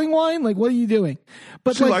sparkling wine? Like, what are you doing?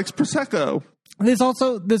 But she likes Prosecco. This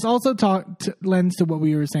also lends to what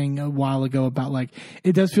we were saying a while ago about like,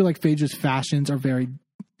 it does feel like Phaedra's fashions are very,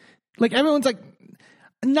 like everyone's like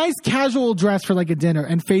a nice casual dress for like a dinner,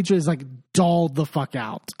 and Phaedra is like dolled the fuck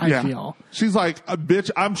out. I feel she's like, bitch,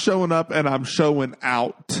 I'm showing up and I'm showing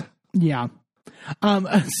out. Yeah.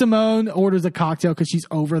 Simone orders a cocktail because she's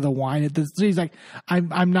over the wine at this. She's like,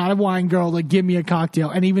 I'm not a wine girl. Like, give me a cocktail.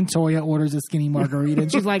 And even Toya orders a skinny margarita,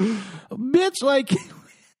 and she's like, bitch, like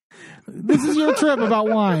this is your trip about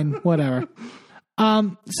wine, whatever.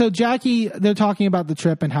 So Jackie, they're talking about the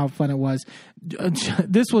trip and how fun it was.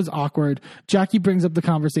 This was awkward. Jackie brings up the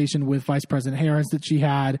conversation with Vice President Harris that she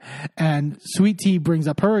had, and Sweet Tea brings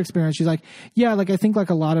up her experience. She's like, yeah, like I think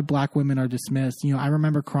like a lot of black women are dismissed. You know, I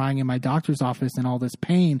remember crying in my doctor's office and all this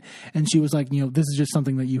pain. And she was like, you know, this is just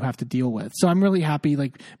something that you have to deal with. So I'm really happy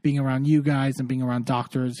like being around you guys and being around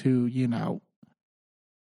doctors who, you know,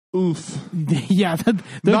 oof. Yeah.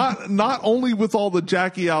 Not only with all the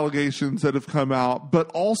Jackie allegations that have come out,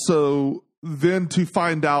 but also then to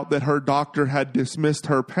find out that her doctor had dismissed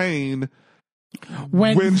her pain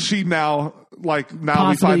when she now possibly,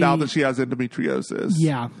 we find out that she has endometriosis.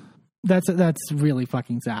 Yeah. That's really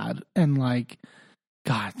fucking sad. And like,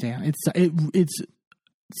 God damn, it's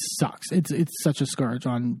sucks. It's such a scourge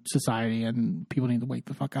on society, and people need to wake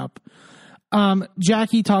the fuck up.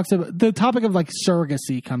 Jackie talks about the topic of like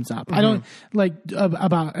surrogacy comes up. I don't like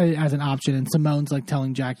about as an option, and Simone's like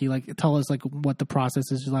telling Jackie, like, tell us like what the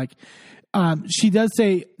process is like. She does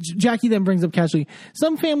say, Jackie then brings up casually,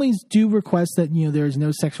 some families do request that, there is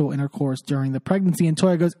no sexual intercourse during the pregnancy. And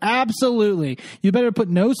Toya goes, absolutely. You better put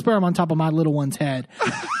no sperm on top of my little one's head.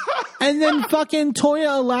 And then fucking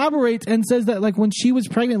Toya elaborates and says that like when she was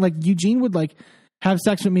pregnant, like Eugene would like have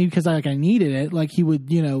sex with me because I needed it. Like he would,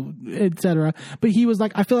 etc. But he was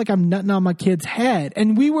like, I feel like I'm nutting on my kid's head.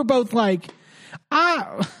 And we were both like,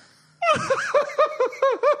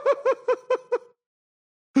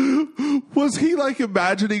 Was he like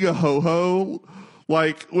imagining a ho-ho,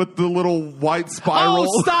 like with the little white spiral?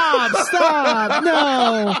 Oh, stop!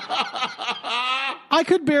 No, I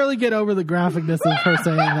could barely get over the graphicness of her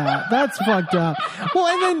saying that. That's fucked up. Well,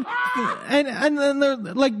 and then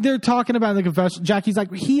they're talking about the confession. Jackie's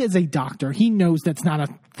like, he is a doctor. He knows that's not a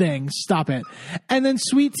thing. Stop it. And then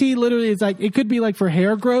Sweet Tea literally is like, it could be like for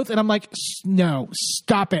hair growth. And I'm like, no,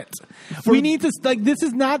 stop it. We need to, like, this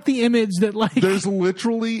is not the image that like. There's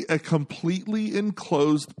literally a completely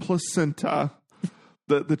enclosed placenta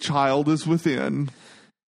that the child is within.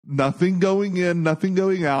 Nothing going in, nothing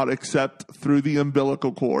going out except through the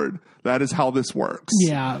umbilical cord. That is how this works.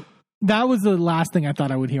 Yeah. That was the last thing I thought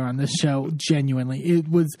I would hear on this show. Genuinely. It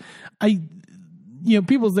was,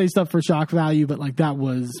 people say stuff for shock value, but like that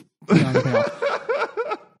was beyond the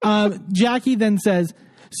pale. Jackie then says,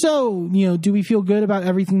 so, do we feel good about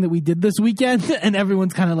everything that we did this weekend? And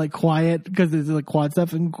everyone's kind of like quiet because there's like quad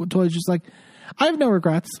stuff. And Toya's just like, I have no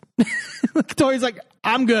regrets. Tori's like,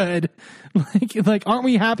 I'm good. Like, aren't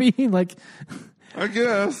we happy? Like, I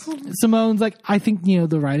guess. Simone's like, I think,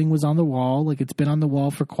 the writing was on the wall. Like, it's been on the wall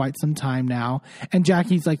for quite some time now. And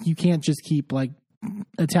Jackie's like, you can't just keep like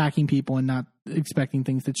attacking people and not expecting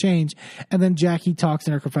things to change. And then Jackie talks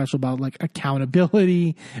in her confessional about like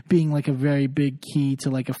accountability being like a very big key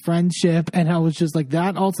to like a friendship. And I was just like,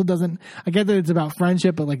 that also doesn't, I get that it's about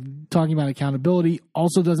friendship, but like talking about accountability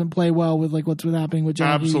also doesn't play well with like what's happening with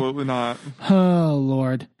Jackie. Absolutely not. Oh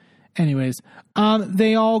Lord. Anyways,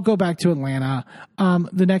 they all go back to Atlanta.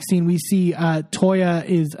 The next scene we see, Toya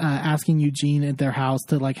is asking Eugene at their house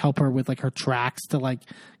to like help her with like her tracks to like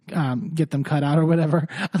get them cut out or whatever.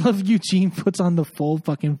 I love Eugene puts on the full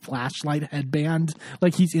fucking flashlight headband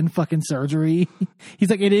like he's in fucking surgery. He's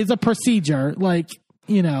like, it is a procedure. Like,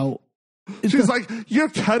 She's like, you're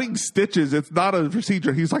cutting stitches. It's not a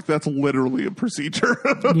procedure. He's like, that's literally a procedure.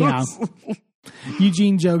 Yeah.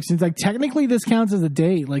 Eugene jokes, he's like, technically this counts as a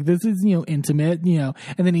date. Like, this is, intimate, and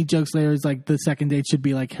then he jokes later, it's like the second date should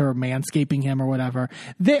be like her manscaping him or whatever.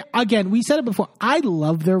 Again, we said it before. I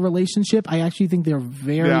love their relationship. I actually think they're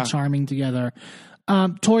very charming together.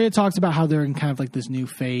 Toya talks about how they're in kind of like this new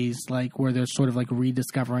phase, like where they're sort of like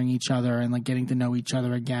rediscovering each other and like getting to know each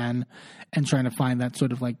other again and trying to find that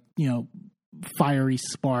sort of like, fiery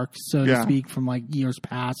spark, so to speak, from like years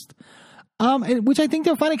past. Which I think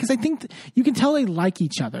they're funny because I think you can tell they like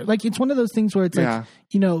each other. Like, it's one of those things where it's like,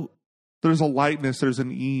 there's a lightness, there's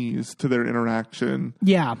an ease to their interaction.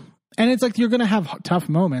 Yeah. And it's like, you're going to have tough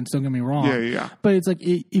moments, don't get me wrong. Yeah. But it's like,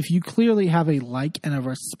 if you clearly have a like and a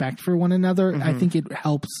respect for one another, I think it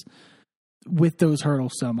helps with those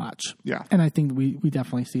hurdles so much. Yeah. And I think we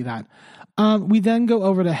definitely see that. We then go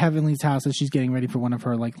over to Heavenly's house as she's getting ready for one of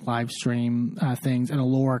her like live stream things, and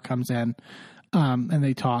Allura comes in. And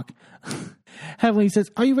they talk. Heavenly says,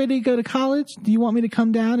 are you ready to go to college? Do you want me to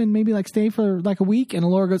come down and maybe like stay for like a week? And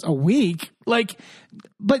Allura goes, a week? Like,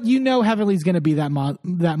 but Heavenly's going to be that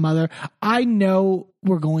mother. I know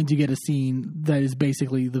we're going to get a scene that is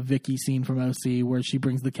basically the Vicky scene from OC where she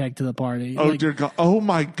brings the keg to the party. Oh, dear God. Oh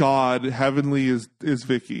my God. Heavenly is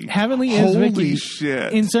Vicky. Heavenly is Vicky. Holy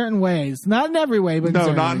shit. In certain ways. Not in every way, but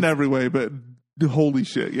no, not in every way, but holy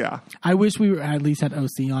shit. Yeah. I wish we at least had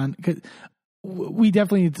OC on, because we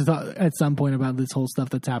definitely need to talk at some point about this whole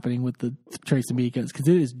stuff that's happening with the Trace and Micas, because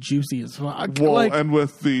it is juicy as fuck. Well, and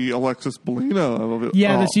with the Alexis Bellino of it.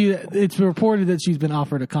 Yeah, it's reported that she's been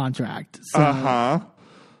offered a contract. So.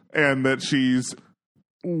 And that she's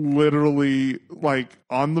literally like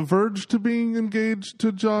on the verge to being engaged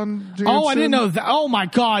to John Jansen. Oh, I didn't know that. Oh my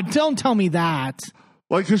God, don't tell me that.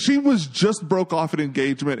 Like, because she was just broke off an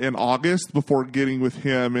engagement in August before getting with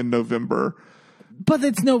him in November. But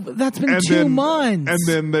that's been 2 months. And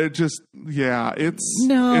then they're just, it's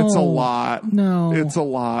a lot. No. It's a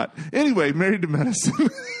lot. Anyway, Married to Medicine.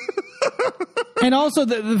 And also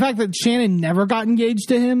the fact that Shannon never got engaged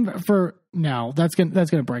to him for No, that's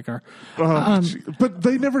gonna break her. But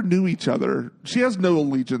they never knew each other. She has no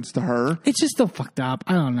allegiance to her. It's just so fucked up.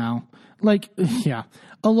 I don't know. Like, yeah.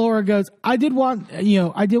 Alora goes, I did want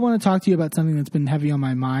to talk to you about something that's been heavy on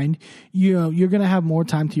my mind. You're going to have more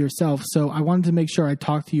time to yourself. So I wanted to make sure I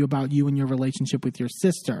talked to you about you and your relationship with your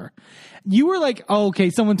sister. You were like, oh,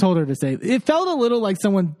 okay, someone told her to say it. It felt a little like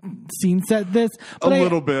someone scene set this. But a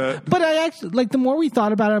little bit. But I actually, like, the more we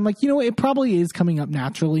thought about it, I'm like, you know what? It probably is coming up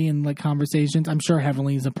naturally in like conversations. I'm sure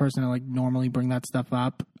Heavenly is a person to like normally bring that stuff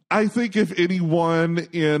up. I think if anyone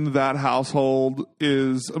in that household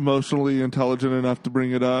is emotionally intelligent enough to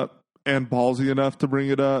bring it up and ballsy enough to bring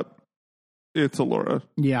it up, it's Alora.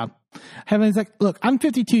 Yeah. Heavenly's like, look, I'm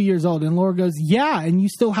 52 years old. And Laura goes, yeah, and you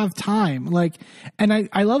still have time. Like, and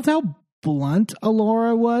I loved how blunt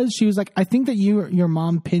Alora was. She was like, I think that your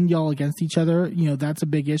mom pinned y'all against each other. You know, that's a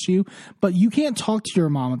big issue. But you can't talk to your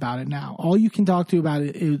mom about it now. All you can talk to about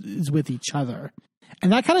it is with each other.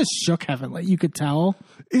 And that kind of shook Heavenly. You could tell.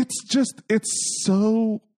 It's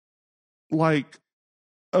so like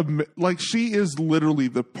she is literally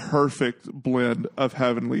the perfect blend of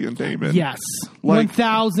Heavenly and Damon. Yes. Like,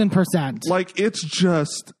 1000%.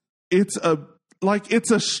 Like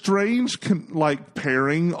it's a strange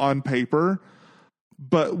pairing on paper,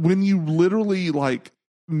 but when you literally like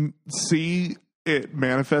see it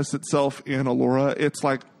manifest itself in Alora, it's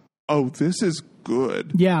like, oh, this is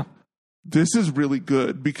good. Yeah. This is really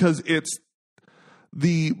good because it's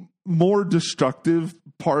the more destructive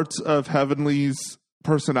parts of Heavenly's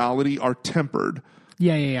personality are tempered.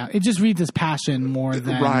 Yeah. It just reads as passion more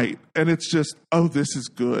than... Right. And it's just, oh, this is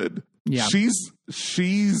good. Yeah.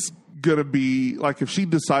 She's going to be, like, if she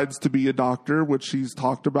decides to be a doctor, which she's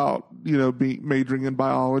talked about, you know, majoring in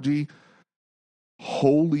biology,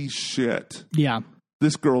 holy shit. Yeah.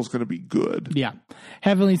 This girl's going to be good. Yeah.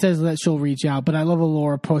 Heavenly says that she'll reach out, but I love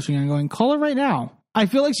Alora pushing and going, call her right now. I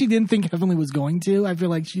feel like she didn't think Heavenly was going to. I feel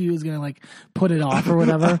like she was going to like put it off or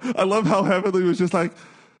whatever. I love how Heavenly was just like,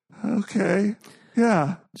 okay,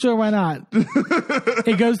 yeah. Sure, why not?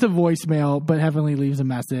 It goes to voicemail, but Heavenly leaves a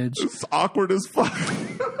message. It's awkward as fuck.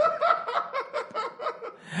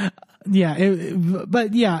 Yeah,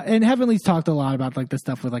 and Heavenly's talked a lot about like the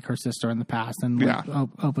stuff with like her sister in the past and like,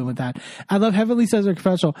 open with that. I love Heavenly says her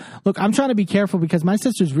confessional. Look, I'm trying to be careful because my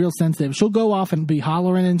sister's real sensitive. She'll go off and be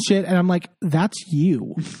hollering and shit, and I'm like, that's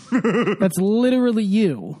you. That's literally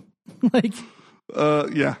you. Like,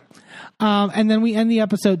 yeah. And then we end the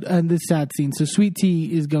episode in this sad scene. So Sweet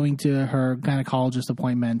Tea is going to her gynecologist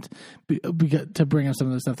appointment to bring up some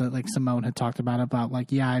of the stuff that like Simone had talked about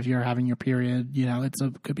like, yeah, if you're having your period, you know,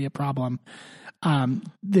 could be a problem.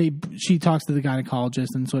 She talks to the gynecologist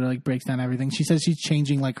and sort of like breaks down everything. She says she's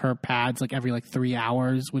changing like her pads like every like 3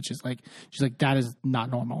 hours, which is like, she's like, that is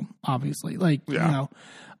not normal, obviously. Like, you know.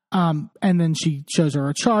 And then she shows her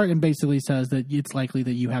a chart and basically says that it's likely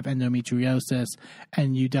that you have endometriosis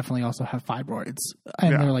and you definitely also have fibroids,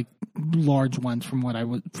 and they're like large ones from what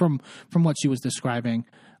from what she was describing.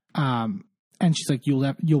 And she's like,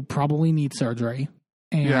 you'll probably need surgery.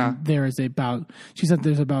 And there's about a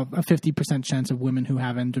 50% chance of women who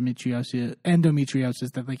have endometriosis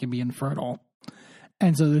that they can be infertile.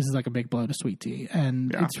 And so this is like a big blow to Sweet Tea.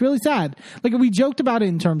 And it's really sad. Like we joked about it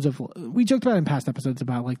in past episodes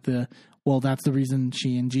about like that's the reason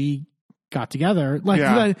she and G got together. Like,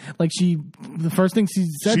 the first thing she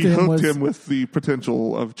said to him was... She hooked him with the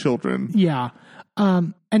potential of children. Yeah.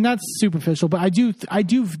 And that's superficial, but I do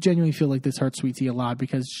genuinely feel like this hurts Sweet Tea a lot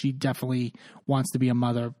because she definitely wants to be a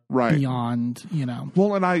mother beyond, you know.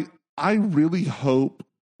 Well, and I really hope,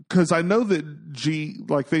 because I know that G,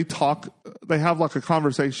 like they have like a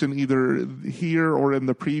conversation either here or in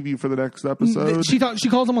the preview for the next episode. She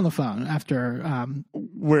calls him on the phone after,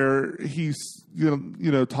 where he's, you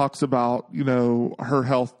know, talks about, you know, her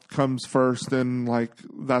health comes first and like,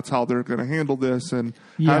 that's how they're going to handle this. And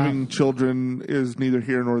having children is neither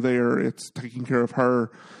here nor there. It's taking care of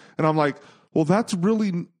her. And I'm like, well, that's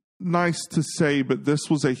really nice to say, but this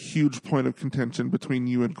was a huge point of contention between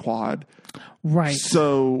you and Quad. Right.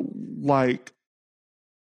 So, like,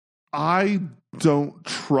 I don't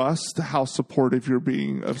trust how supportive you're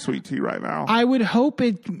being of Sweet Tea right now. I would hope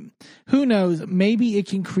who knows, maybe it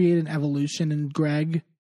can create an evolution in Greg.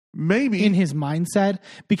 Maybe. In his mindset,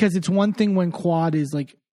 because it's one thing when Quad is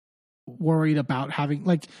like worried about having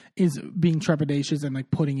like is being trepidatious and like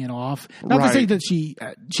putting it off. Not to say that she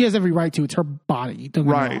has every right to. It's her body. Don't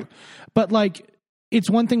get me wrong. But like it's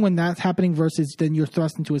one thing when that's happening versus then you're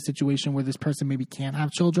thrust into a situation where this person maybe can't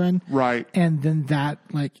have children. Right. And then that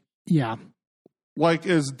like like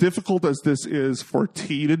as difficult as this is for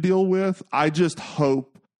T to deal with, I just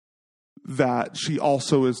hope that she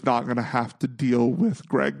also is not going to have to deal with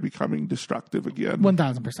Greg becoming destructive again.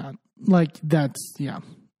 1,000%. Like, that's, yeah.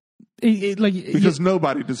 Because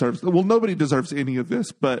nobody deserves any of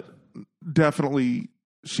this, but definitely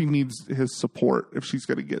she needs his support if she's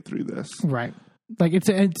going to get through this. Right. Like, it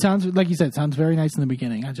sounds, like you said, it sounds very nice in the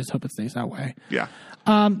beginning. I just hope it stays that way. Yeah.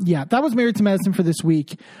 Yeah, that was Married to Medicine for this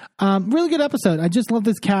week. Really good episode. I just love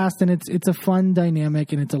this cast, and it's a fun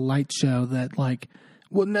dynamic, and it's a light show that, like,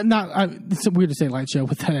 well, it's weird to say light show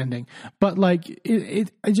with that ending, but like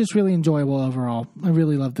it's just really enjoyable overall. I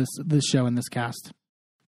really love this show and this cast.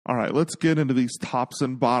 All right, let's get into these tops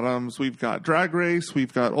and bottoms. We've got Drag Race,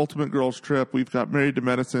 we've got Ultimate Girls Trip, we've got Married to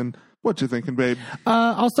Medicine. What you thinking, babe?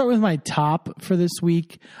 I'll start with my top for this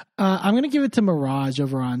week. I'm going to give it to Mirage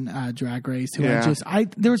over on Drag Race. Who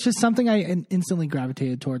there was just something I instantly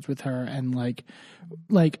gravitated towards with her, and like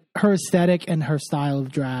her aesthetic and her style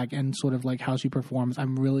of drag and sort of like how she performs.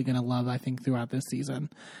 I'm really going to love, I think, throughout this season.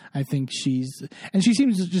 I think she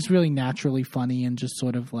seems just really naturally funny and just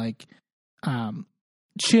sort of like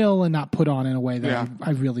chill and not put on in a way that I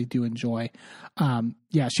really do enjoy.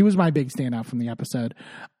 She was my big standout from the episode.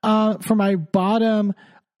 For my bottom,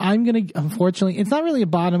 I'm going to, unfortunately, it's not really a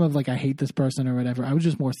bottom of like, I hate this person or whatever. I was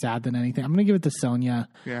just more sad than anything. I'm going to give it to Sonia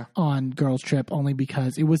on Girls Trip, only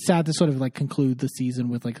because it was sad to sort of like conclude the season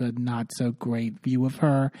with like a not so great view of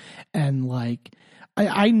her. And like,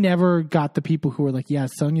 I never got the people who were like, yeah,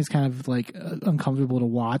 Sonia's kind of like uncomfortable to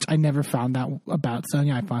watch. I never found that about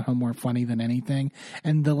Sonia. I found her more funny than anything.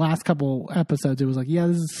 And the last couple episodes, it was like, yeah,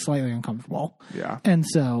 this is slightly uncomfortable. Yeah. And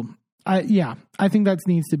so, I think that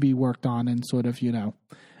needs to be worked on and sort of,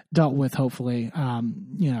 dealt with, hopefully.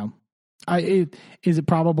 Is it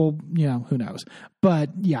probable? Who knows?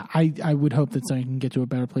 But yeah, I would hope that Sonia can get to a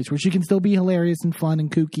better place where she can still be hilarious and fun and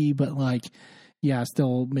kooky, but like,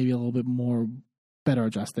 still maybe a little bit more better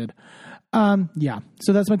adjusted. So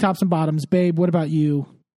that's my tops and bottoms. Babe, what about you?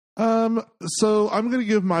 So I'm going to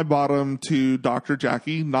give my bottom to Dr.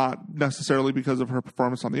 Jackie, not necessarily because of her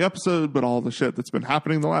performance on the episode, but all the shit that's been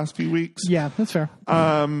happening the last few weeks. Yeah, that's fair.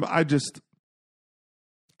 I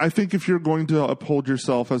think if you're going to uphold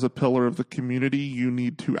yourself as a pillar of the community, you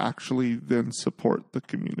need to actually then support the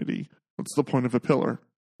community. That's the point of a pillar.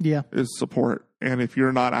 Yeah. Is support. And if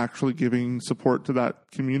you're not actually giving support to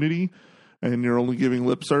that community, and you're only giving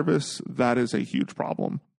lip service, that is a huge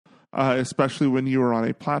problem. Especially when you are on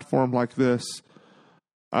a platform like this,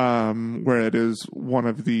 where it is one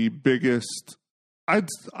of the biggest,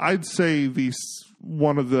 I'd say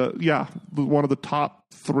one of the top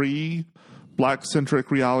 3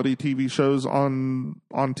 Black-centric reality TV shows on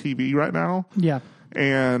TV right now. Yeah.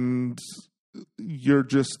 And you're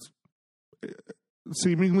just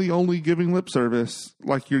seemingly only giving lip service,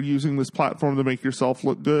 like you're using this platform to make yourself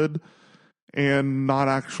look good. And not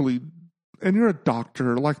actually, and you're a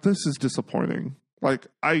doctor. Like, this is disappointing. Like,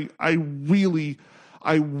 I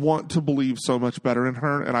want to believe so much better in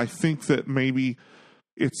her, and I think that maybe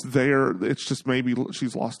it's there. It's just maybe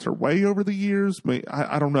she's lost her way over the years.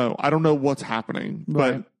 I don't know. I don't know what's happening,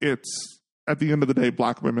 but it's at the end of the day,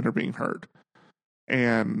 Black women are being hurt,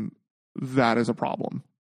 and that is a problem.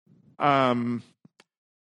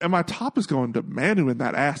 And my top is going to Manu in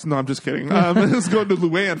that ass. No, I'm just kidding. It's going to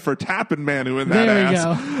Luann for tapping Manu in that ass.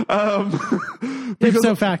 There you go.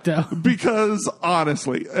 Ipso facto. Because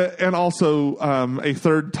honestly, and also a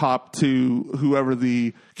third top to whoever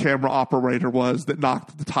the camera operator was that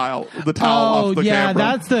knocked the tile off the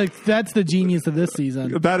camera. That's the genius of this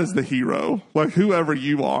season. That is the hero. Like, whoever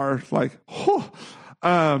you are, like,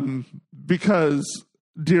 because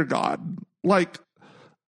dear God, like,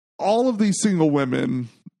 all of these single women,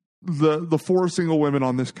 the 4 single women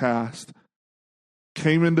on this cast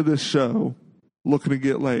came into this show looking to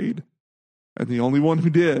get laid, and the only one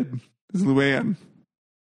who did is Luann.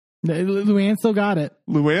 Luann still got it.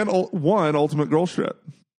 Luann won Ultimate Girls Trip.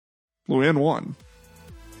 Luann won.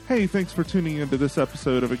 Hey, thanks for tuning into this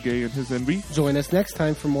episode of A Gay His Enby. Join us next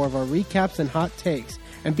time for more of our recaps and hot takes.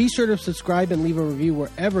 And be sure to subscribe and leave a review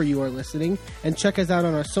wherever you are listening. And check us out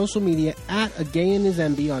on our social media at A Gay His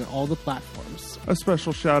Enby on all the platforms. A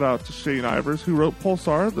special shout out to Shane Ivers, who wrote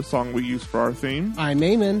Pulsar, the song we use for our theme. I'm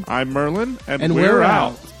Eamon. I'm Merlin. And we're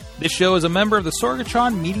out. This show is a member of the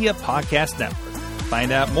Sorgatron Media Podcast Network.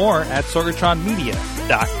 Find out more at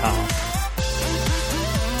sorgatronmedia.com.